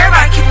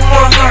 Everybody keep it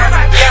 100.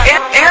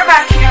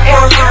 Everybody keep it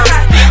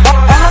 100.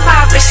 All of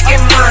my bitches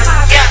get money.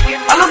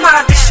 All of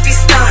my bitches be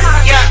stunned.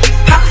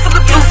 Pop full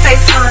of blue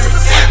face honey.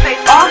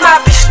 All my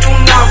bitches do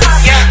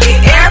numbers.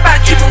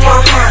 Everybody keep it 100.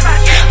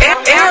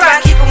 Everybody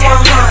keep it 100.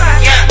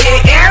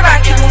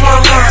 Everybody keep it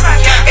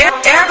 100.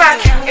 Everybody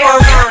keep it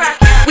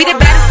 100. We the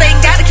baddest, they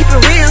gotta keep it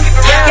real.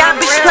 Y'all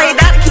bitches played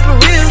out to keep it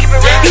real.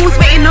 You was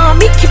waiting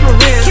on me, keep it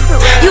real.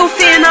 You don't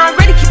feeling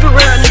already, keep it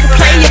real. Nigga,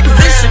 play your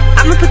position.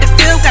 I'ma put the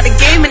field, got a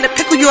game in the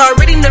pickle, you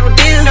already know the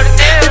deal.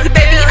 Listen,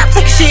 baby, I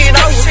take shit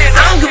over.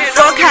 I don't give a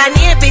fuck how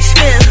near bitch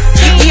feel.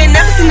 You ain't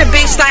never seen a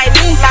bitch like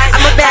me.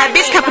 I'm a bad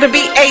bitch, capital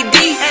B-A-D.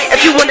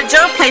 If you wanna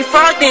jump, play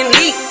frog, then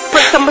leap.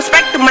 Put some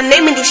respect on my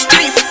name in these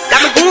streets. Got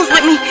my goons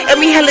with me, and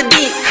me hella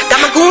deep. Got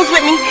my goons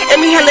with me,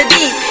 and me hella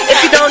deep. If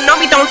you don't know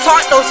me, don't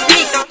talk, don't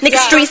speak. Nigga,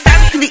 street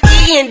savage to the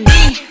E and D.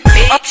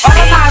 All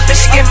of my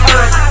bitches get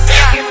money.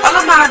 All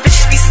of my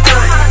bitches be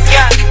stunned.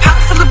 Pop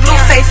full of blue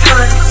face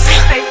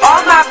honey.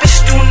 All my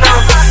bitches do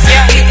numbers.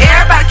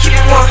 Everybody keep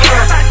it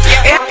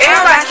 100.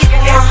 Everybody keep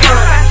it 100.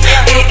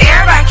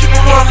 Everybody keep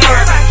it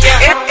 100.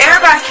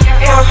 Everybody keep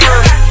it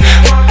 100.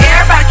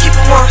 Everybody keep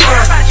it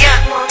 100.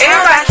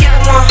 Everybody keep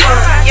it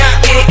 100.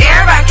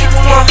 Everybody keep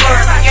it 100.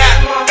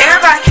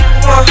 Everybody keep it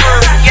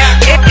 100.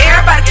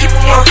 Everybody keep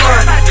it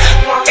 100.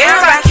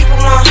 Everybody keep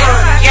it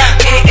 100.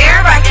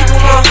 Everybody keep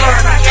it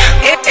 100.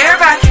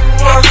 Everybody keep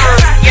it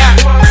 100.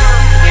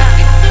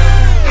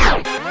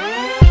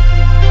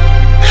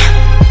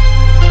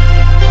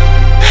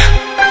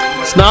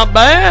 It's not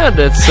bad.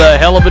 It's a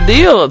hell of a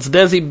deal. It's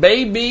Desi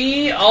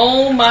Baby,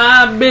 All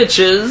My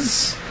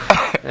Bitches.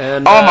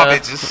 And, all my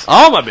bitches.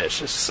 All my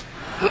bitches.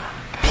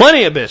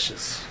 Plenty of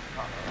bitches.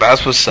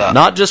 That's what's up.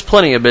 Not just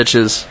plenty of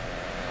bitches.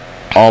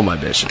 All my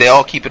bitches. They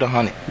all keep it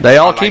 100. They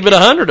all keep it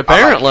 100,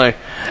 apparently.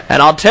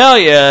 And I'll tell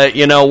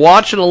you,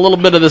 watching a little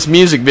bit of this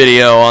music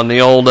video on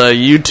the old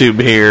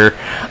YouTube here,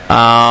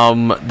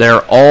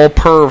 they're all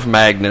perv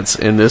magnets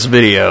in this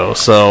video.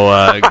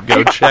 So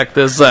go check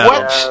this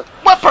out.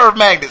 What perv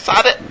magnets?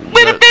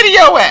 Where the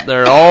video at?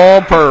 They're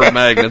all perv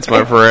magnets,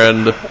 my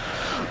friend.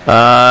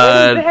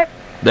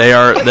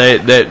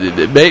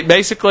 They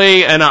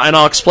basically, and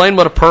I'll explain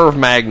what a perv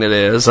magnet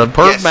is. A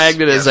perv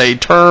magnet is a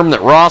term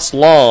that Ross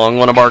Long,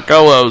 one of our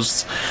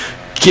co-hosts,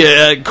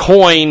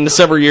 coined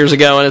several years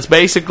ago, and it's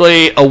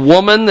basically a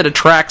woman that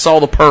attracts all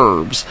the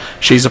pervs.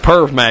 She's a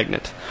perv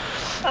magnet.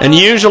 And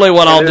usually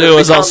what I'll do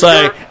is I'll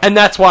say, and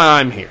that's why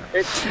I'm here.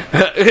 It's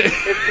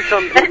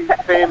become the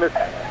famous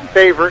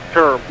favorite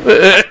term.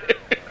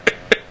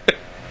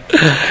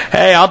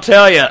 Hey, I'll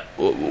tell you,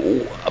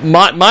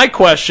 my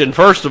question,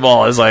 first of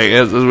all, is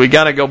we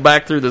got to go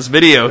back through this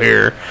video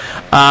here.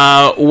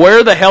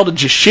 Where the hell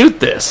did you shoot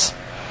this?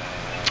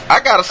 I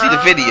got to see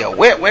the video.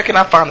 Where can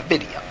I find the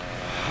video?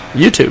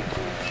 YouTube.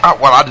 Oh,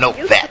 well, I know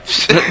that.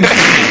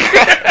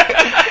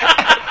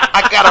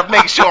 I got to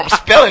make sure I'm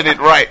spelling it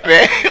right,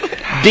 man.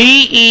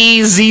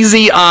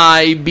 DEZZIBABI,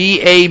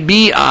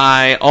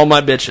 all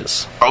my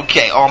bitches.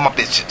 Okay, all my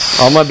bitches.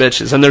 All my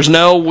bitches. And there's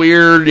no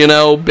weird,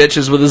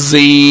 bitches with a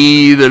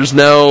Z. There's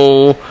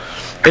no...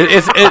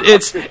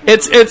 It's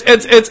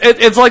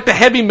like the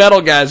heavy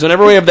metal guys.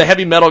 Whenever we have the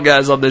heavy metal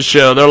guys on this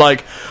show, they're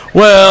like,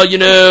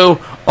 well,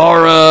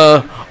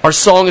 our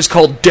song is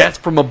called Death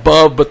from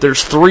Above, but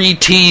there's 3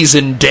 T's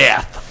in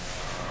death.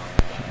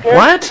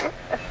 What?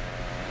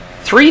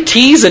 3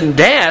 T's in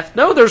death?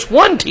 No, there's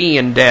 1 T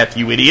in death,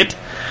 you idiot.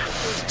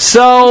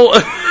 So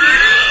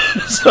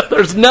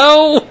there's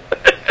no...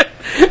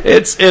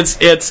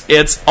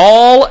 It's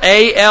all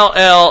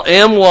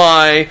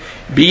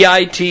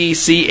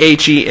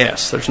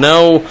ALLMYBITCHES. There's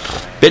no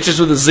bitches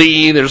with a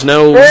Z. There's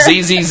no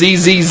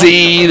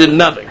ZZZZZ.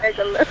 Nothing.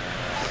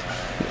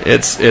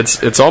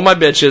 It's all my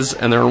bitches,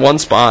 and they're in one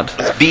spot.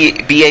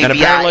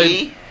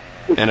 B-A-B-I-E?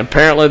 And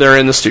apparently they're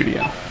in the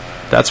studio.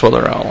 That's where they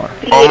all are.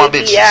 All my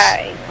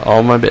bitches.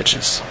 All my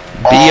bitches.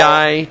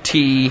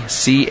 BITCHES.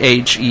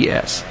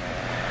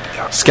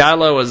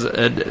 Skylo has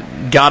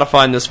got to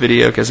find this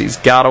video because he's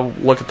got to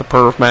look at the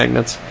perv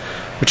magnets,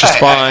 which is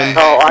fine.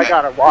 Oh, I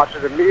got to watch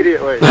it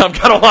immediately. I've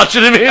got to watch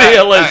it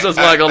immediately, says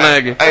Michael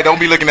Nagy. Hey, don't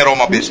be looking at all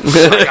my bitches.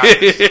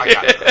 I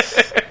got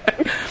this.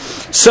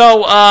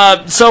 So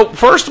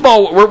first of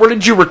all, where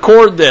did you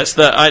record this?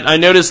 I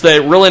noticed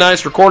the really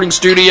nice recording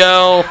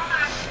studio,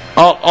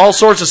 all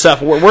sorts of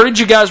stuff. Where did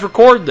you guys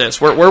record this?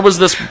 Where was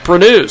this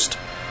produced?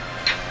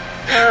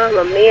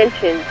 A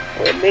mansion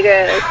with a big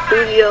ass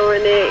studio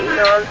in it, you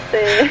know what I'm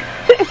saying?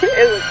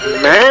 It was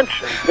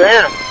mansion,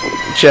 damn.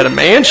 She had a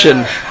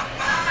mansion.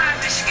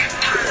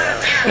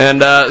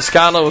 And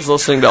Skylar was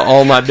listening to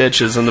All My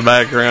Bitches in the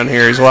background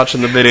here. He's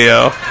watching the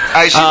video.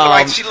 Hey,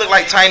 she looked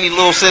like tiny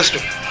little sister.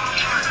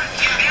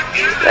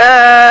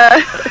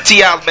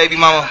 T.I.'s baby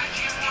mama.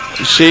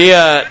 She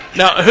now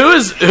who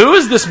is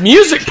this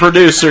music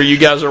producer you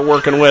guys are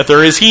working with,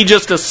 or is he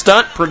just a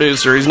stunt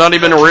producer? He's not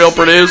even a real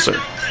producer.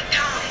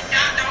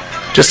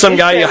 Just some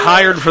guy you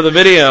hired for the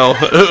video.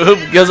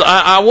 Because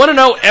I want to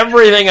know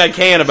everything I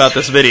can about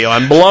this video.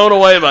 I'm blown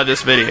away by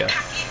this video.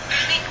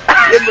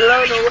 You're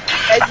blown away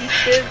as you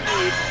should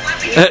be.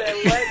 You said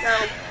what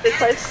now? The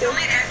question?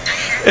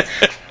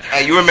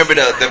 Hey, you remember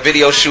the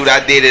video shoot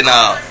I did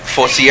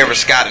for Sierra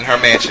Scott in her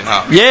mansion,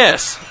 huh?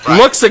 Yes. Right.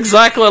 Looks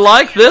exactly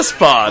like this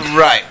spot.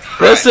 Right.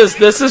 This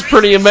is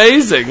pretty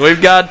amazing. We've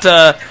got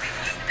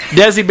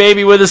Desi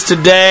Baby with us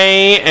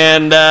today,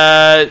 and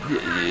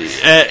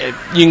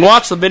you can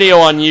watch the video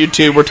on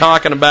YouTube. We're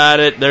talking about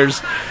it. There's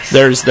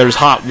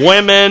hot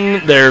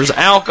women, there's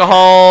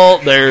alcohol,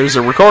 there's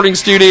a recording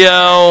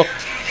studio.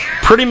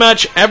 Pretty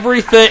much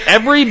everything,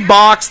 every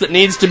box that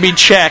needs to be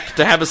checked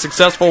to have a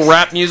successful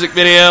rap music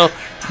video,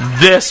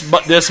 this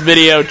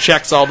video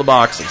checks all the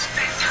boxes.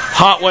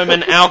 Hot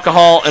women,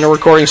 alcohol, and a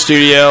recording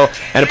studio.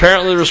 And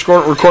apparently the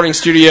recording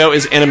studio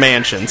is in a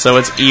mansion, so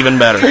it's even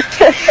better.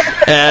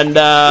 And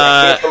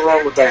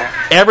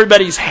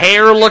everybody's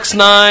hair looks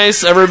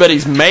nice.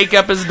 Everybody's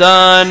makeup is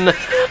done.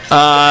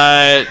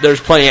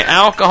 There's plenty of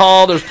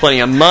alcohol. There's plenty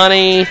of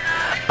money.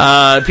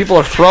 People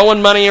are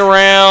throwing money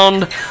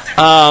around.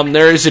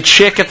 There is a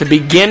chick at the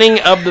beginning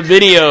of the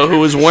video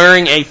who is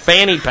wearing a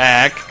fanny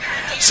pack.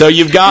 So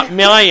you've got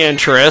my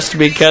interest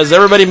because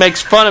everybody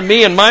makes fun of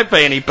me and my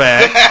fanny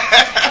pack.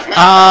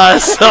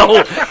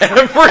 So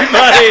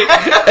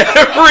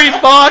every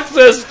box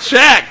is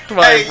checked,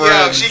 my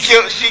friend.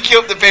 Yo, she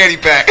killed the fanny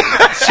pack.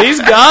 She's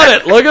got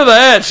it. Look at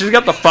that. She's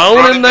got the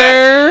phone in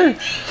there.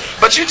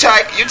 But you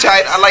tight.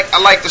 I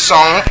like the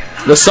song.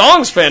 The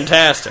song's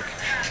fantastic.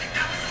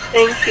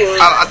 Thank you.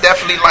 I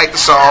definitely like the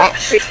song.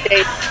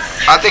 Appreciate it.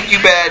 I think you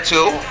bad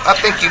too. I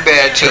think you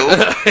fit.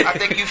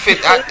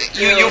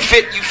 You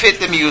fit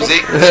the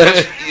music.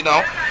 You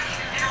know,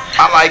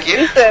 I like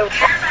it.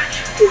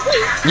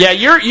 Yeah,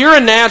 you're a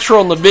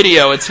natural in the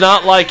video. It's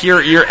not like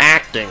you're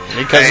acting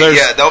because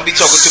there's don't be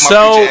talking to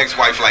my future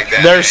ex-wife like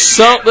that. There's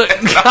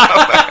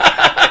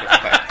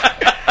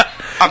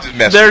I'm just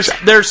messing.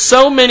 There's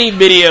so many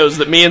videos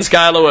that me and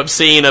Skylo have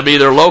seen of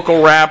either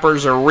local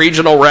rappers or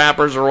regional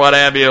rappers or what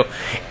have you,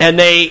 and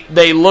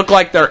they look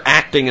like they're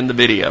acting in the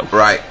video.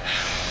 Right.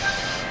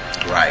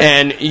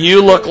 And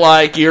you look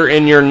like you're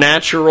in your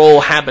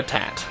natural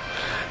habitat.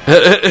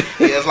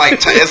 It's like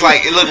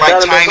it looked like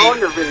Tiny.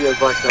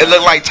 It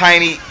looked like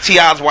Tiny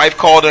T.I.'s wife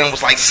called her and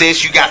was like,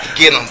 "Sis, you got to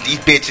get them, these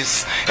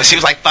bitches." And she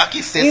was like, "Fuck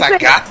you, sis, I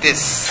got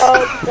this."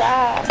 Oh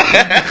God.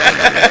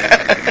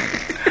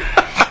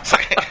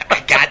 I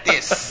got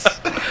this.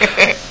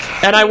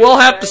 And I will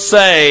have to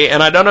say,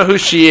 and I don't know who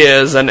she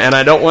is, and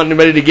I don't want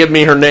anybody to give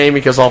me her name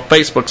because I'll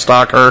Facebook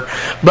stalk her.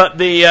 But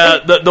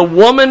the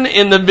woman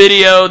in the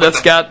video that's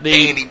got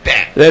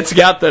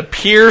the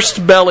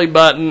pierced belly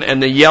button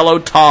and the yellow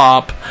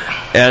top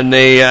and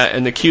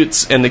the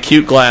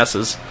cute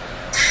glasses.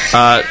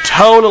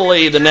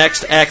 Totally the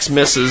next ex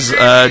Mrs.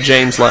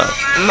 James Lowe.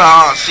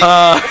 No,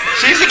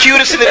 she's the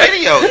cutest in the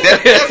video.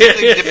 That's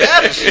the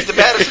baddest. She's the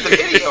baddest in the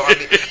video. I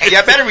mean, and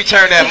y'all better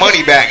return that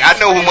money back. I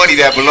know who money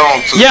that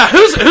belongs to. Yeah,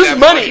 whose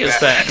money is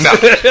that? No.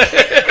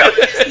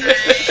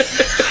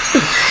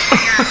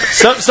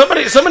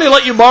 Somebody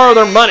let you borrow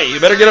their money. You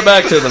better get it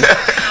back to them.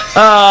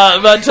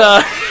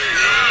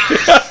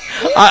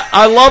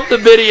 I love the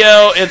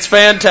video. It's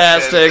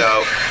fantastic.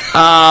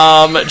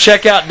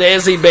 Check out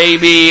Daisy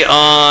Baby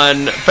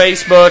on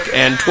Facebook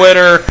and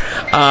Twitter.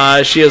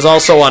 She is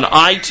also on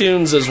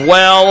iTunes as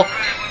well.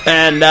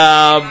 And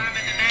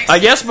I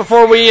guess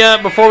before we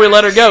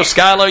let her go,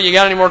 Skylo, you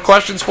got any more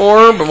questions for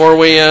her before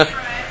we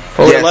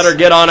let her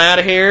get on out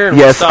of here? And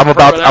Yes, I'm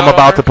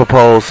about to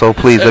propose. So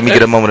please let me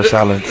get a moment of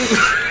silence.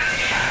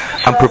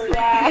 I'm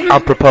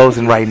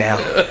proposing right now.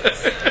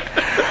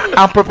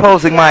 I'm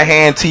proposing my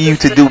hand to you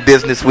to do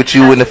business with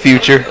you in the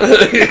future.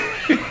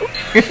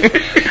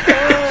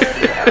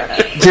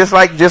 just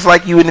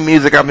like you in the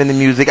music, I'm in the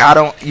music. I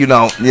don't,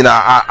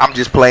 I'm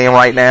just playing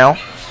right now.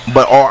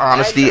 But all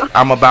honesty,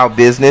 I'm about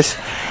business,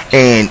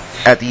 and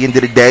at the end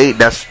of the day,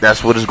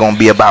 that's what it's going to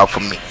be about for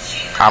me.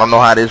 I don't know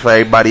how it is for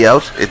everybody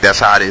else. That's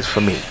how it is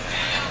for me.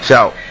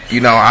 So,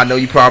 I know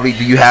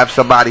do you have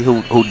somebody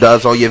who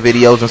does all your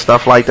videos and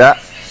stuff like that?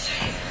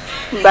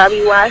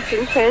 Bobby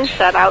Washington,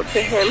 shout out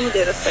to him. He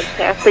did a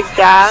fantastic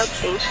job.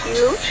 Thank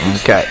you.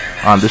 Okay,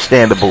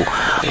 understandable.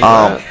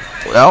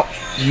 Well,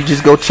 you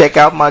just go check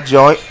out my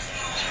joint,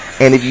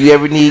 and if you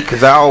ever need,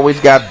 because I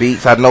always got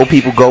beats. I know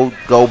people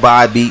go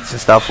buy beats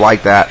and stuff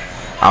like that.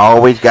 I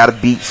always got a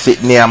beat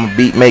sitting there. I'm a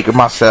beat maker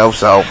myself,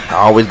 so I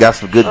always got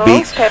some good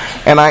beats.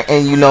 And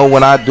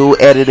when I do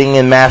editing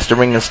and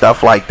mastering and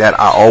stuff like that,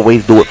 I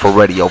always do it for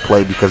radio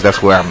play because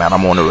that's where I'm at.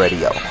 I'm on the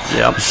radio.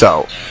 Yeah.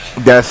 So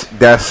that's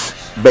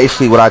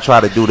basically what I try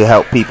to do to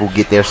help people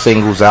get their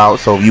singles out.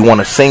 So if you want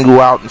to single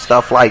out and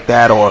stuff like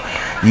that, or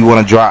you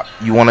want to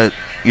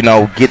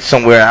get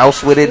somewhere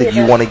else with it, if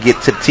you want to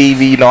get to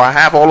TV, I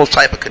have all those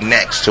type of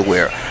connects to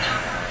where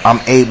I'm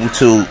able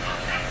to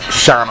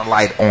shine a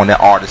light on the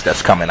artist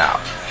that's coming out.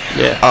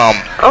 Yeah.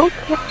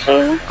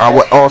 Okay. I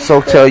would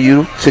also tell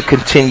you to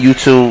continue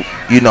to,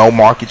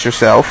 market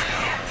yourself.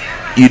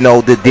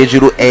 The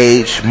digital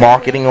age,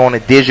 marketing on a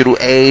digital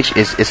age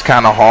is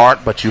kind of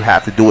hard, but you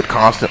have to do it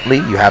constantly.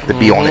 You have to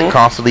be on it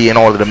constantly in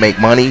order to make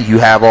money. You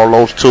have all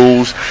those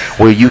tools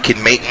where you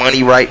can make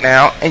money right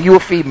now, and you're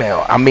a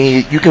female. I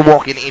mean, you can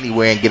walk in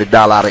anywhere and get $1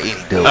 out of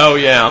any dude. Oh,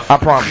 yeah. I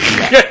promise you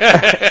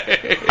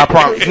that. I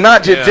promise.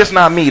 Just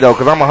not me, though,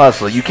 because I'm a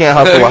hustler. You can't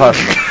hustle a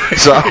hustler.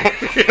 So,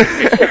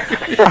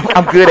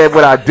 I'm good at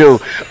what I do.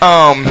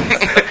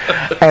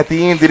 At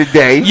the end of the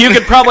day, you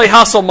could probably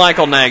hustle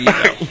Michael Nagy,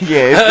 though.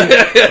 Yeah,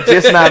 it's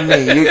just not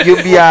me.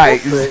 You'll be alright.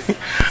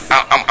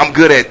 I'm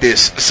good at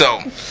this.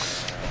 So,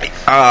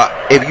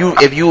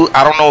 if you,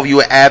 I don't know if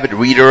you're an avid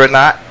reader or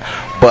not,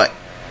 but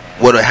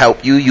what'll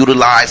help you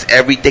utilize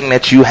everything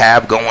that you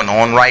have going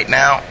on right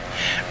now,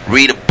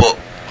 read a book.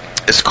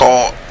 It's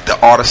called The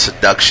Art of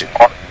Seduction.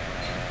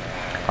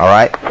 All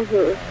right,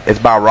 it's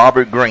by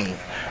Robert Greene.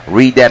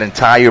 Read that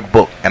entire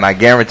book, and I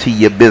guarantee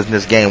your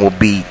business game will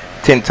be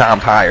 10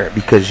 times higher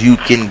because you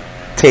can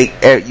take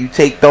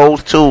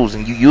those tools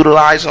and you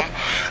utilize them.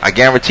 I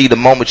guarantee the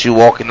moment you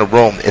walk in the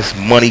room, it's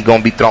money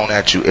gonna be thrown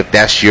at you if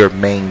that's your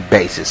main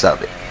basis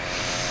of it.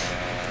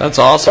 That's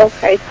awesome.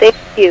 Okay, thank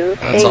you.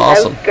 That's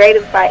awesome. That was great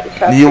advice.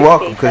 You're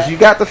welcome, because you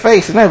got the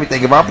face and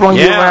everything. If I bring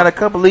you around a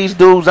couple of these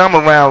dudes I'm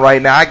around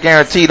right now, I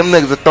guarantee them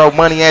niggas will throw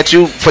money at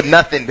you for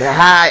nothing.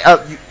 High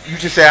up. You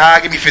just say, "Hi,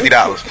 give me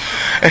 $50."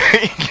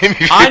 Give me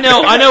 $50.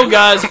 I know,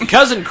 guys.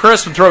 Cousin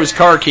Chris would throw his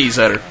car keys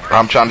at her.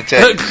 I'm trying to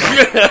tell you.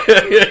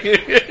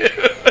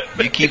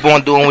 You keep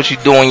on doing what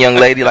you're doing, young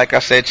lady. Like I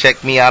said,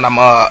 check me out. I'm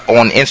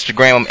on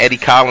Instagram. I'm Eddie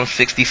Collins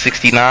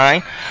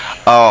 6069.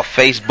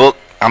 Facebook,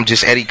 I'm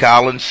just Eddie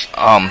Collins.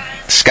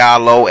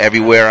 Skylo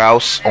everywhere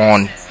else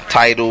on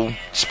Tidal,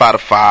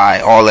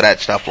 Spotify, all of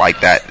that stuff like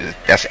that.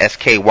 That's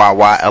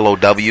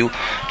SKYYLOW.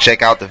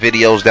 Check out the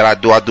videos that I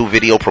do. I do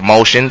video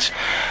promotions.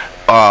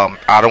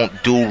 I don't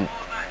do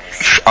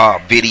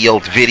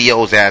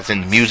videos as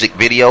in music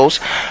videos.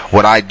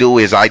 What I do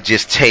is I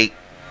just take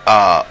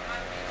other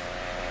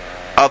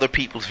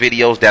people's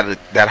videos that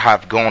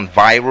have gone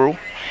viral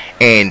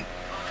and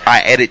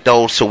I edit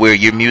those to where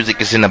your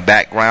music is in the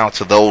background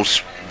to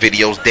those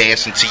videos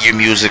dancing to your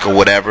music or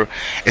whatever.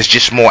 It's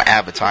just more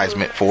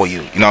advertisement for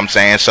you. You know what I'm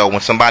saying? So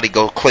when somebody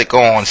go click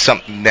on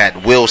something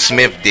that Will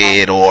Smith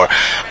did or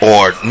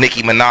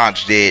Nicki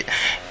Minaj did,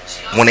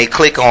 when they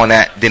click on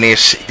that, then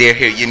they'll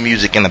hear your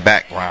music in the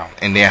background,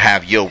 and they'll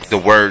have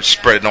the words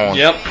spread on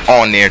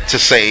there to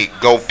say,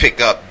 go pick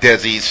up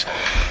Desi's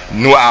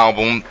new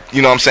album.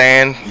 You know what I'm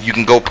saying? You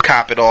can go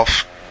cop it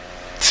off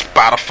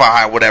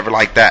Spotify or whatever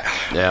like that.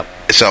 Yeah.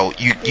 So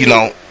you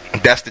know,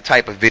 that's the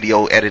type of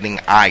video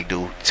editing I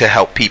do to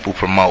help people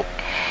promote,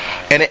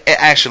 and it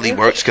actually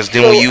works because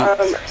then when you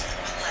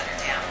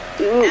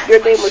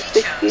your name was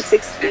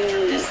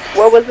 6060.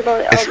 What was it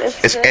on?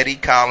 It's Eddie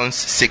Collins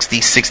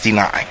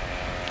 6069.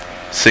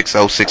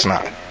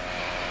 6069.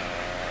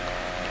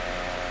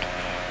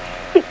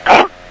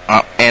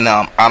 And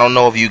I don't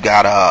know if you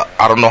got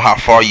I don't know how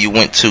far you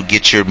went to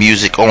get your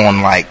music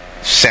on like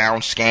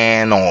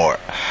SoundScan or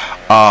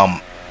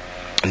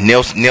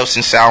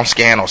Nielsen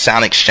SoundScan or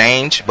Sound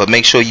Exchange, but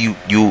make sure you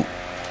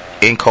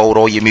encode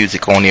all your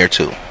music on there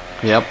too.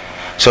 Yep.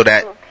 So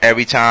that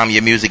every time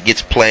your music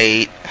gets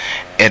played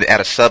at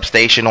a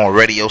substation or a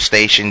radio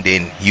station,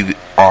 then you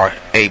are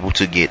able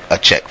to get a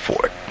check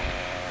for it.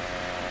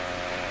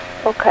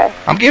 Okay.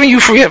 I'm giving you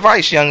free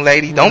advice, young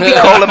lady. Don't be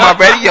calling my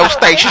radio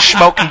station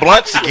smoking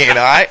blunts again,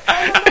 all right?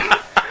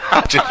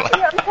 I'm just like,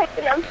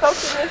 I'm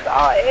soaking this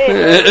all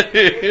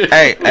in.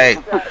 hey,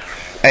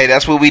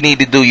 that's what we need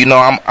to do. You know,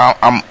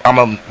 I'm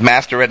a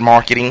master at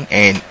marketing,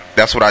 and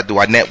that's what I do.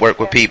 I network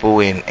with people,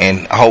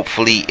 and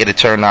hopefully it'll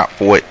turn out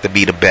for it to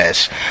be the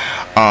best.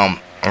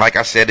 Like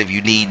I said, if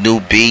you need new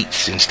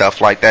beats and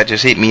stuff like that,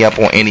 just hit me up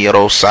on any of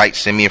those sites.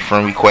 Send me a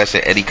friend request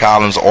at Eddie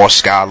Collins or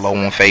Sky Low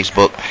on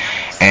Facebook,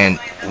 and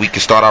we can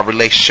start our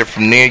relationship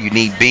from there. You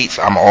need beats,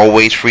 I'm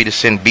always free to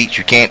send beats.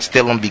 You can't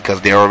steal them because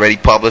they're already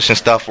published and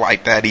stuff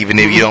like that, even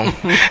if you don't.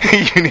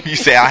 You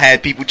say I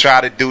had people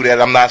try to do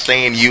that. I'm not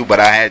saying you, but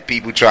I had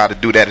people try to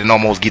do that and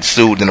almost get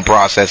sued in the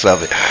process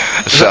of it.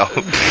 So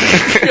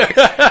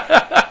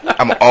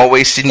I'm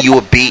always sending you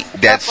a beat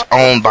that's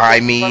owned by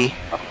me.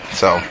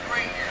 So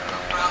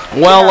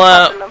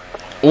well,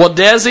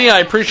 Desi, I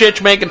appreciate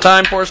you making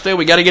time for us today.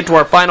 We got to get to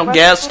our final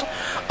guest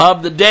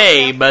of the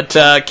day, but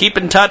keep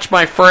in touch,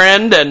 my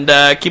friend, and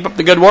keep up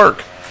the good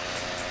work.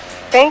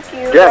 Thank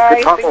you. Yeah,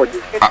 good talking with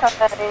you.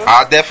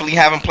 I'll definitely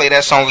have him play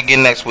that song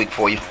again next week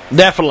for you.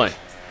 Definitely.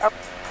 All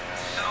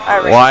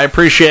right. Well, I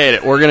appreciate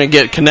it. We're going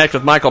to connect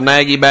with Michael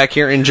Nagy back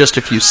here in just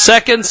a few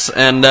seconds,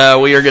 and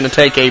we are going to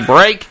take a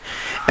break.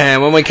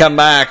 And when we come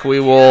back, we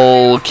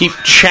will keep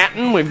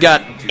chatting. We've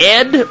got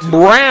Ed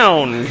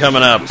Brown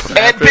coming up.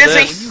 Ed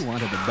Busy. When you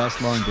wanted the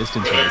best long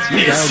distance rates,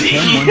 you dialed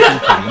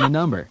 10123 in the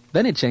number.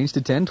 Then it changed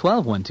to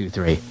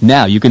 10-12-123.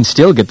 Now you can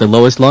still get the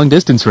lowest long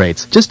distance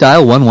rates. Just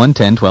dial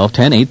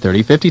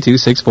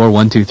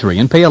 11-10-12-10-8-30-52-64-123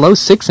 and pay a low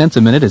 6 cents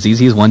a minute as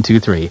easy as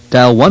 123.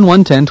 Dial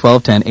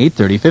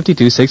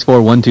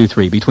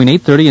 11-10-12-10-8-30-52-64-123 between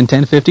 8:30 and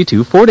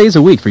 10:52 4 days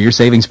a week for your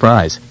savings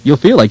prize. You'll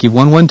feel like you've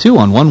won 1-2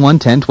 on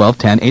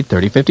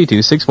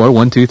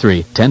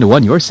 11-10-12-10-8-30-52-64-123. 10 to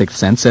 1, your 6th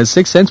sense says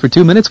 6 cents for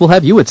 2 minutes will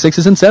have you at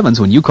 6s and 7s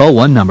when you call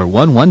one number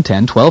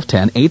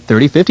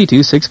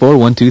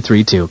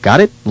 11-10-12-10-8-30-52-64-1232.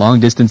 Got it?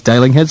 Long distance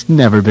dialing has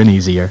never been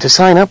easier. To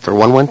sign up for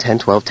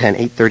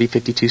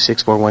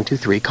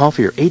 11-10-12-10-8-30-52-64-123, call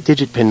for your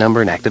 8-digit PIN number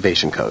and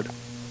activation code.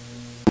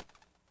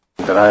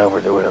 Did I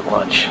overdo it at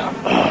lunch?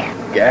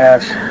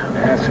 Gas,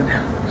 acid,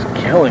 it's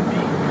killing me.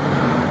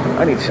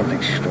 I need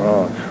something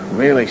strong,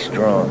 really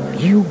strong.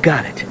 You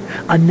got it.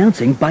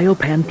 Announcing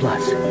Biopan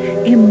Plus.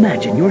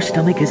 Imagine your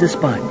stomach is a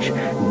sponge.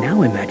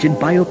 Now imagine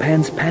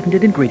Biopan's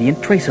patented ingredient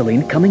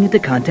Traceline coming into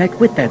contact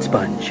with that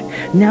sponge.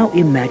 Now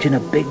imagine a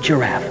big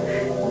giraffe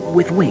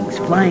with wings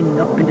flying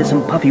up into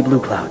some puffy blue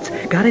clouds.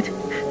 Got it?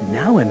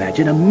 Now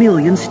imagine a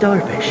million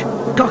starfish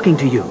talking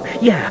to you.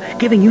 Yeah,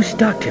 giving you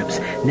stock tips.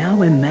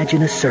 Now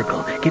imagine a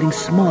circle getting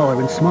smaller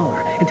and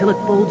smaller until it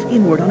folds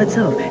inward on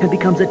itself and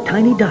becomes a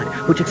tiny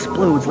dot which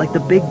explodes like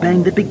the Big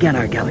Bang that began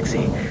our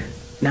galaxy.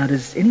 Now,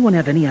 does anyone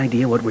have any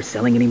idea what we're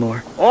selling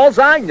anymore? Alls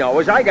I know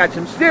is I got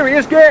some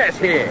serious gas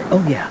here.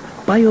 Oh, yeah.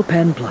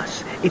 Biopan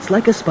Plus. It's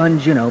like a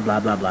sponge, you know,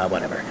 blah, blah, blah,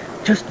 whatever.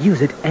 Just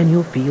use it and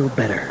you'll feel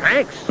better.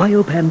 Thanks.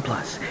 Biopan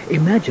Plus.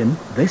 Imagine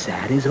this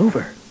ad is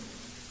over.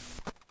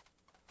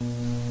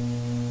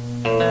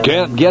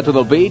 Can't get to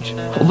the beach?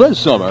 This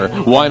summer,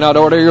 why not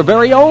order your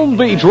very own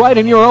beach right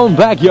in your own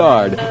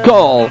backyard?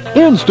 Call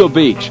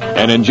InstaBeach,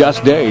 and in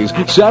just days,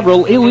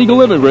 several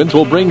illegal immigrants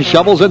will bring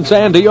shovels and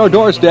sand to your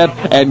doorstep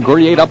and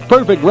create a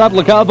perfect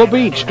replica of a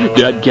beach.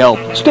 Dead kelp,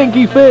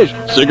 stinky fish,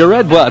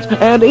 cigarette butts,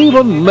 and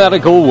even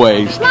medical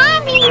waste.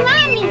 Mommy,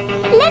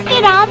 look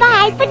at all the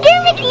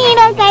hypodermic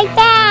needles I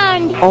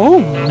found. Oh,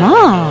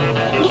 Mom.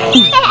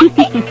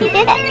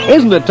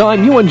 Isn't it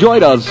time you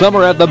enjoyed a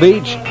summer at the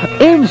beach?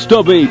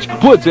 InstaBeach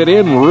puts it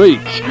in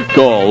reach.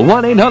 Call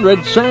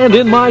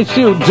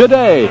 1-800-SAND-IN-MY-SUIT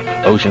today.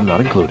 Ocean not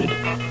included.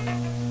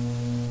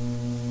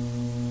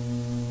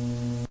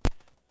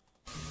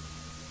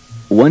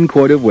 One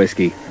quart of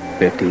whiskey,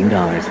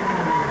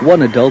 $15.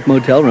 One adult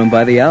motel room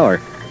by the hour,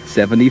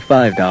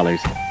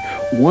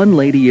 $75. One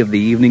lady of the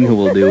evening who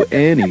will do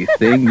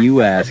anything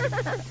you ask,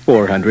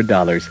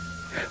 $400.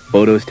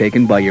 Photos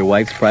taken by your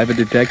wife's private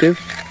detective?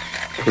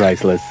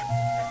 Priceless.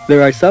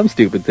 There are some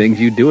stupid things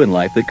you do in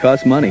life that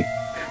cost money.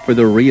 For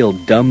the real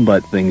dumb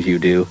butt things you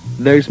do,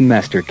 there's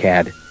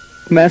MasterCAD.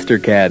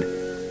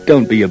 MasterCAD.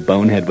 Don't be a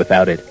bonehead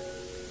without it.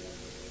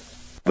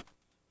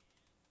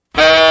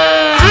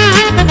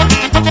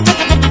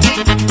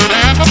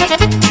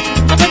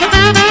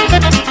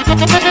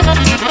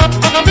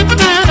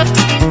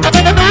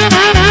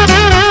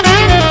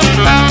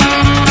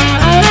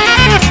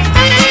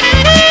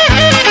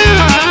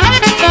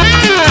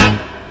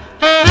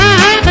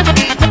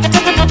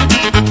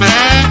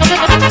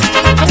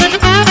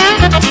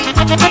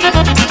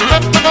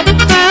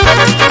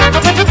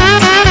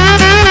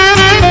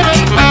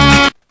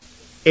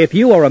 If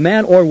you are a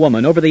man or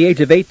woman over the age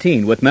of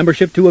 18 with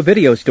membership to a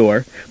video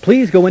store,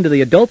 please go into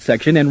the adult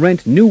section and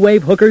rent New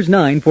Wave Hookers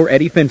 9 for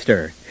Eddie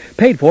Finster.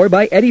 Paid for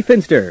by Eddie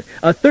Finster,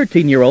 a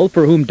 13-year-old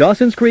for whom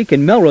Dawson's Creek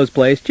and Melrose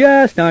Place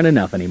just aren't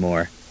enough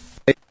anymore.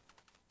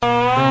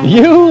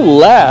 You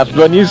laughed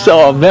when you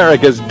saw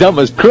America's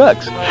Dumbest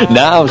Crooks.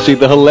 Now see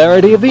the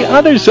hilarity of the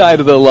other side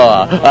of the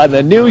law on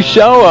the new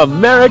show,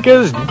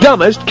 America's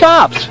Dumbest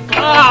Cops.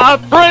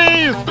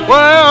 Freeze!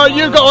 Where are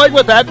you going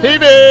with that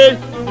TV?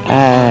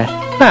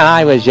 Well,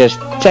 I was just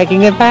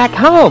taking it back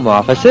home,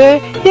 officer.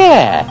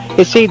 Yeah.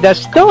 You see, the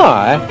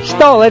store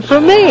stole it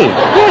from me.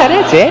 Yeah,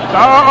 that's it.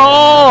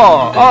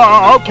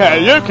 Oh, okay,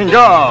 you can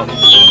go.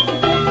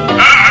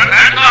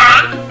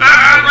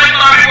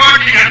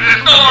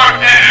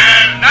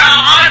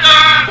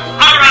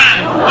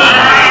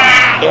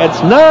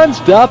 It's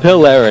non-stop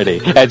hilarity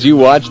as you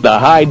watch the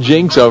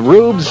hijinks of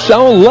rubes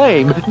so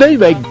lame they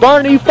make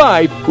Barney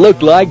Fife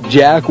look like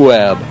Jack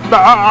Webb.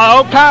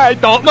 Okay,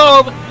 don't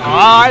move.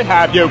 I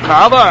have you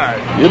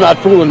covered. You're not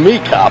fooling me,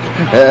 cop.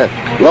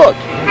 Look,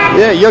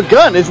 yeah, your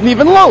gun isn't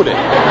even loaded.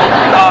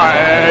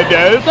 It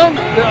isn't?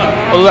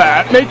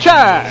 Let me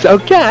check. So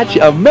catch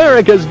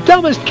America's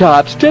Dumbest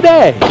Cops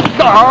today.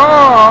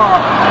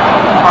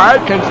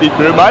 I can see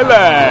through my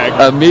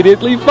leg.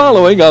 Immediately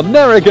following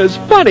America's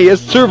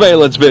funniest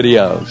surveillance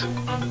videos.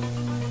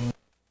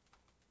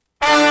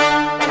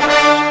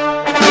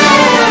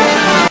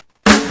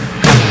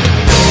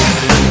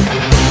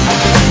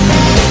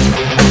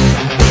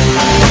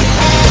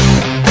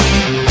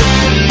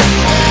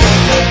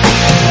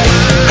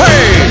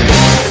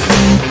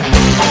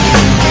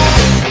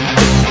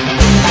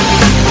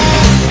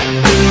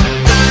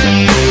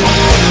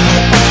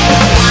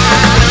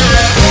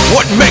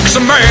 A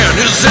man,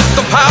 is it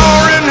the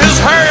power in his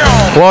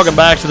hand? Welcome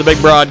back to the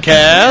big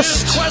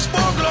broadcast.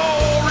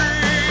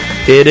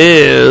 It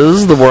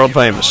is the world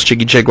famous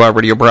Jiggy Jaguar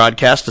radio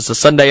broadcast. It's a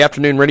Sunday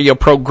afternoon radio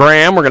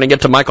program. We're going to get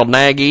to Michael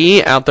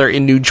Nagy out there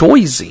in New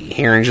Jersey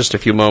here in just a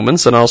few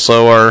moments. And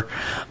also our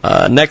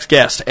next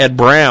guest, Ed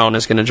Brown,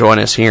 is going to join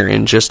us here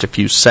in just a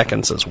few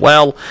seconds as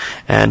well.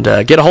 And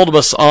get a hold of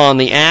us on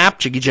the app,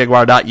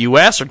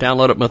 jiggyjaguar.us, or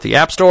download it with the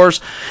app stores.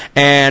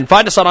 And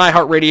find us on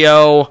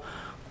iHeartRadio.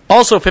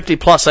 Also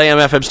 50-plus AM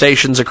FM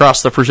stations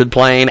across the frigid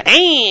plain,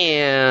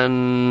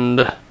 and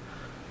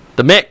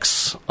the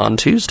Mix on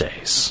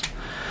Tuesdays.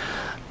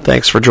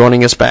 Thanks for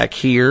joining us back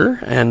here,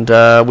 and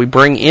we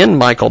bring in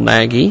Michael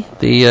Nagy,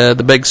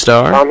 the big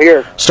star. I'm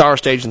here. Star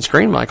Stage and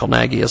Screen Michael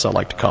Nagy, as I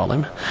like to call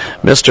him.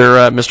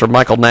 Mr.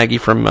 Michael Nagy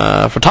from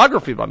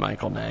Photography by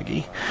Michael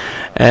Nagy,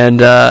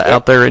 and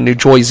out there in New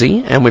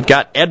Jersey. And we've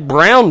got Ed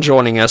Brown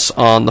joining us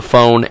on the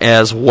phone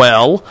as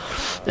well.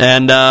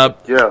 And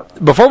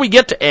before we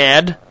get to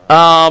Ed,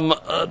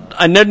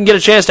 I didn't get a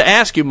chance to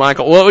ask you,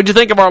 Michael, what would you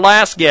think of our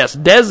last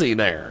guest, Desi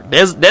there?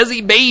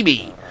 Desi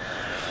Baby.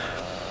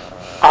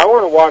 I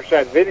want to watch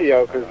that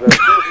video because as soon as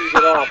we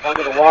get off, I'm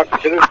going to watch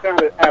it because it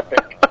sounded epic.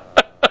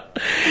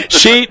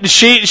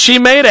 She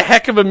made a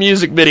heck of a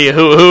music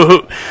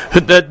video.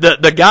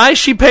 The guy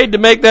she paid to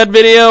make that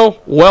video,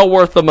 well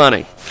worth the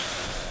money.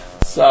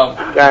 So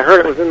yeah, I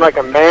heard it was in like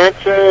a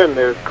mansion, and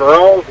there's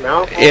girls and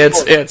alcohol.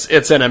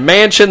 It's in a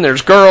mansion.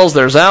 There's girls.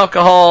 There's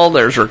alcohol.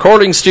 There's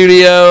recording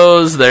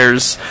studios.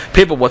 There's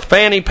people with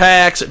fanny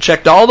packs. It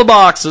checked all the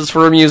boxes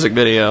for a music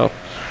video.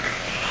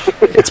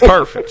 It's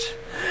perfect.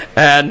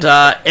 And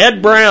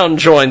Ed Brown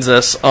joins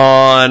us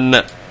on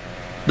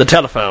the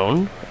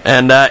telephone.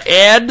 And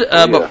Ed,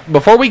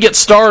 before we get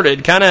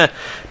started, kind of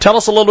tell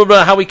us a little bit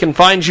about how we can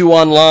find you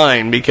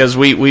online, because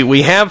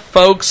we have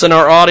folks in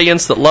our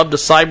audience that love to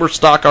cyber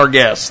stalk our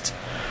guests.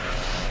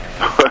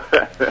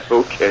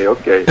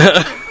 Okay.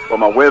 Well,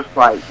 my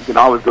website, you can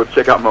always go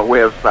check out my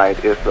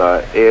website. It's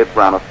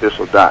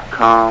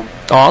edbrownofficial.com.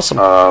 Awesome.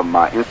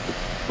 My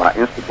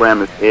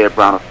Instagram is Ed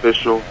Brown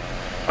Official.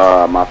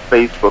 My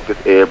Facebook is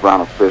Ed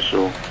Brown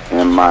Official.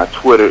 And my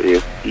Twitter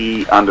is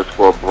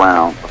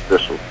E_Brown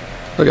Official.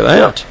 Look at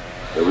that.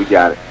 Yeah, we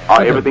got it.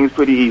 Everything's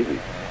pretty easy.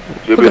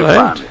 You'll be able to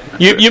find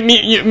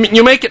it.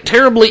 You make it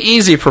terribly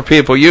easy for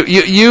people.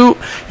 You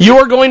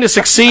are going to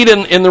succeed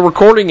in the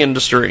recording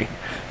industry.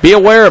 Be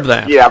aware of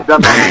that. Yeah, I've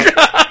done my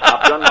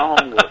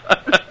homework.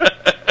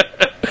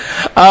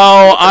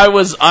 Oh, I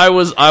was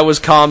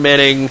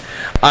commenting.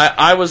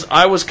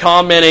 I was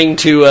commenting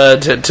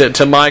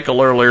to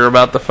Michael earlier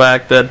about the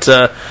fact that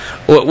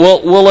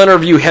we'll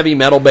interview heavy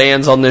metal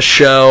bands on this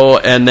show,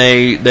 and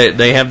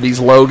they have these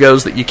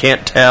logos that you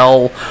can't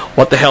tell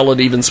what the hell it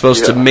even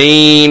supposed to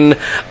mean.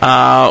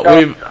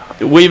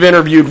 We've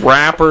interviewed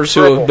rappers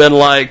who have been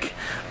like,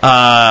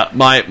 my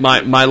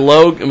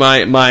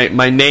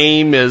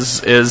name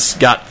is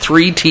got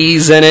 3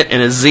 T's in it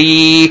and a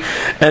Z,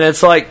 and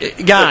it's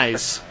like,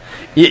 guys,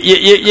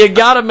 you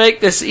got to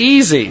make this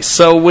easy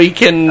so we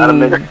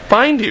can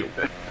find you.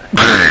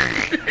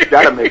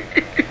 Gotta make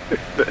it.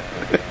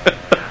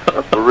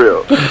 That's for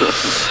real.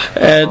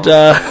 And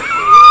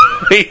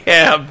we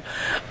have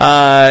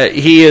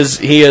he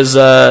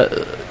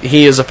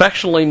is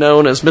affectionately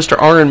known as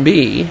Mr.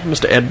 R&B,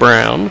 Mr. Ed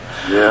Brown,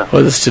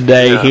 with us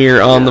today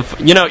here on the.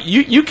 You know,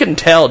 you can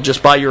tell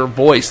just by your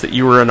voice that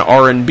you were an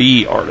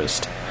R&B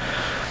artist.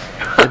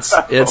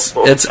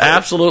 It's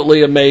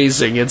absolutely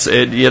amazing. It's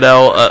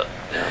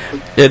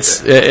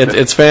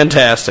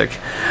fantastic.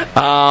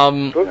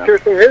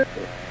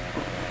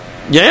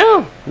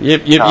 Yeah,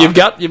 you've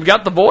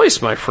got the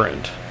voice, my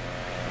friend.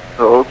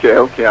 Oh,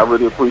 okay, I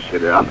really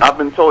appreciate it. I've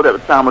been told that a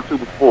time or two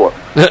before,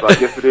 so I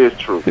guess it is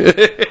true.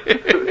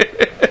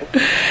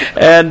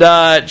 And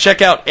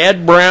check out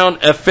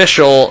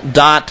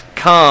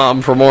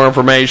edbrownofficial.com for more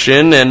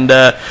information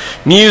and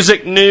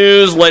music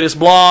news, latest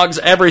blogs,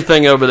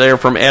 everything over there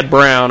from Ed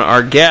Brown,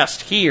 our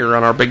guest here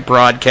on our big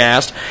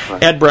broadcast,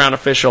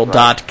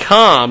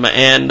 edbrownofficial.com.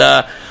 And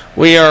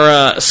we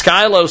are,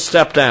 Skylo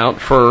stepped out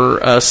for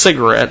a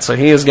cigarette, so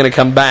he is going to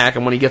come back,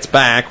 and when he gets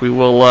back, we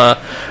will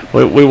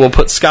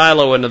put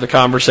Skylo into the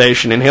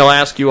conversation, and he'll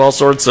ask you all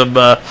sorts of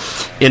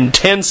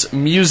intense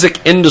music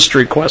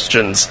industry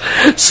questions.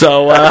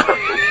 So, I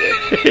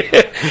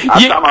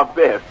try my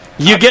best.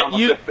 You get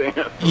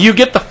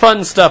the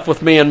fun stuff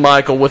with me and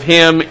Michael. With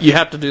him, you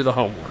have to do the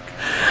homework.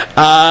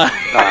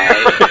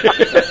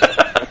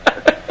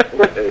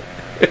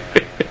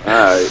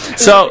 Alright.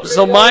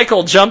 So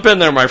Michael, jump in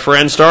there, my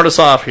friend. Start us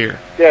off here.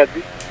 Yeah.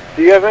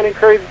 Do you have any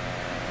crazy?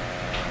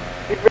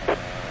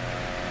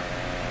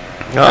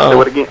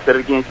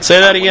 Say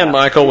that again,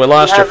 Michael. We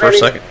lost you for a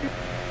second.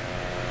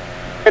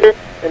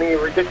 Any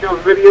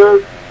ridiculous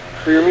videos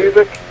for your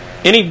music?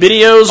 Any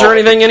videos or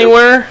anything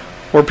anywhere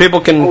where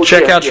people can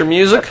check out your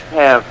music?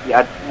 I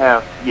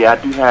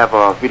do have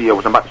a video,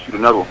 which I'm about to shoot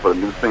another one for the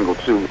new single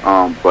too.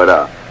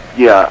 The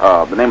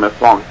name of the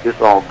song is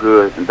 "It's All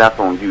Good," and that's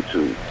on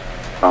YouTube.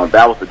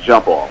 That was the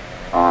jump off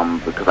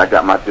because I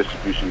got my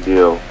distribution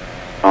deal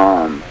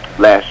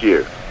last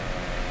year.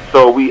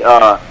 So we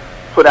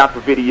put out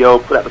the video,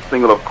 put out the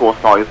single, of course,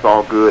 called "It's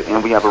All Good,"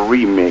 and we have a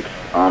remix.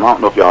 I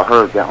don't know if y'all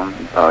heard that one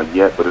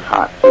yet, but it's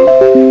hot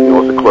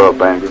too. It's a club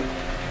banger.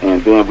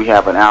 And then we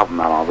have an album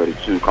out already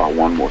too called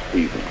 "One More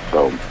Season."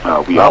 So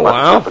we are about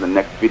to jump in the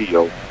next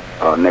video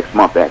next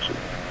month, actually.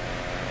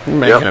 You're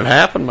making it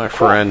happen, my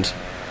friend.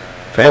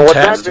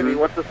 Fantastic.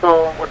 What's the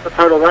song? What's the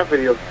title of that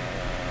video?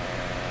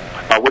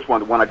 Which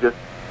one? The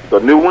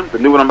new one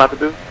I'm about to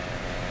do?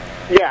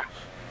 Yeah.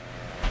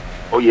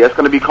 Oh yeah, it's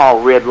going to be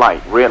called Red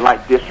Light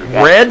District.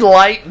 Actually. Red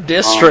Light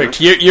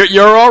District.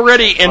 You're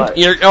already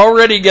you're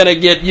already gonna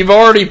get. You've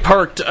already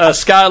perked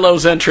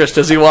Skylo's interest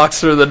as he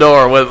walks through the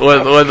door with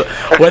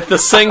the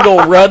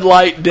single Red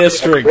Light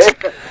District.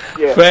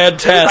 Yeah.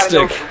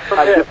 Fantastic.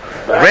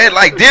 Red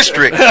Light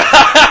District. Woo!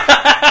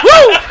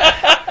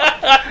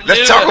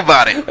 Let's talk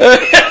about it.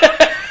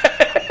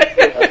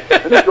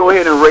 Let's go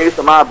ahead and raise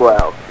some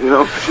eyebrows. You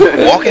know,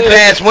 walking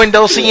past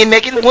windows, seeing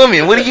naked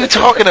women. What are you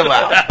talking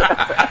about?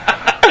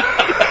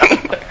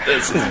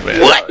 This is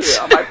bad. What?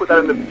 Yeah, I might put that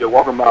in the video,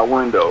 walking by a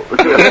window.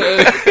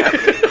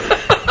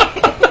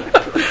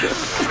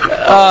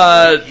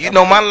 You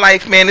know, my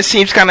life, man, it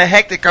seems kind of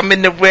hectic. I'm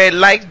in the red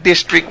light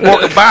district,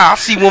 walking by, I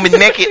see women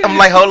naked. I'm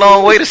like, hold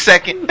on, wait a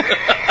second.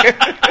 Yeah.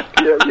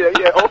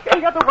 Okay,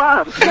 you got the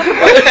rhyme.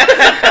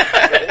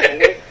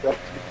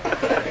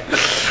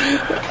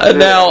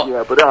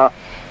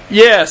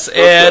 Yes,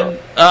 Ed.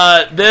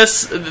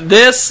 This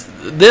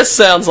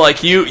sounds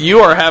like you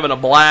are having a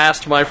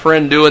blast, my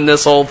friend, doing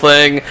this whole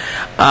thing.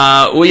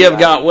 We have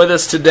got with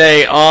us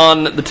today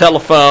on the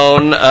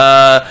telephone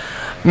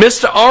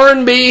Mr.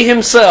 R&B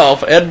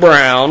himself, Ed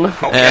Brown,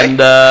 and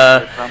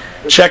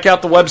check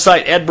out the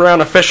website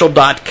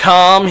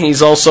edbrownofficial.com.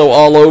 He's also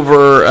all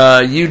over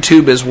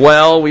YouTube as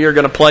well. We are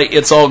going to play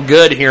 "It's All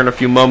Good" here in a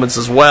few moments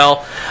as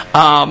well.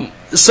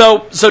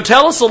 So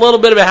tell us a little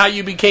bit about how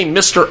you became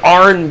Mr.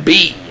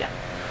 R&B.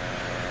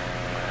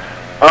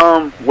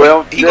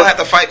 Well, he gonna have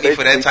to fight me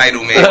for that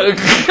title, man.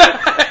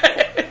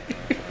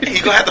 He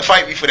gonna have to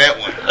fight me for that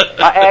one.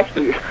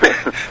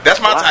 That's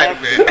my title,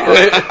 man.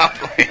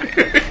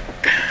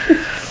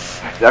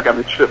 Y'all got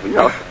me tripping,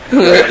 y'all.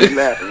 I'm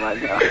laughing right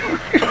now.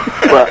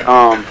 But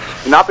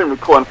I've been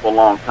recording for a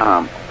long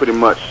time. Pretty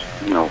much,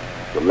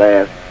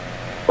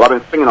 I've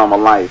been singing all my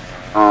life.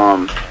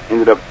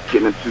 Ended up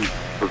getting into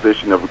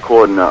position of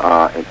recording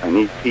an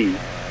EP,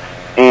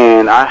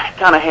 and I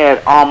kind of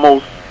had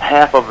almost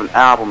half of an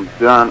album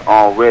done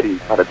already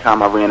by the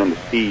time I ran into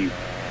Steve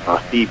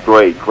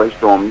Gray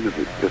Storm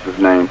Music is his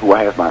name, who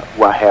I have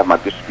my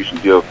distribution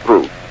deal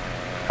through.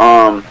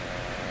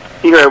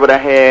 He heard what I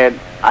had.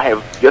 I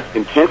have just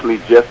intentionally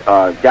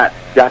got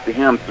to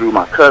him through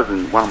my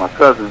cousin, one of my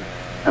cousins,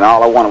 and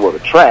all I wanted was a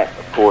track,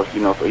 of course,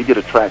 so he did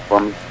a track for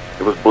me.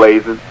 It was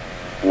blazing.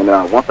 And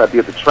once I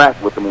did the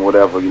track with him or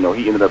whatever, he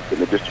ended up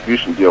getting a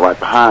distribution deal right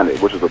behind it,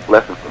 which was a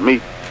blessing for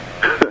me.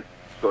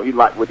 So he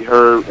liked what he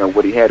heard and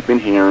what he had been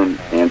hearing,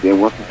 and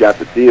then once he got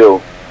the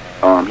deal,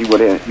 he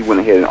went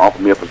ahead and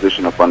offered me a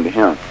position up under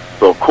him.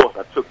 So of course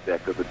I took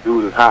that because the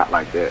dude is hot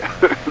like that.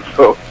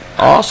 So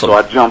awesome. So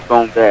I jumped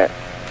on that,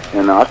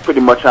 and that's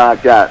pretty much how I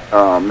got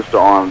Mr.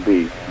 R&B.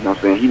 You know what I'm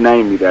saying? He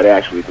named me that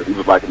actually because he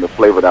was liking the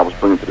flavor that I was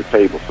bringing to the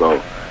table. So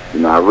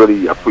I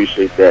really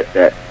appreciate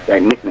that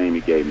nickname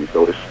he gave me.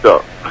 So it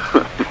stuck.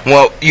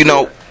 Well,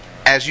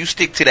 as you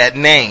stick to that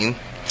name,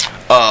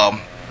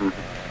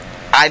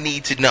 I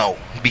need to know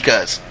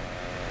because,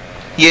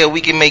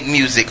 we can make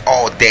music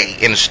all day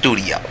in the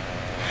studio,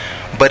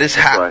 but it's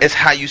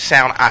how you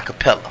sound a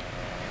cappella.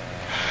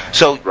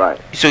 So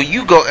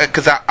you go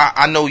because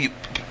I know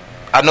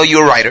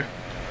you're a writer.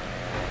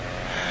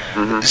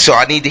 Mm-hmm. So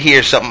I need to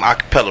hear something a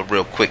cappella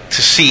real quick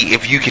to see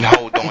if you can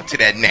hold on to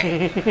that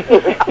name.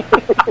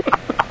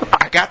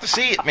 I got to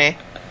see it, man,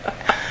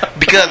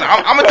 because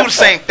I'm gonna do the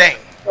same thing.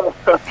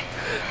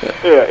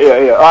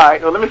 Yeah. All right.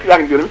 Well, let me see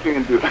what I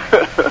can do.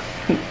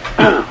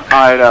 All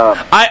right.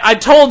 I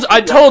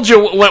told you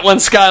when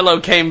Skylo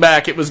came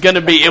back it was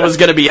gonna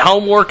be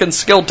homework and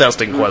skill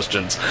testing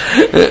questions.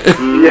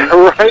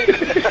 Yeah, right.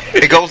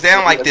 It goes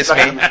down like this,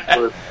 man.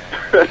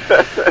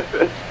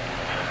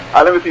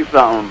 Let me see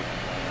something.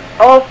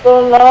 Oh,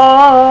 so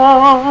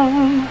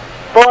long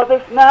for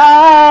this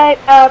night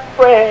I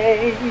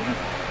pray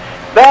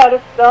that a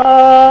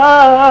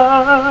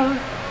star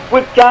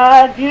would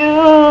guide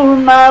you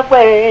my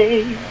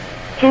way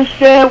to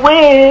share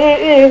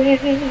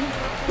with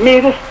me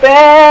the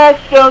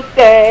special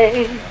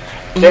day.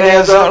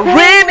 There's a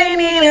ribbon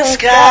in the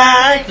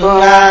sky for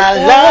our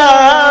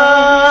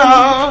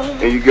love.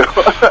 There you go.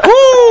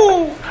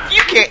 Woo!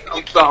 You can't.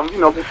 Something,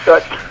 be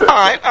touched. All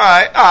right.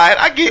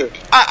 I give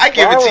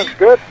it to you.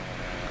 Good.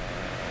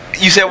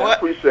 You said what? I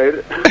appreciate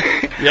it.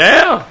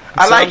 Yeah.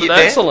 I like it, man.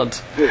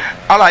 Excellent.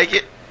 I like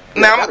it.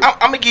 Now,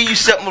 I'm going to give you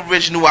something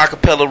original a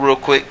cappella real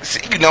quick,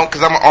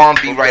 because I'm an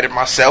R&B writer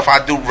myself. I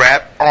do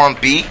rap,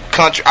 R&B,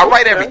 country. I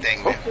write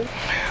everything, man.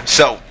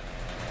 So,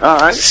 all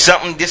right.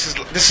 Something, this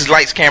is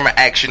lights, camera,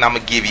 action I'm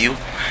going to give you.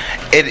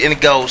 And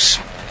it goes...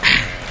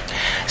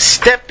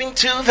 Step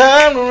into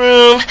the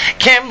room,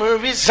 camera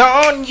is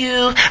on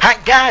you. I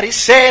got it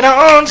set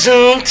on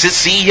Zoom to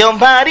see your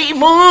body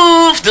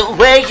move. The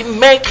way you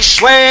make it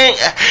swing,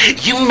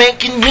 you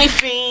making me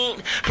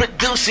fiend.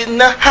 Producing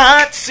the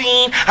hot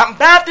scene, I'm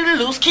about to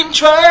lose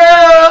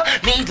control.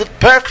 Need the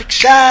perfect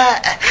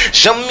shot,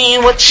 show me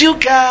what you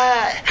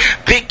got.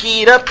 Pick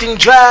it up and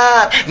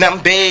drop, now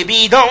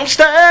baby don't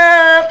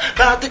stop.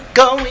 About to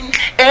go and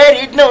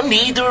edit, no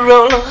need to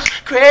roll of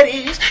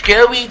credits.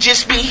 Girl, we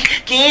just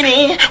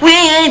beginning. We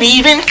ain't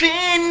even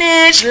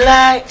finished.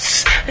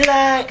 Lights,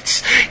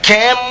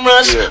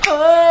 cameras,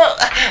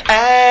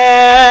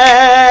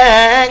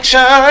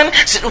 action.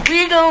 So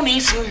we gon'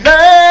 need some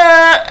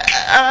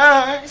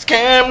lights,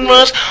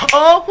 cameras,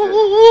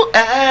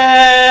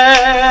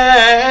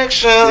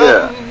 action.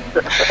 Yeah.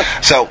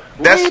 So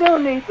that's. We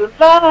don't need the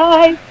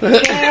lights,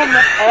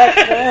 camera,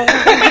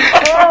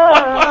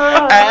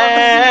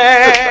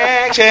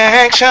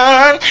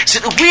 action.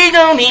 So we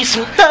gon' need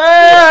some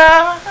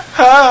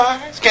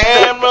lights,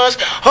 cameras,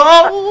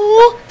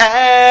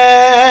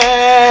 action.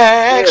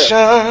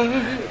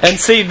 And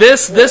see,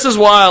 this is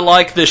why I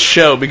like this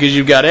show, because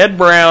you've got Ed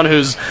Brown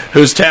who's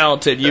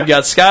talented, you've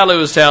got Skylo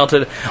who's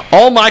talented.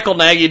 All Michael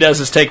Nagy does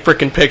is take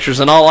freaking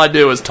pictures, and all I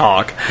do is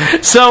talk.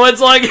 So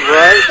it's like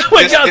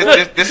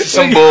this is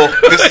some bull.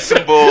 This is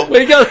some bull.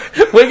 We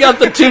got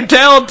the two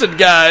talented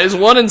guys,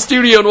 one in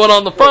studio and one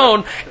on the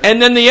phone,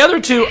 and then the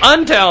other two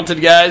untalented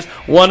guys,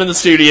 one in the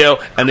studio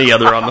and the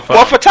other on the phone.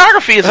 Well,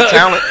 photography is a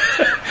talent.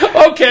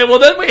 Okay, well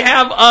then we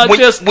have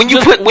when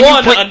you put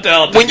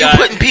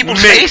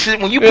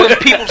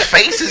people's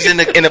faces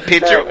in a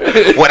picture.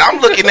 What I'm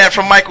looking at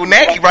from Michael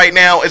Nagy right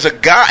now is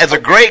a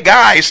great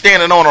guy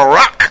standing on a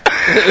rock,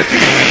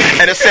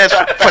 and it says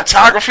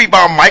photography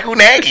by Michael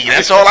Nagy.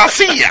 That's all I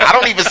see. I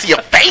don't even see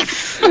a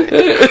face.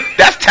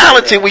 That's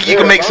talented when you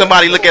can make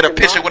somebody look at a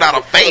picture without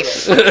a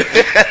face.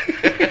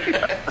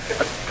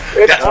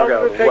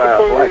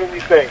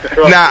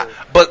 Nah,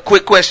 but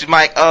quick question,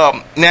 Mike.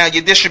 Now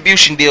your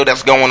distribution deal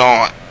that's going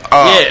on.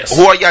 Yes.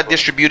 Who are y'all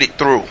distributed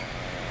through?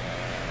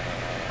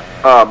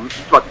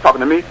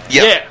 Talking to me?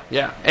 Yeah.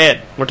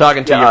 Ed, we're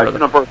talking to you, brother.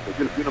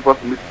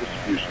 Universal Music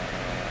Distribution.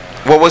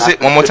 What was it?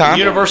 One more time.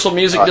 Universal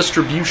Music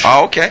Distribution.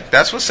 Oh, okay.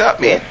 That's what's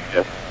up, man.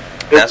 Yeah.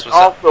 That's what's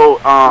also,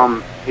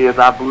 up. Is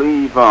I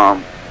believe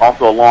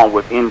also along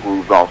with In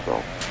Grooves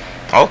also.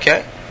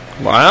 Okay.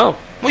 Wow.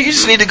 Well, you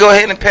just need to go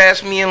ahead and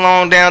pass me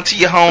along down to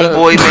your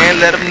homeboy, man.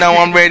 Let him know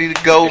I'm ready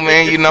to go,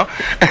 man. You know.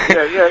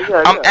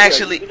 Yeah. I'm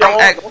actually.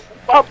 Don't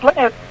stop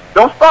playing.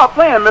 Don't stop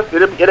playing,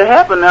 mister. It'll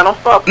happen now. Don't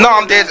stop playing.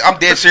 No, I'm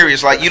dead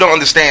serious. Like, you don't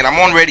understand. I'm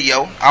on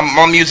radio.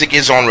 My music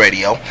is on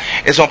radio.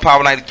 It's on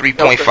Power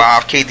 93.5,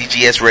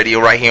 KDGS radio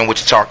right here in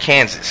Wichita,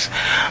 Kansas.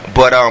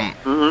 But,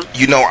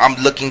 you know,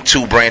 I'm looking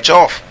to branch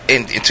off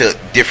into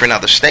different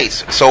other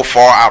states. So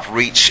far, I've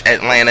reached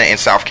Atlanta and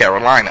South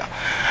Carolina.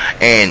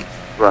 And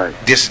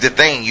this is the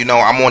thing, you know,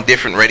 I'm on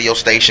different radio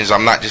stations.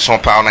 I'm not just on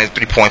Power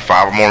 93.5.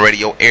 I'm on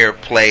Radio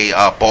Airplay,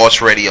 Boss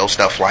Radio,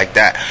 stuff like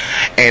that.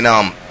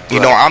 And, you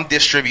know, I'm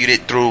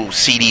distributed through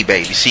CD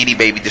Baby. CD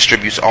Baby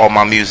distributes all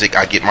my music.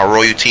 I get my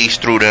royalties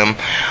through them.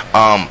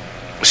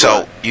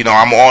 So, you know,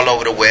 I'm all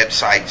over the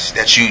websites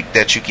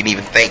that you can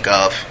even think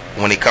of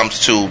when it comes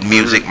to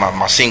music.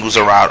 My singles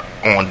are out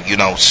on, you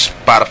know,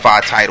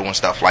 Spotify, Tidal, and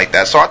stuff like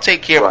that. So I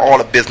take care of all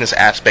the business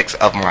aspects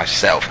of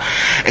myself.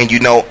 And, you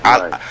know,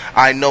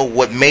 I know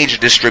what major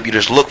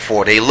distributors look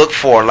for. They look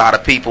for a lot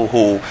of people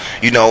who,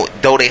 you know,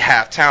 though they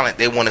have talent,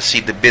 they want to see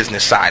the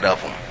business side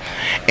of them.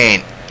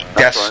 And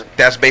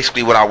that's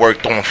basically what I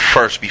worked on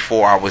first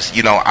before I was,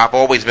 you know, I've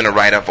always been a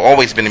writer. I've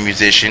always been a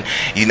musician.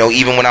 You know,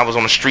 even when I was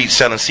on the street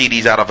selling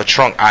CDs out of a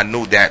trunk, I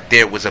knew that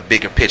there was a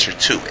bigger picture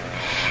to it.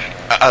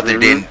 Other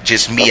than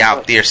just me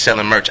out there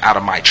selling merch out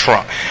of my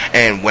trunk.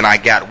 And when I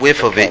got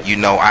whiff of it, you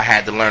know, I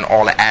had to learn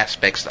all the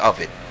aspects of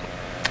it.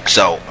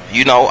 So,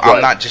 you know,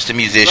 I'm not just a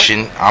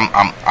musician.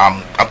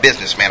 I'm a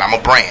businessman. I'm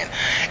a brand,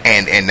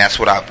 and that's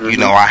what I. You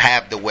know, I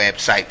have the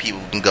website people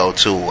can go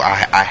to.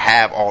 I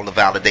have all the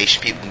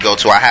validation people can go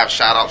to. I have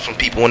shout outs from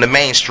people in the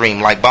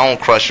mainstream like Bone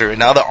Crusher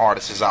and other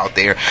artists out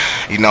there.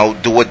 You know,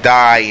 Do or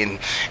Die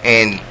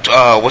and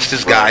what's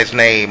this guy's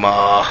name?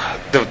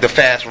 The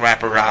fast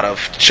rapper out of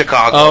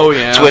Chicago,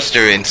 Twister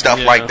and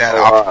stuff like that.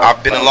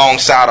 I've been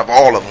alongside of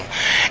all of them,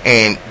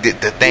 and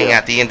the thing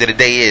at the end of the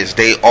day is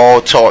they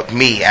all taught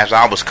me as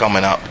I was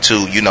coming up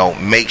to, you know,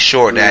 make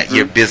sure that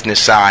your business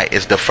side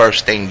is the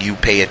first thing you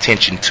pay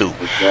attention to.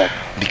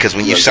 Because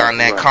when you sign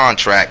that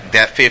contract,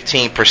 that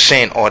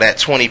 15% or that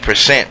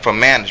 20% from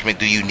management,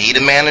 do you need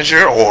a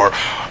manager or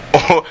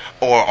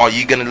are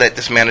you going to let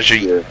this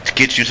manager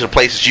get you to the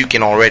places you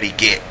can already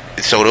get?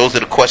 So those are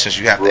the questions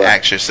you have to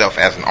ask yourself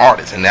as an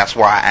artist, and that's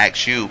why I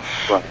ask you.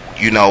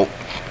 You know,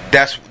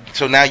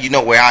 so now you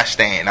know where I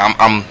stand.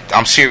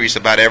 I'm serious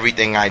about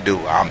everything I do.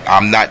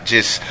 I'm not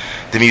just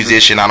the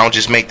musician. I don't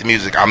just make the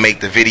music. I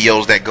make the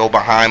videos that go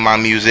behind my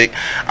music.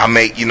 I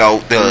make, you know,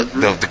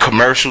 the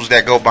commercials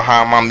that go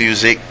behind my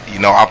music. You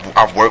know,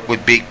 I've worked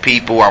with big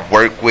people. I've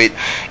worked with,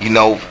 you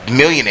know,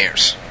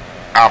 millionaires.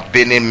 I've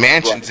been in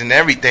mansions and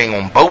everything,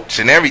 on boats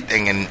and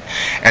everything. And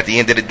at the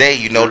end of the day,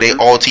 you know, they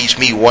all teach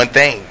me one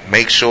thing: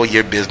 make sure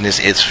your business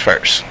is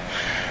first.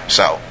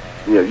 So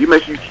you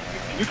make sure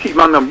you keep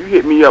my number. You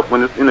hit me up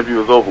when this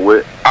interview is over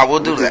with. I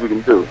will do that. We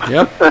can do.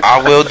 Yep,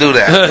 I will do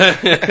that.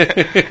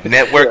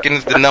 Networking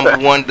is the number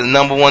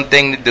one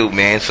thing to do,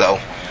 man. So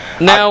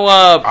now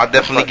I'll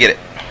definitely get it.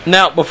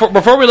 Now,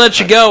 before we let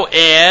you go,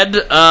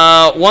 Ed,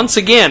 once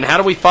again, how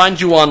do we find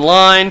you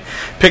online?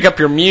 Pick up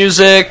your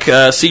music,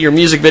 see your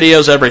music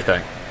videos,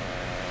 everything.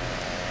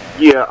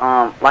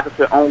 Yeah, like I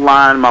said,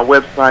 online, my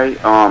website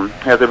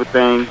has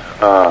everything,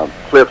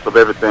 clips of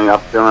everything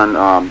I've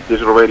done,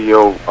 digital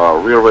radio,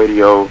 real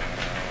radio,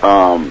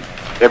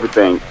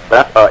 everything.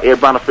 That's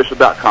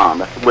edbrownofficial.com.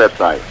 That's the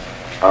website.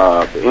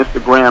 The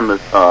Instagram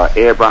is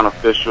Ed Brown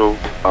Official.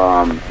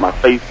 My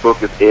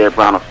Facebook is Ed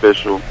Brown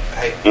Official.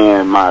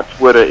 And my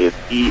Twitter is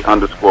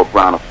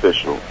E_Brown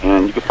Official.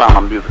 And you can find my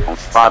music on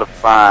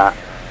Spotify,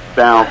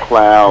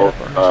 SoundCloud,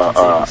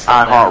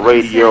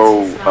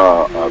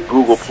 iHeartRadio,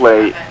 Google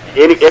Play,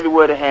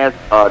 everywhere that has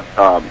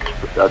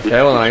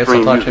okay, well, I guess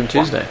I'll talk to him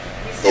Tuesday.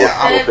 Yeah,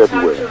 I'm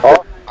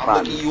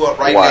looking you up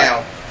right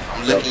now.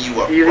 I'm looking you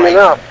up right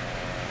now.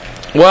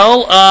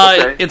 Well,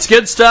 it's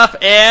good stuff,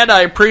 Ed.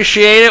 I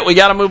appreciate it. We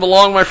got to move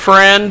along, my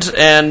friend,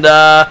 and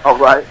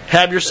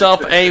have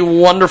yourself a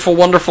wonderful,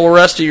 wonderful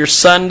rest of your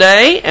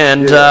Sunday,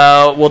 and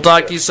we'll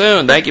talk to you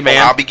soon. Thank you,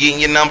 man. I'll be getting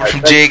your number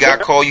from Jig. I'll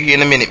call you here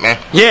in a minute, man.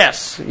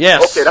 Yes. Okay,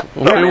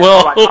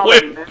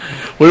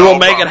 we will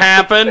make it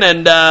happen,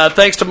 and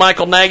thanks to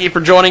Michael Nagy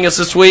for joining us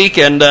this week,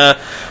 and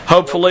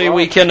hopefully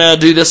we can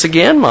do this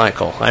again,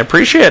 Michael. I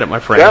appreciate it, my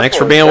friend. Thanks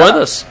for being with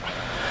us.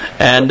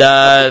 And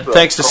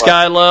thanks to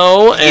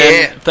Skylo,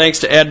 and thanks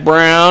to Ed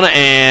Brown,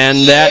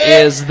 and that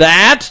is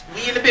that.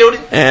 We in the building.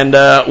 And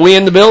we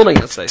in the building,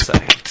 as they say.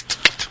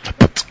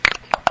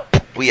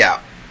 We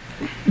out.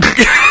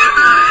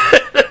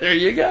 There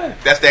you go.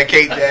 That's that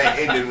Kate Dad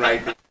ending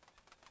right there.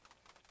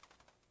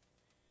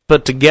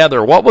 Put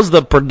together. What was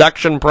the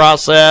production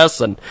process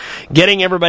and getting everybody